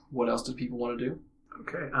 what else did people want to do?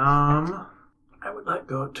 okay. I would like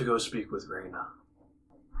to go speak with Reyna.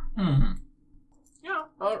 Yeah.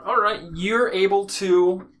 All right. You're able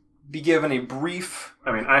to be given a brief.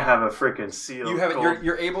 I mean, I have a freaking seal. You have gold.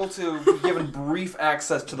 you're able to be given brief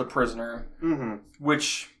access to the prisoner,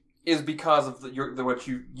 which is because of what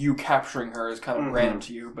you capturing her is kind of granted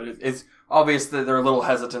to you. But it's obvious that they're a little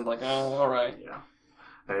hesitant. Like, oh, all right. Yeah.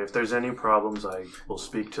 Hey, if there's any problems, I will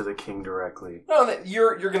speak to the king directly. No,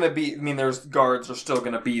 you're gonna be. I mean, there's guards are still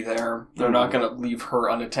gonna be there. They're not gonna leave her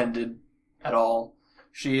unattended at all.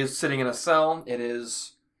 She is sitting in a cell. It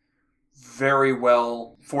is very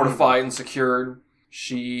well fortified and secured.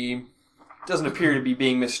 She doesn't appear to be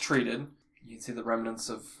being mistreated. You can see the remnants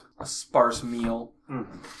of a sparse meal.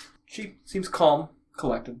 She seems calm,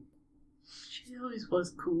 collected. She always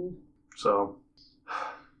was cool. So,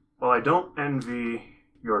 while I don't envy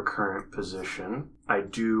your current position, I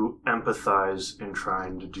do empathize in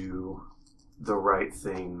trying to do the right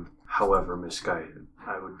thing, however misguided.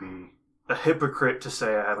 I would be a hypocrite to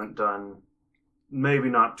say I haven't done, maybe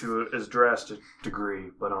not to as drastic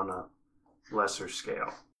degree, but on a lesser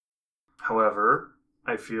scale. However,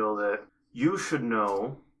 I feel that you should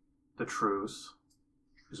know the truth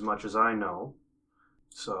as much as I know.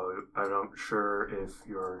 So I'm not sure if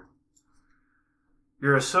your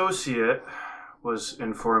associate was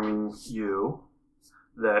informing you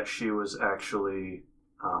that she was actually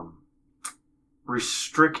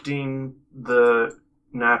restricting the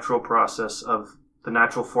natural process of the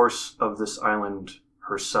natural force of this island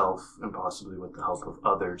herself, and possibly with the help of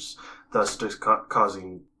others, thus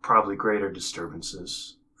causing probably greater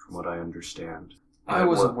disturbances, from what I understand. I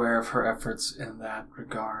was aware of her efforts in that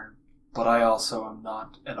regard, but I also am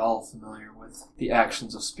not at all familiar with the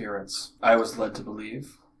actions of spirits. I was led to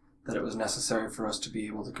believe that it was necessary for us to be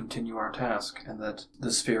able to continue our task, and that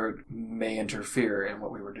the spirit may interfere in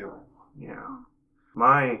what we were doing. Yeah.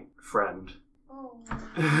 My friend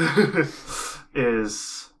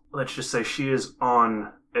is, let's just say, she is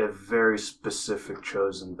on a very specific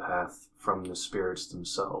chosen path from the spirits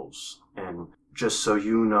themselves. And just so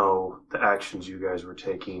you know, the actions you guys were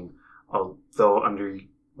taking, although under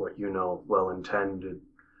what you know, well-intended,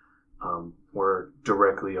 were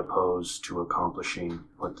directly opposed to accomplishing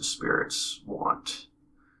what the spirits want.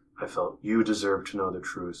 I felt you deserved to know the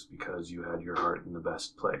truth because you had your heart in the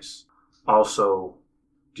best place. Also,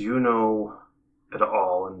 do you know at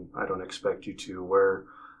all, and I don't expect you to, where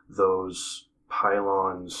those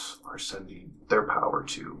pylons are sending their power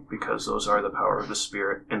to? Because those are the power of the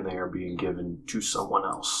spirit, and they are being given to someone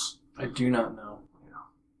else. I do not know.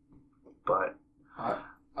 Yeah. But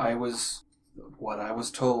what I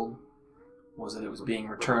was told was that it was being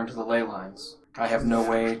returned to the ley lines. I have no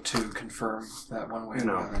way to confirm that one way or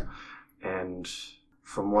the other. And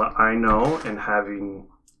from what I know, and having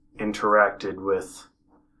interacted with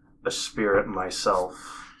a spirit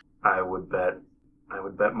myself, I would bet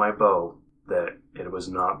my bow that it was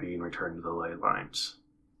not being returned to the ley lines.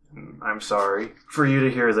 And I'm sorry for you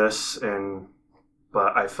to hear this,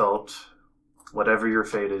 but I felt whatever your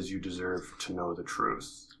fate is, you deserve to know the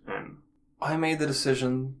truth. And I made the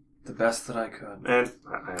decision the best that I could. And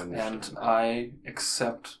I understand. And I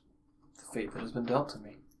accept the fate that has been dealt to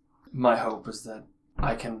me. My hope is that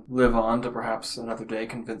I can live on to perhaps another day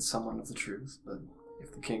convince someone of the truth, but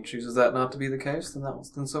if the king chooses that not to be the case,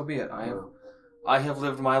 then so be it. I have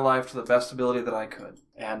lived my life to the best ability that I could,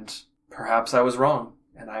 and perhaps I was wrong,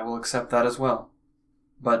 and I will accept that as well.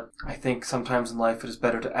 But I think sometimes in life it is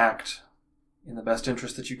better to act in the best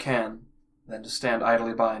interest that you can than to stand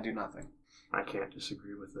idly by and do nothing. I can't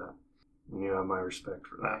disagree with that. And you have my respect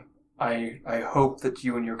for that. I hope that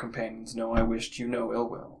you and your companions know I wished you no ill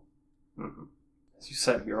will. Mm-hmm. As you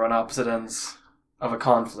said, we are on opposite ends of a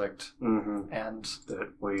conflict. Mm-hmm. And that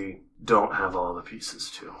we don't have all the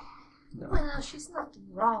pieces to. No. Well, she's not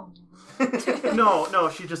wrong. No,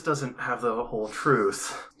 she just doesn't have the whole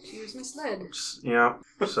truth. She was misled. Yeah,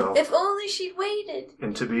 so... If only she'd waited.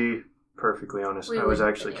 And to be perfectly honest, We I was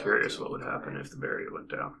wouldn't actually have been able curious to what would ignore happen it. if the barrier went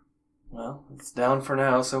down. Well, it's down for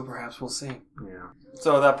now, so perhaps we'll see. Yeah.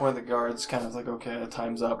 So at that point, the guard's kind of like, okay,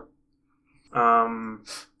 time's up.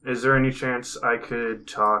 Is there any chance I could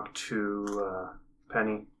talk to,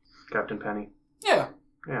 Penny? Captain Penny? Yeah.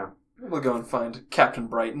 Yeah. We'll go and find Captain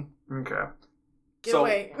Brighton. Okay. Get so,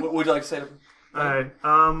 away. what would you like to say to him?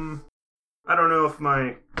 I don't know if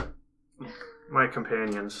my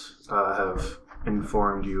companions, have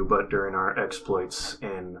informed you, but during our exploits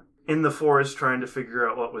in the forest trying to figure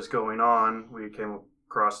out what was going on, we came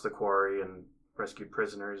across the quarry and rescued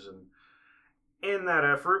prisoners, and in that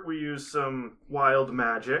effort we used some wild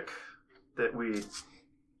magic that we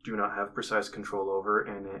do not have precise control over,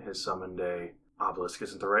 and it has summoned a obelisk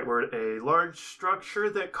isn't the right word, a large structure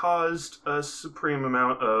that caused a supreme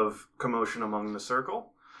amount of commotion among the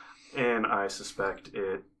circle, and I suspect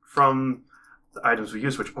it from the items we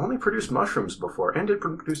used, which only produced mushrooms before, and did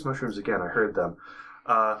produce mushrooms again, I heard them,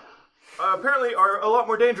 apparently are a lot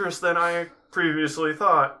more dangerous than I previously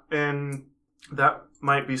thought, and that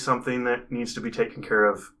might be something that needs to be taken care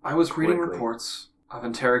of. I was reading quickly. reports of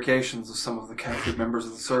interrogations of some of the captured members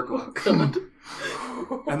of the Circle. God.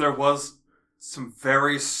 And there was some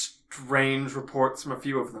very strange reports from a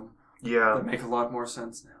few of them Yeah, that make a lot more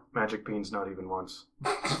sense now. magic beans, not even once.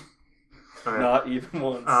 Alright. Not even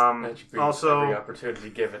once. Magic beans, Also- every opportunity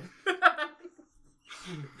given.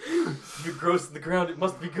 If it grows in the ground, it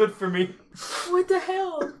must be good for me. What the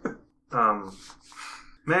hell?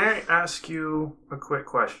 May I ask you a quick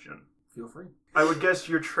question? Feel free. I would guess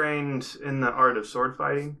you're trained in the art of sword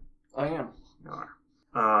fighting? I am. You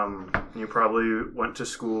are. You probably went to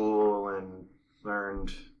school and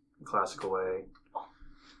learned the classical way.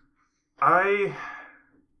 I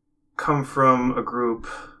come from a group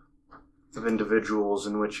of individuals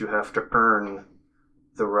in which you have to earn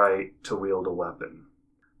the right to wield a weapon.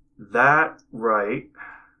 That right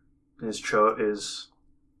is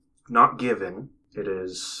not given, it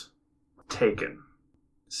is taken.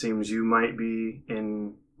 Seems you might be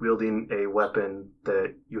in wielding a weapon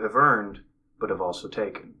that you have earned, but have also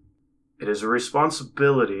taken. It is a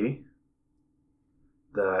responsibility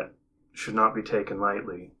that should not be taken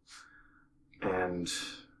lightly. And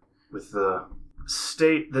with the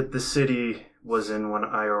state that the city was in when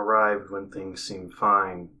I arrived, when things seemed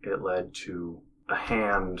fine, it led to a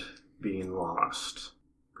hand being lost,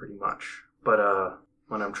 pretty much. But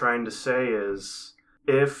what I'm trying to say is,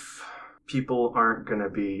 if people aren't going to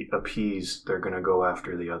be appeased, they're going to go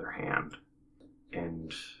after the other hand.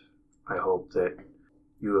 And I hope that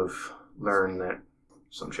you have learned that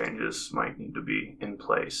some changes might need to be in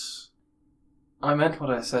place. I meant what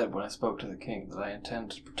I said when I spoke to the king, that I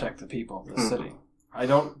intend to protect the people of the Mhm. city. I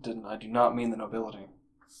do not mean the nobility.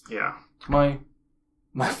 Yeah, My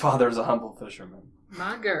father's a humble fisherman.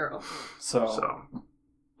 My girl. So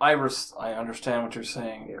I understand what you're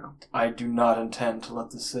saying. yeah. I do not intend to let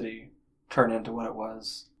the city turn into what it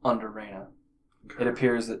was under Reyna. It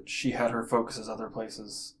appears that she had her focuses other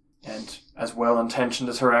places, and as well-intentioned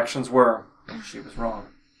as her actions were, she was wrong.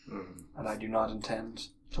 Mhm. And I do not intend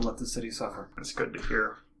to let the city suffer. That's good to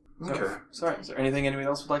hear. So, Okay. Sorry, is there anything anybody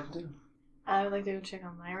else would like to do? I would like to go check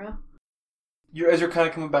on Lyra. As you're kind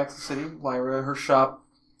of coming back to the city, Lyra, her shop,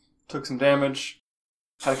 took some damage,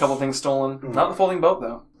 had a couple things stolen. Not the folding boat,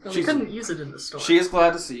 though. Well, we She's- couldn't use it in the store. She is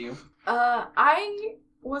glad to see you. I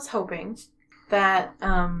was hoping that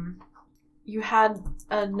you had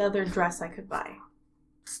another dress I could buy.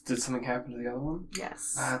 Did something happen to the other one?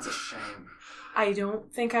 Yes. That's a shame. I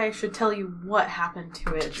don't think I should tell you what happened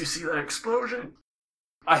to it. Did you see that explosion?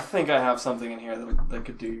 I think I have something in here that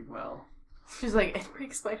could do you well. She's like, it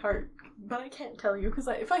breaks my heart, but I can't tell you because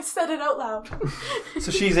if I said it out loud.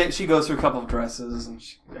 So she goes through a couple of dresses, and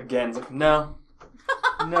she, again, is like, no.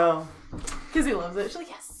 Because he loves it. She's like,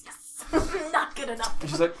 yes, not good enough. And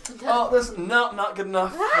she's like, oh, this, no, not good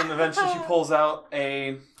enough. And eventually she pulls out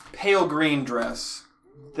a pale green dress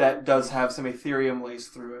that does have some ethereum lace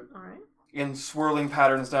through it, All right. in swirling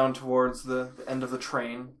patterns down towards the end of the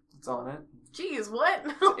train. It's on it. Jeez, what?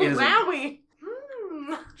 It is a- Wowie.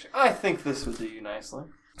 I think this would do you nicely.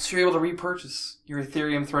 So you're able to repurchase your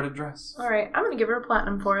ethereum threaded dress. All right, I'm gonna give her a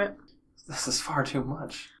platinum for it. This is far too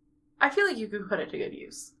much. I feel like you could put it to good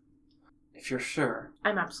use. If you're sure.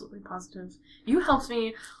 I'm absolutely positive. You helped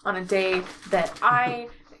me on a day that I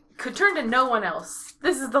could turn to no one else.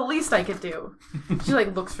 This is the least I could do. She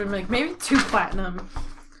like looks for me like maybe 2 platinum.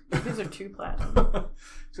 These are 2 platinum.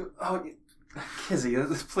 So, Kizzy,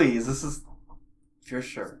 please, this is... you're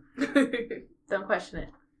sure. Don't question it.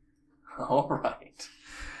 All right.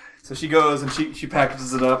 So she goes and she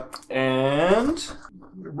packages it up and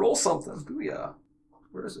roll something. Booyah.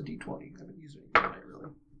 Where's a D20? I haven't used it tonight, really.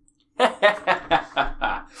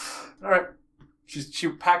 All right. She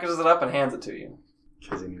packages it up and hands it to you.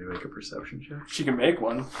 Does he need to make a perception check? She can make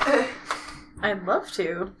one. I'd love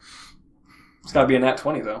to. It's got to be a nat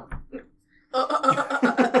 20, though.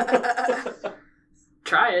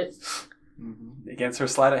 Try it. Mm-hmm. Against her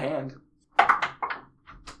sleight of hand.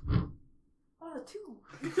 Oh, 2.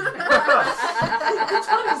 It's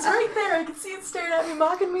right there. I can see it staring at me,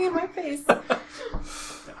 mocking me in my face.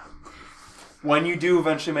 When you do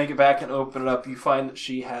eventually make it back and open it up, you find that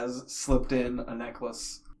she has slipped in a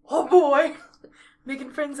necklace. Oh boy,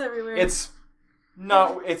 making friends everywhere. It's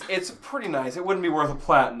pretty nice. It wouldn't be worth a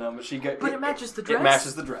platinum, but But it matches the dress. It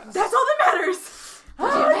matches the dress. That's all that matters. It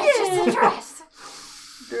matches the dress.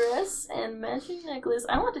 Dress and matching necklace.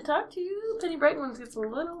 I want to talk to Penny Brighton when it gets a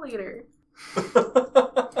little later.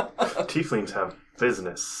 Tieflings have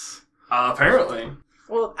business. Apparently.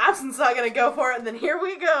 Well, Absint's not gonna go for it, and then here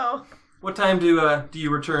we go. What time do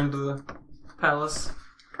you return to the palace?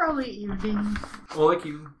 Probably evening. Oleg,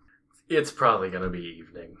 you It's probably gonna be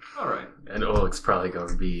evening. alright. And Oleg's probably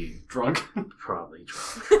gonna be Drunk? probably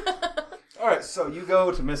drunk. Alright, so you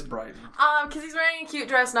go to Miss Brighton. Because he's wearing a cute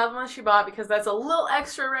dress, not the one she bought, because that's a little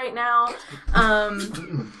extra right now.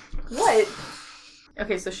 What?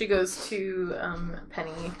 Okay, so she goes to,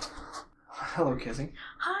 Penny. Hello, Kizzy.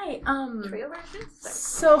 Hi, Trio versions?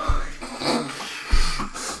 so...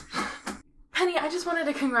 Penny, I just wanted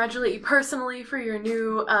to congratulate you personally for your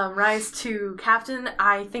new rise to captain.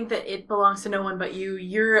 I think that it belongs to no one but you.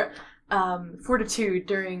 Your fortitude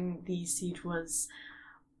during the siege was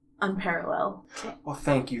unparalleled. Well,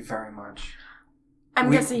 thank you very much.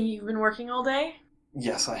 I'm guessing you've been working all day?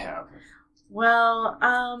 Yes, I have. Well,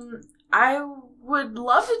 I would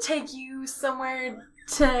love to take you somewhere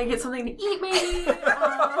to get something to eat, maybe.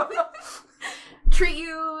 Treat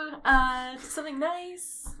you to something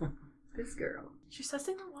nice. This girl. She's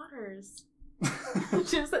testing the waters.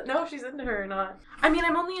 No, she's into her or not. I mean,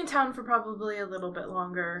 I'm only in town for probably a little bit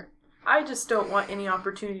longer. I just don't want any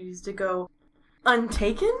opportunities to go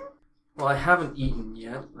untaken. Well, I haven't eaten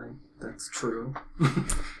yet. That's true.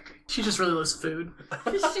 She just really loves food.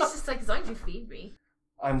 She's just like, as long as you feed me.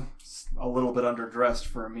 I'm a little bit underdressed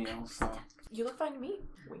for a meal, so... You look fine to me.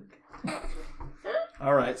 Wink.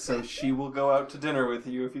 Alright, so she will go out to dinner with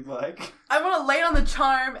you if you'd like. I'm gonna lay on the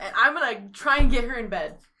charm and I'm gonna try and get her in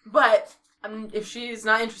bed. But if she's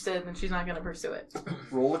not interested, then she's not gonna pursue it.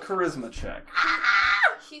 Roll a charisma check.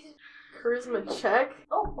 She's Charisma check.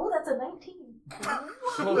 Oh, that's a 19.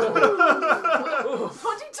 22!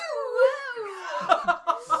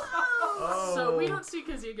 So we don't see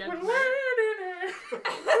Kizzy again.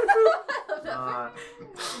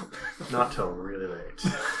 Not till really late.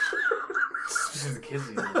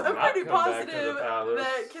 Kizzy I'm pretty positive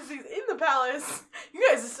that Kizzy's in the palace. You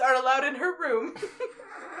guys aren't allowed in her room.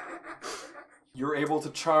 You're able to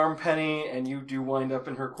charm Penny, and you do wind up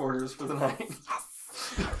in her quarters for the night.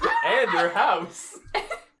 And your house.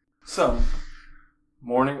 So,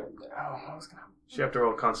 morning... Oh, I was gonna... She have to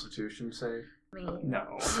roll Constitution save?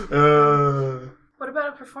 No. What about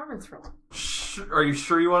a performance roll? Are you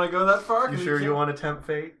sure you want to go that far? You sure you want to tempt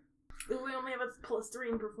fate? We only have a +3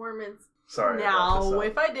 in performance. Sorry. Now,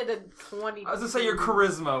 if I did a 20... I was gonna say your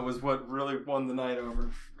charisma was what really won the night over.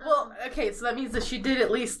 Well, okay, so that means that she did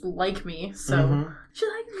at least like me, so... Mhm. She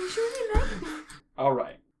liked me, she really liked me.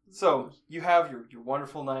 Alright. So, you have your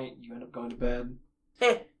wonderful night, you end up going to bed,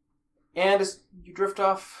 Hey. and as you drift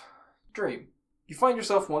off, dream. You find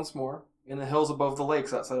yourself once more in the hills above the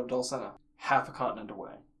lakes outside of Dulcena, half a continent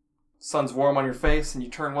away. Sun's warm on your face, and you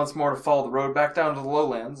turn once more to follow the road back down to the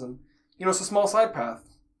lowlands, and you notice a small side path.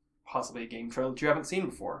 Possibly a game trail that you haven't seen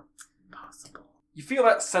before. Possible. You feel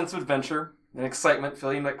that sense of adventure and excitement,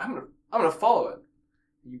 feeling like, I'm gonna follow it.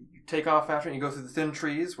 You take off after it, and you go through the thin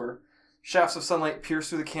trees where shafts of sunlight pierce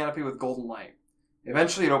through the canopy with golden light.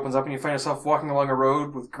 Eventually it opens up and you find yourself walking along a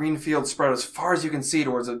road with green fields spread as far as you can see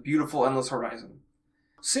towards a beautiful, endless horizon.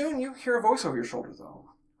 Soon you hear a voice over your shoulder,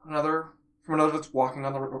 though. From another that's walking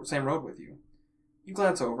on the same road with you. You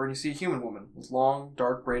glance over and you see a human woman with long,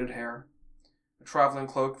 dark, braided hair, a traveling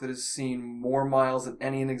cloak that has seen more miles than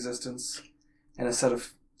any in existence, and a set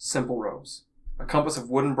of simple robes. A compass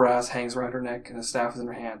of wood and brass hangs around her neck, and a staff is in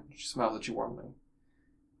her hand. She smiles at you warmly.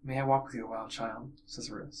 May I walk with you a while, child? Says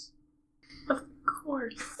Riz. Of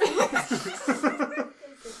course.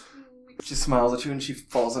 She smiles at you and she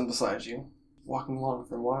falls in beside you, walking along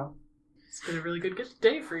for a while. It's been a really good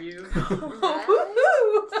day for you.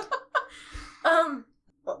 Woohoo!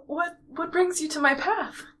 brings you to my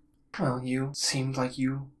path? Well, you seemed like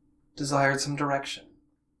you desired some direction.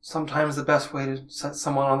 Sometimes the best way to set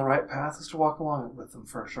someone on the right path is to walk along with them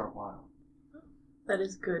for a short while. That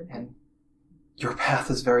is good. And your path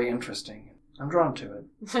is very interesting. I'm drawn to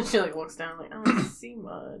it. She like walks down like, I don't see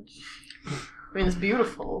much. I mean, it's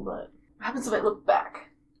beautiful, but what happens if I look back?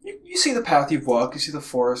 You see the path you've walked. You see the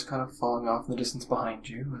forest kind of falling off in the distance behind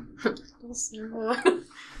you. Dulcera.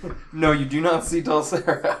 No, you do not see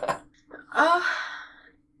Dulcera.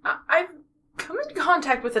 I've come into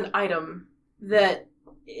contact with an item that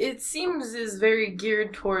it seems is very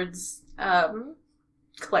geared towards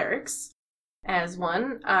clerics. As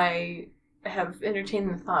one, I have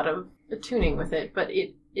entertained the thought of attuning with it, but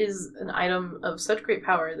it is an item of such great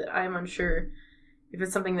power that I am unsure if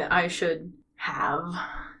it's something that I should have.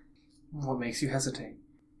 What makes you hesitate?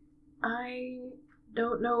 I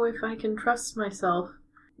don't know if I can trust myself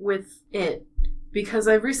with it, because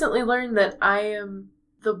I've recently learned that I am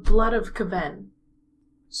the blood of Kaven.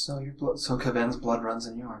 So Kaven's blood runs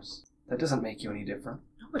in yours. That doesn't make you any different.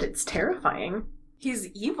 No, but it's terrifying. He's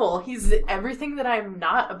evil. He's everything that I'm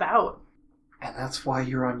not about. And that's why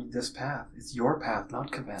you're on this path. It's your path,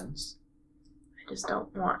 not Kaven's. I just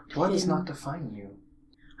don't want Blood him. does not define you.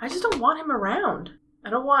 I just don't want him around. I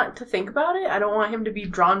don't want to think about it. I don't want him to be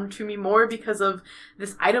drawn to me more because of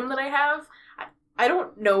this item that I have. I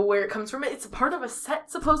don't know where it comes from. It's a part of a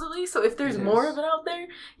set, supposedly, so if there's more of it out there,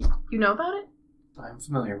 you know about it? I'm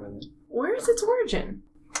familiar with it. Where is its origin?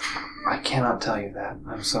 I cannot tell you that.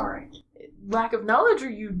 I'm sorry. Lack of knowledge, or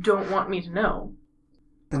you don't want me to know?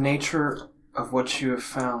 The nature of what you have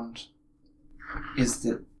found is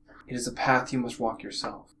that it is a path you must walk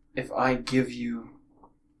yourself. If I give you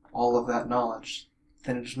all of that knowledge,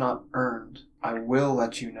 then it is not earned. I will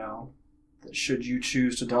let you know that should you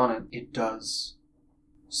choose to don it, it does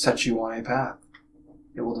set you on a path.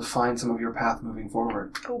 It will define some of your path moving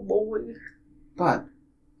forward. Oh boy. But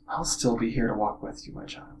I'll still be here to walk with you, my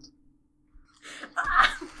child.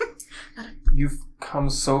 You've come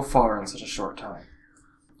so far in such a short time.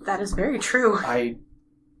 That is very true. I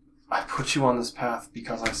put you on this path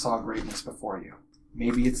because I saw greatness before you.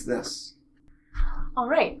 Maybe it's this. All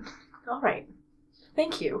right.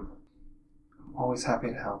 Thank you. I'm always happy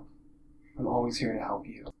to help. I'm always here to help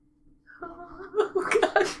you. Oh,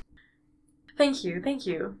 God. Thank you.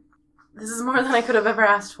 This is more than I could have ever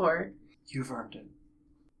asked for. You've earned it.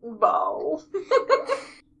 Bow.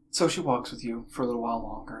 So she walks with you for a little while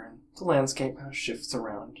longer, and the landscape kind of shifts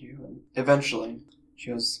around you, and eventually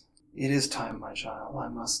she goes, "It is time, my child. I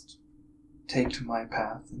must take to my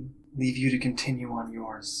path and leave you to continue on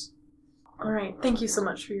yours. All right. Thank you so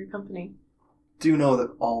much for your company. Do know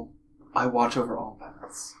that I watch over all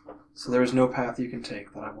paths, so there is no path you can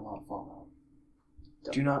take that I will not follow.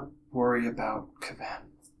 Do not worry about Kaven.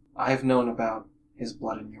 I have known about his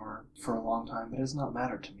blood in your for a long time, but it has not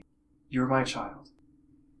mattered to me. You're my child."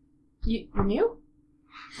 You knew?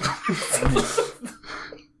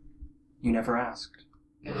 You never asked.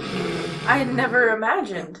 I had never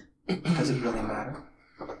imagined. Does it really matter?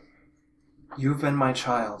 You've been my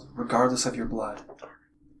child, regardless of your blood.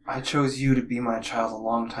 I chose you to be my child a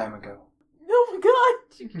long time ago. Oh my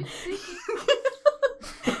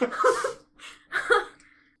God!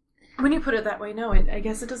 When you put it that way, no, I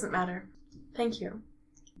guess it doesn't matter. Thank you.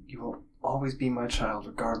 You will always be my child,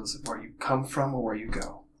 regardless of where you come from or where you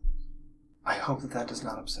go. I hope that does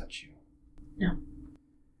not upset you. No.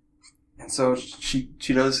 And so she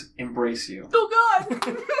does embrace you. Oh God!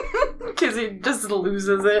 Because he just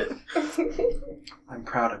loses it. I'm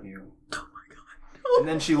proud of you. Oh my God. And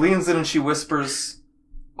then she leans in and she whispers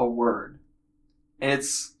a word. And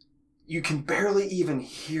you can barely even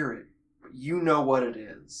hear it, but you know what it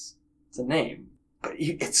is. It's a name, but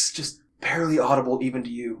it's just barely audible even to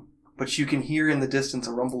you. But you can hear in the distance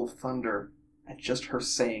a rumble of thunder at just her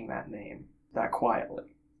saying that name, that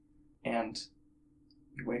quietly. And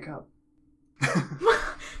you wake up.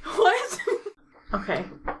 What? Okay.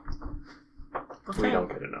 We don't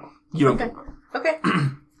get to know. You don't. Okay.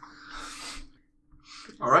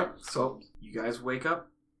 All right, so you guys wake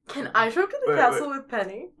up. Can I show up to the castle with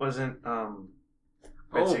Penny? Wasn't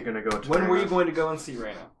Betsy gonna go to When were you Raina? going to go and see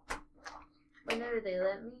Raina? Whenever they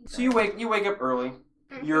let me. So you wake up early.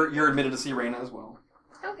 You're admitted to see Raina as well.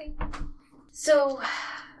 Okay. So,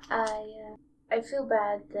 I feel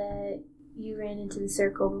bad that you ran into the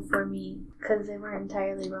circle before me, because they weren't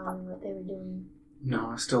entirely wrong in what they were doing. No,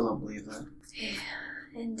 I still don't believe that. Yeah,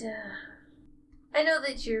 and, I know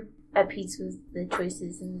that you're at peace with the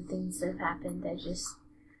choices and the things that have happened. I just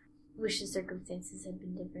wish the circumstances had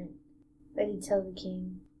been different. I did tell the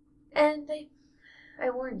king, and I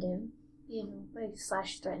warned him, I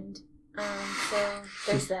 /threatened. So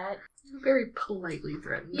there's that. Very politely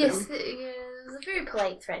threatened Yes, him. it was a very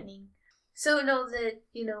polite threatening. So know that,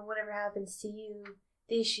 whatever happens to you,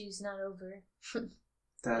 the issue's not over.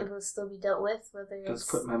 That It will still be dealt with, whether does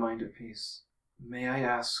it's... put my mind at peace. May I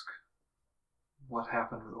ask what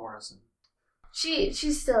happened with Orizon?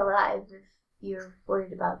 She's still alive, if you're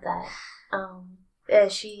worried about that.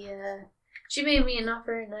 She made me an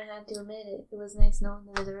offer, and I had to admit it. It was nice knowing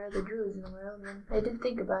that there are other druids in the world, and I did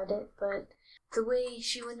think about it, but the way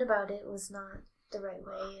she went about it was not the right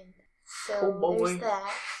way, and so there's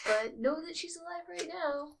that. But know that she's alive right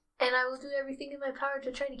now, and I will do everything in my power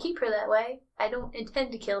to try to keep her that way. I don't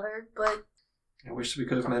intend to kill her, but... I wish we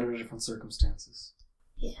could have met under different circumstances.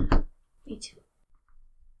 Yeah, me too.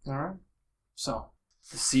 Alright. So,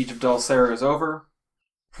 the siege of Dulcera is over.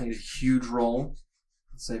 Played a huge role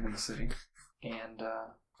in saving the city. And,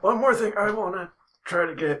 One more thing, I want to try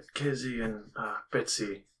to get Kizzy and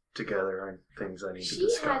Bitsy together and things I need to She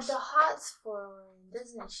discuss. had the hots for one,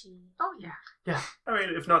 doesn't she? Oh, yeah. Yeah, I mean,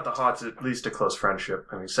 if not the hots, at least a close friendship.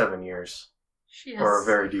 7 years. She has Or a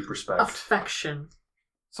very deep respect. affection.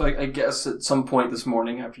 so I guess at some point this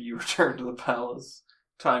morning after you return to the palace,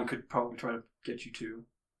 Time could probably try to get you two.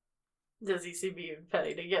 Does he see me and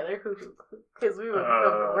Penny together? Because we would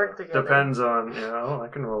probably work together. Depends on, I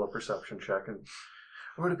can roll a perception check. And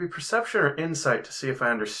would it be perception or insight to see if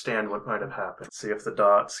I understand what might have happened? See if the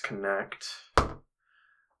dots connect.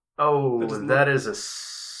 Oh, that is a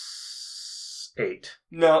 8.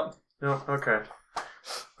 No. No, okay.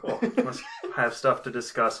 Cool. Must have stuff to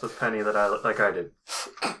discuss with Penny that I did.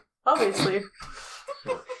 Obviously.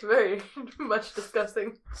 Very much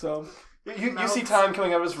disgusting. So, you see Time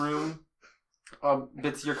coming out of his room.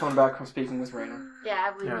 Bitsy, you're coming back from speaking with Raina. Yeah,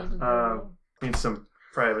 I believe Yeah, need some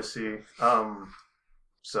privacy.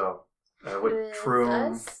 With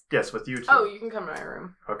Troom. us? Yes, with you two. Oh, you can come to my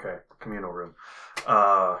room. Okay, communal room.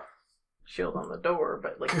 Shield on the door,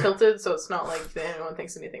 but tilted, so it's not like anyone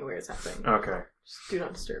thinks anything weird is happening. Okay. Just do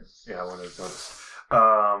not disturb. Yeah, I wanted to notice.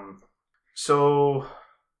 So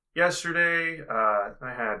yesterday,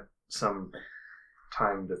 I had some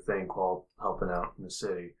time to think while helping out in the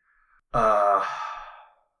city.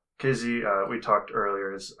 Kizzy, we talked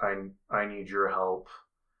earlier, I need your help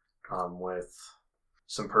with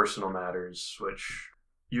some personal matters, which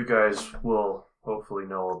you guys will hopefully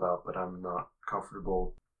know about, but I'm not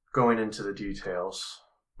comfortable going into the details.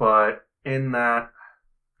 But in that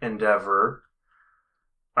endeavor,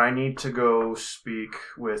 I need to go speak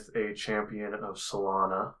with a champion of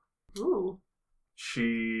Solana. Ooh.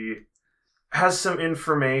 She has some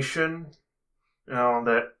information,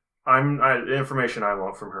 that the information I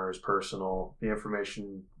want from her is personal. The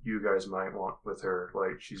information you guys might want with her,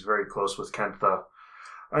 she's very close with Kentha.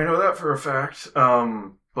 I know that for a fact.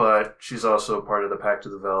 But she's also part of the Pact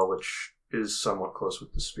of the Vel, which is somewhat close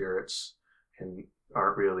with the spirits and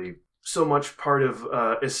aren't really so much part of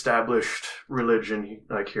established religion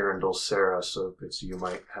like here in Dulcera. So you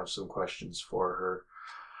might have some questions for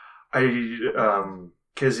her.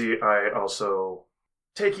 Kizzy, I also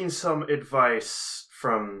taking some advice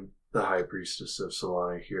from the High Priestess of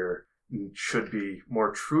Solana here. Should be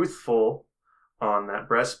more truthful on that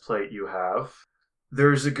breastplate you have.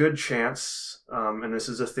 There's a good chance, and this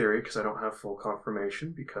is a theory because I don't have full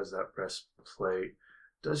confirmation, because that breastplate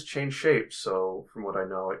does change shape. So from what I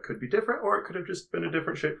know, it could be different, or it could have just been a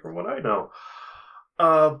different shape from what I know.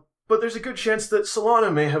 But there's a good chance that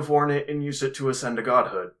Solana may have worn it and used it to ascend to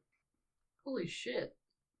godhood. Holy shit.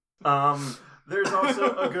 There's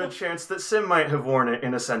also a good chance that Sim might have worn it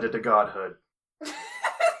and ascended to godhood.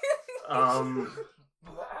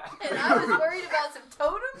 And I was worried about some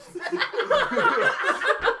totems?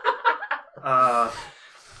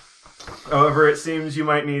 However, it seems you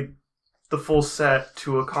might need the full set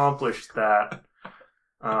to accomplish that.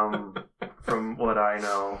 From what I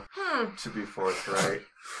know, to be forthright.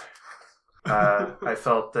 I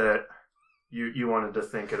felt that you wanted to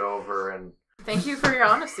think it over, and Thank you for your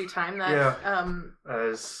honesty, Time. That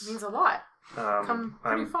as means a lot. Come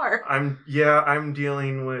pretty far. I'm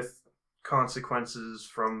dealing with consequences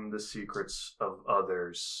from the secrets of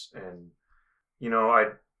others, and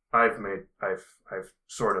I've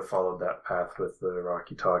sort of followed that path with the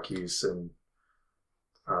Rocky Talkies, and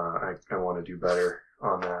I want to do better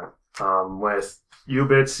on that. With you,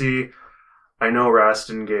 Bitsy, I know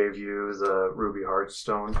Rastin gave you the Ruby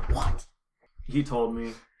Heartstone. What? He told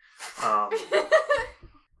me. Well,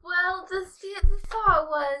 the thought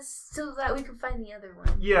was so that we could find the other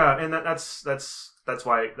one. Yeah, and that's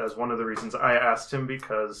why that's one of the reasons I asked him,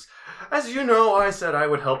 because, as you know, I said I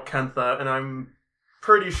would help Kentha, and I'm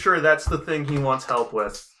pretty sure that's the thing he wants help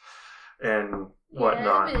with. And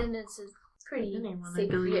whatnot. I mean, it's a pretty Anyone, I safe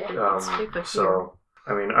believe it. area. It's safe here. So,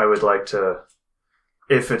 I mean, I would like to,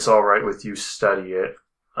 if it's all right with you, study it.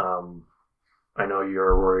 I know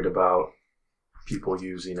you're worried about people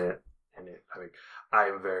using it, and I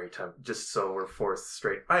am very tempted. Just so we're forth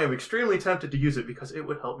straight, I am extremely tempted to use it because it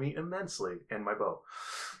would help me immensely and my bow.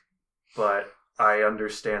 But I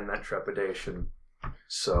understand that trepidation,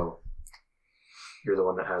 so you're the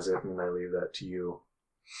one that has it, and I leave that to you.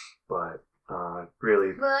 But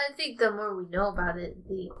really, Well, I think the more we know about it,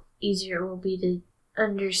 the easier it will be to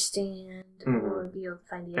understand or be able to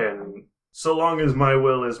find the outcome. and so long as my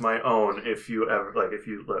will is my own, if you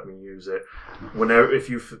let me use it,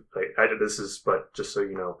 this is, but just so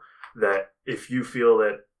you know, that if you feel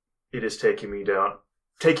that it is taking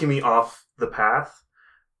me off the path,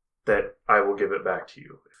 that I will give it back to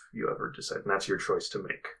you if you ever decide, and that's your choice to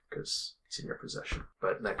make because it's in your possession.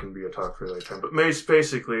 But that can be a talk for another time. But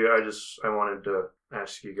basically, I wanted to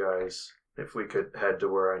ask you guys if we could head to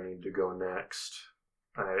where I need to go next.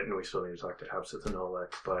 And we still need to talk to Hapsith and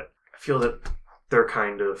Olek, but I feel that they'll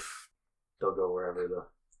go wherever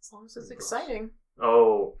As long as it's exciting.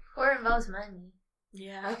 Oh, Or involves money.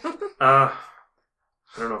 Yeah. I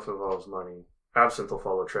don't know if it involves money. Absinthe will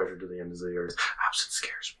follow treasure to the end of the earth. Absinthe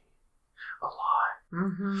scares me a lot.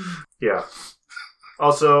 Mm-hmm. Yeah.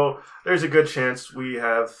 Also, there's a good chance we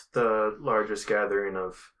have the largest gathering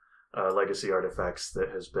of legacy artifacts that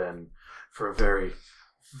has been for a very,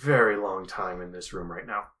 very long time in this room right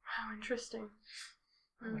now. How interesting.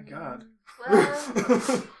 Oh my god.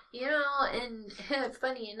 Well, and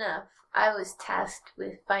funny enough, I was tasked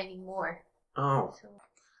with finding more. Oh, So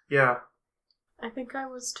yeah. I think I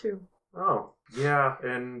was too. Oh, yeah.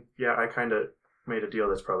 And yeah, I kind of made a deal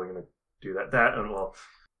that's probably going to do that. That and, well,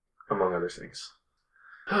 among other things.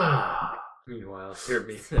 Meanwhile, here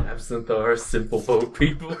me and Absinthe are simple boat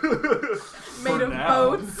people. Made of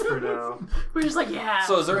now. boats. For now. We're just like, yeah.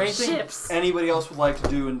 So is there anything Ships. anybody else would like to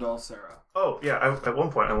do in Dulcera? Oh, yeah. At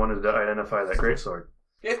one point, I wanted to identify that greatsword.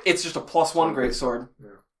 It's just a +1 greatsword.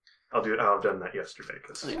 I'll have done that yesterday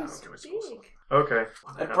because Yeah. Okay.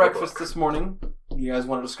 At breakfast this morning, you guys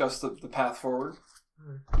want to discuss the path forward?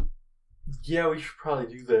 Yeah, we should probably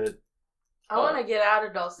do that. I want to get out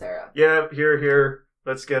of Dulcera. Yeah, here.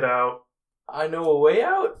 Let's get out. I know a way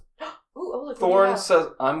out. Ooh, oh, look. Thorn says,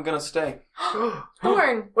 I'm gonna stay.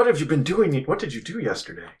 Thorn. What have you been doing? What did you do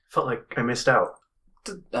yesterday? Felt like I missed out.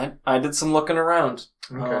 I did some looking around.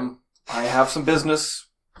 Okay. I have some business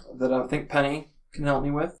that I think Penny can help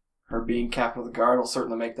me with. Her being captain of the guard will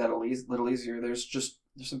certainly make that a little easier. There's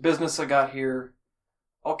some business I got here.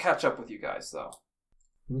 I'll catch up with you guys, though.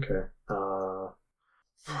 Okay.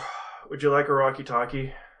 Would you like a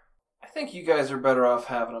walkie-talkie? I think you guys are better off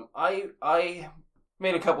having them. I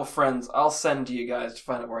made a couple friends. I'll send to you guys to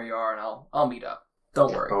find out where you are, and I'll meet up.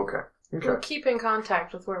 Don't worry. Okay. We'll keep in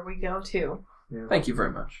contact with where we go, too. Yeah. Thank you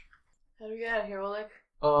very much. How do we get out of here, Oleg?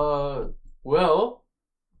 Well,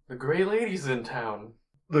 the Grey Lady's in town.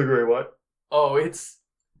 The gray what? Oh, it's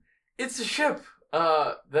a ship,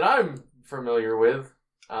 that I'm familiar with.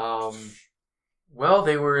 Well,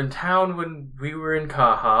 they were in town when we were in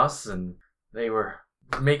Kahas, and they were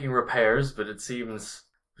making repairs, but it seems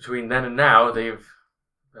between then and now they've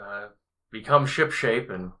become shipshape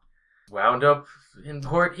and wound up in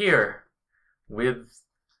port here with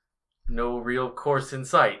no real course in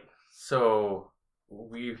sight. So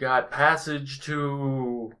we've got passage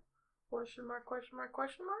to... Question mark?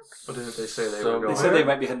 What did they say they So were going? They said they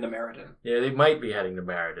might be heading to Meriden. Yeah, they might be heading to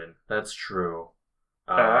Meriden. That's true.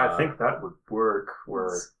 I think that would work.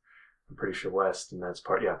 I'm pretty sure west, and that's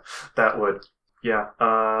part. Yeah, that would. Yeah.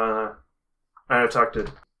 I talked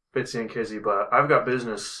to Bitsy and Kizzy, but I've got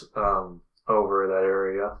business over that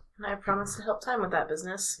area. And I promise to help time with that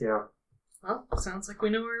business. Yeah. Well, sounds like we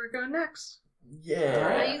know where we're going next.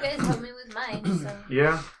 Yeah. well, you guys helped me with mine, so.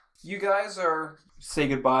 Yeah. You guys are say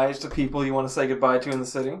goodbyes to people you want to say goodbye to in the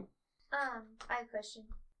city? I have a question.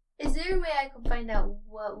 Is there a way I can find out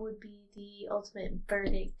what would be the ultimate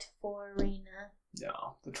verdict for Reina?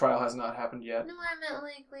 No. The trial has not happened yet. No, I meant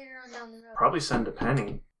like later on down the road. Probably send a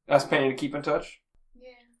penny. Ask Penny to keep in touch. Yeah.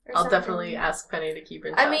 or I'll something. definitely ask Penny to keep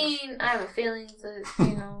in touch. I mean, I have a feeling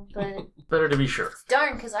that, but Better to be sure. it's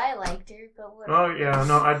darn because I liked her, but what? Oh yeah,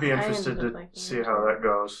 no, I'd be I interested ended up to liking see it. how that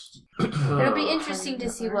goes. It'll be interesting to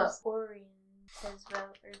see what Ours. Orion says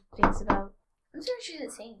about or thinks about. I'm sorry she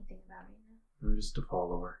didn't say anything about Reina. I'm just a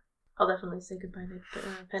follower. I'll definitely say goodbye to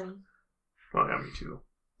Penny Oh yeah, me too.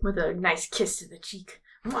 with a nice kiss to the cheek.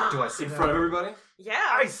 I see In front of everybody? Yeah,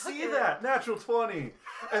 I see that natural 20,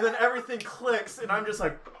 and then everything clicks, and I'm just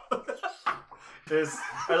like, I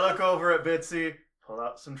look over at Bitsy. pull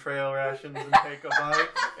out some trail rations and take a bite,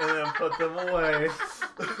 and then put them away.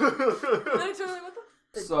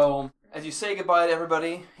 So, as you say goodbye to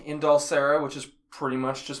everybody in Dulcera, which is pretty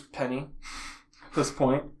much just Penny at this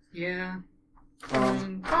point. Yeah.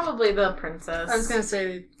 Probably the princess. I was gonna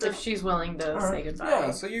say, if she's willing to say goodbye.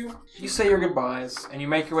 Yeah, so you say your goodbyes, and you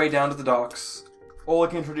make your way down to the docks.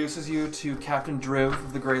 Oleg introduces you to Captain Driv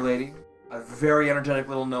of the Grey Lady, a very energetic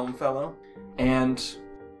little gnome fellow. And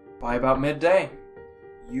by about midday,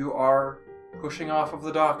 you are pushing off of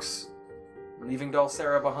the docks, leaving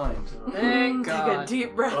Dulcera behind. thank Take a God.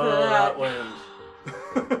 deep breath of that that. wind.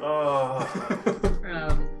 Oh.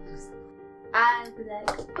 I'd be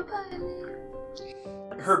like, bye-bye.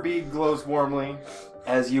 Her bead glows warmly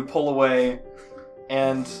as you pull away,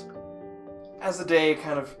 and as the day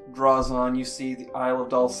kind of draws on, you see the Isle of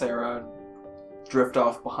Dulcera drift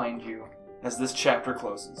off behind you as this chapter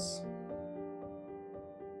closes.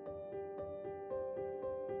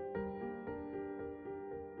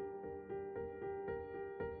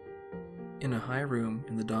 In a high room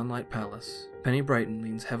in the Dawnlight Palace, Penny Brighton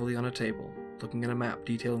leans heavily on a table, looking at a map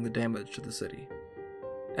detailing the damage to the city.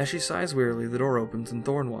 As she sighs wearily, the door opens and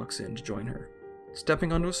Thorn walks in to join her.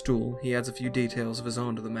 Stepping onto a stool, he adds a few details of his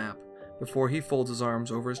own to the map, before he folds his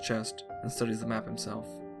arms over his chest and studies the map himself.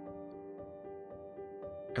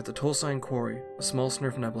 At the Tolsine Quarry, a small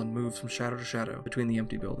Snurfneblin moves from shadow to shadow between the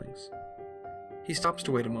empty buildings. He stops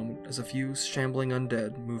to wait a moment as a few shambling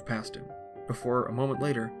undead move past him, before, a moment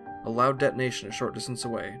later, a loud detonation a short distance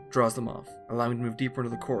away draws them off, allowing him to move deeper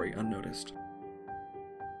into the quarry unnoticed.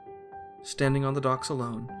 Standing on the docks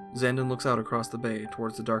alone, Xandon looks out across the bay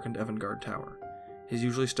towards the darkened Evangard Tower, his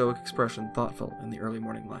usually stoic expression thoughtful in the early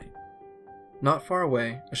morning light. Not far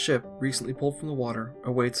away, a ship, recently pulled from the water,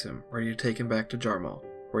 awaits him, ready to take him back to Jarmo,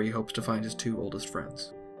 where he hopes to find his two oldest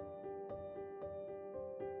friends.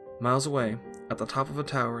 Miles away, at the top of a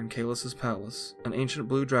tower in Kalis' palace, an ancient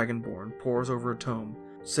blue dragonborn pores over a tome,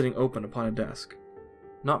 sitting open upon a desk.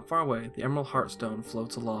 Not far away, the Emerald Heartstone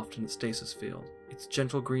floats aloft in its stasis field, its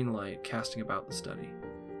gentle green light casting about the study.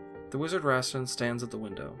 The wizard Rastin stands at the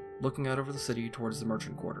window, looking out over the city towards the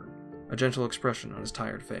merchant quarter, a gentle expression on his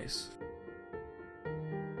tired face.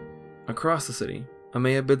 Across the city,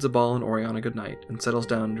 Amaya bids Abal and Oriana goodnight and settles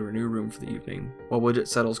down into her new room for the evening, while Widget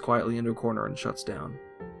settles quietly into a corner and shuts down.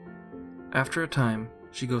 After a time,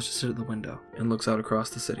 she goes to sit at the window and looks out across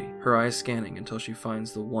the city, her eyes scanning until she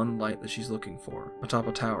finds the one light that she's looking for, atop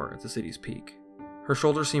a tower at the city's peak. Her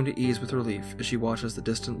shoulders seem to ease with relief as she watches the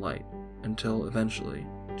distant light, until, eventually,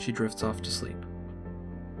 she drifts off to sleep.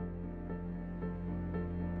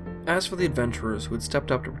 As for the adventurers who had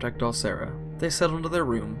stepped up to protect Dulcera, they settled into their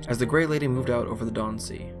rooms as the Grey Lady moved out over the Dawn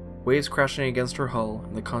Sea, waves crashing against her hull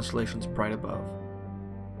and the constellations bright above.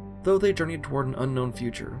 Though they journeyed toward an unknown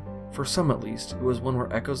future, for some at least, it was one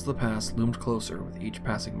where echoes of the past loomed closer with each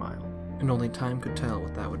passing mile, and only time could tell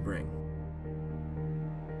what that would bring.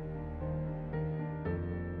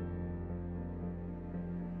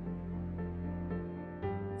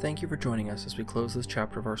 Thank you for joining us as we close this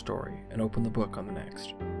chapter of our story and open the book on the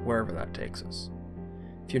next, wherever that takes us.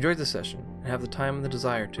 If you enjoyed this session and have the time and the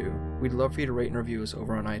desire to, we'd love for you to rate and review us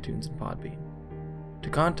over on iTunes and Podbean. To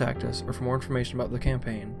contact us or for more information about the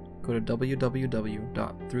campaign, go to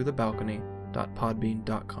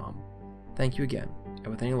www.throughthebalcony.podbean.com. Thank you again, and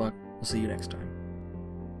with any luck, we'll see you next time.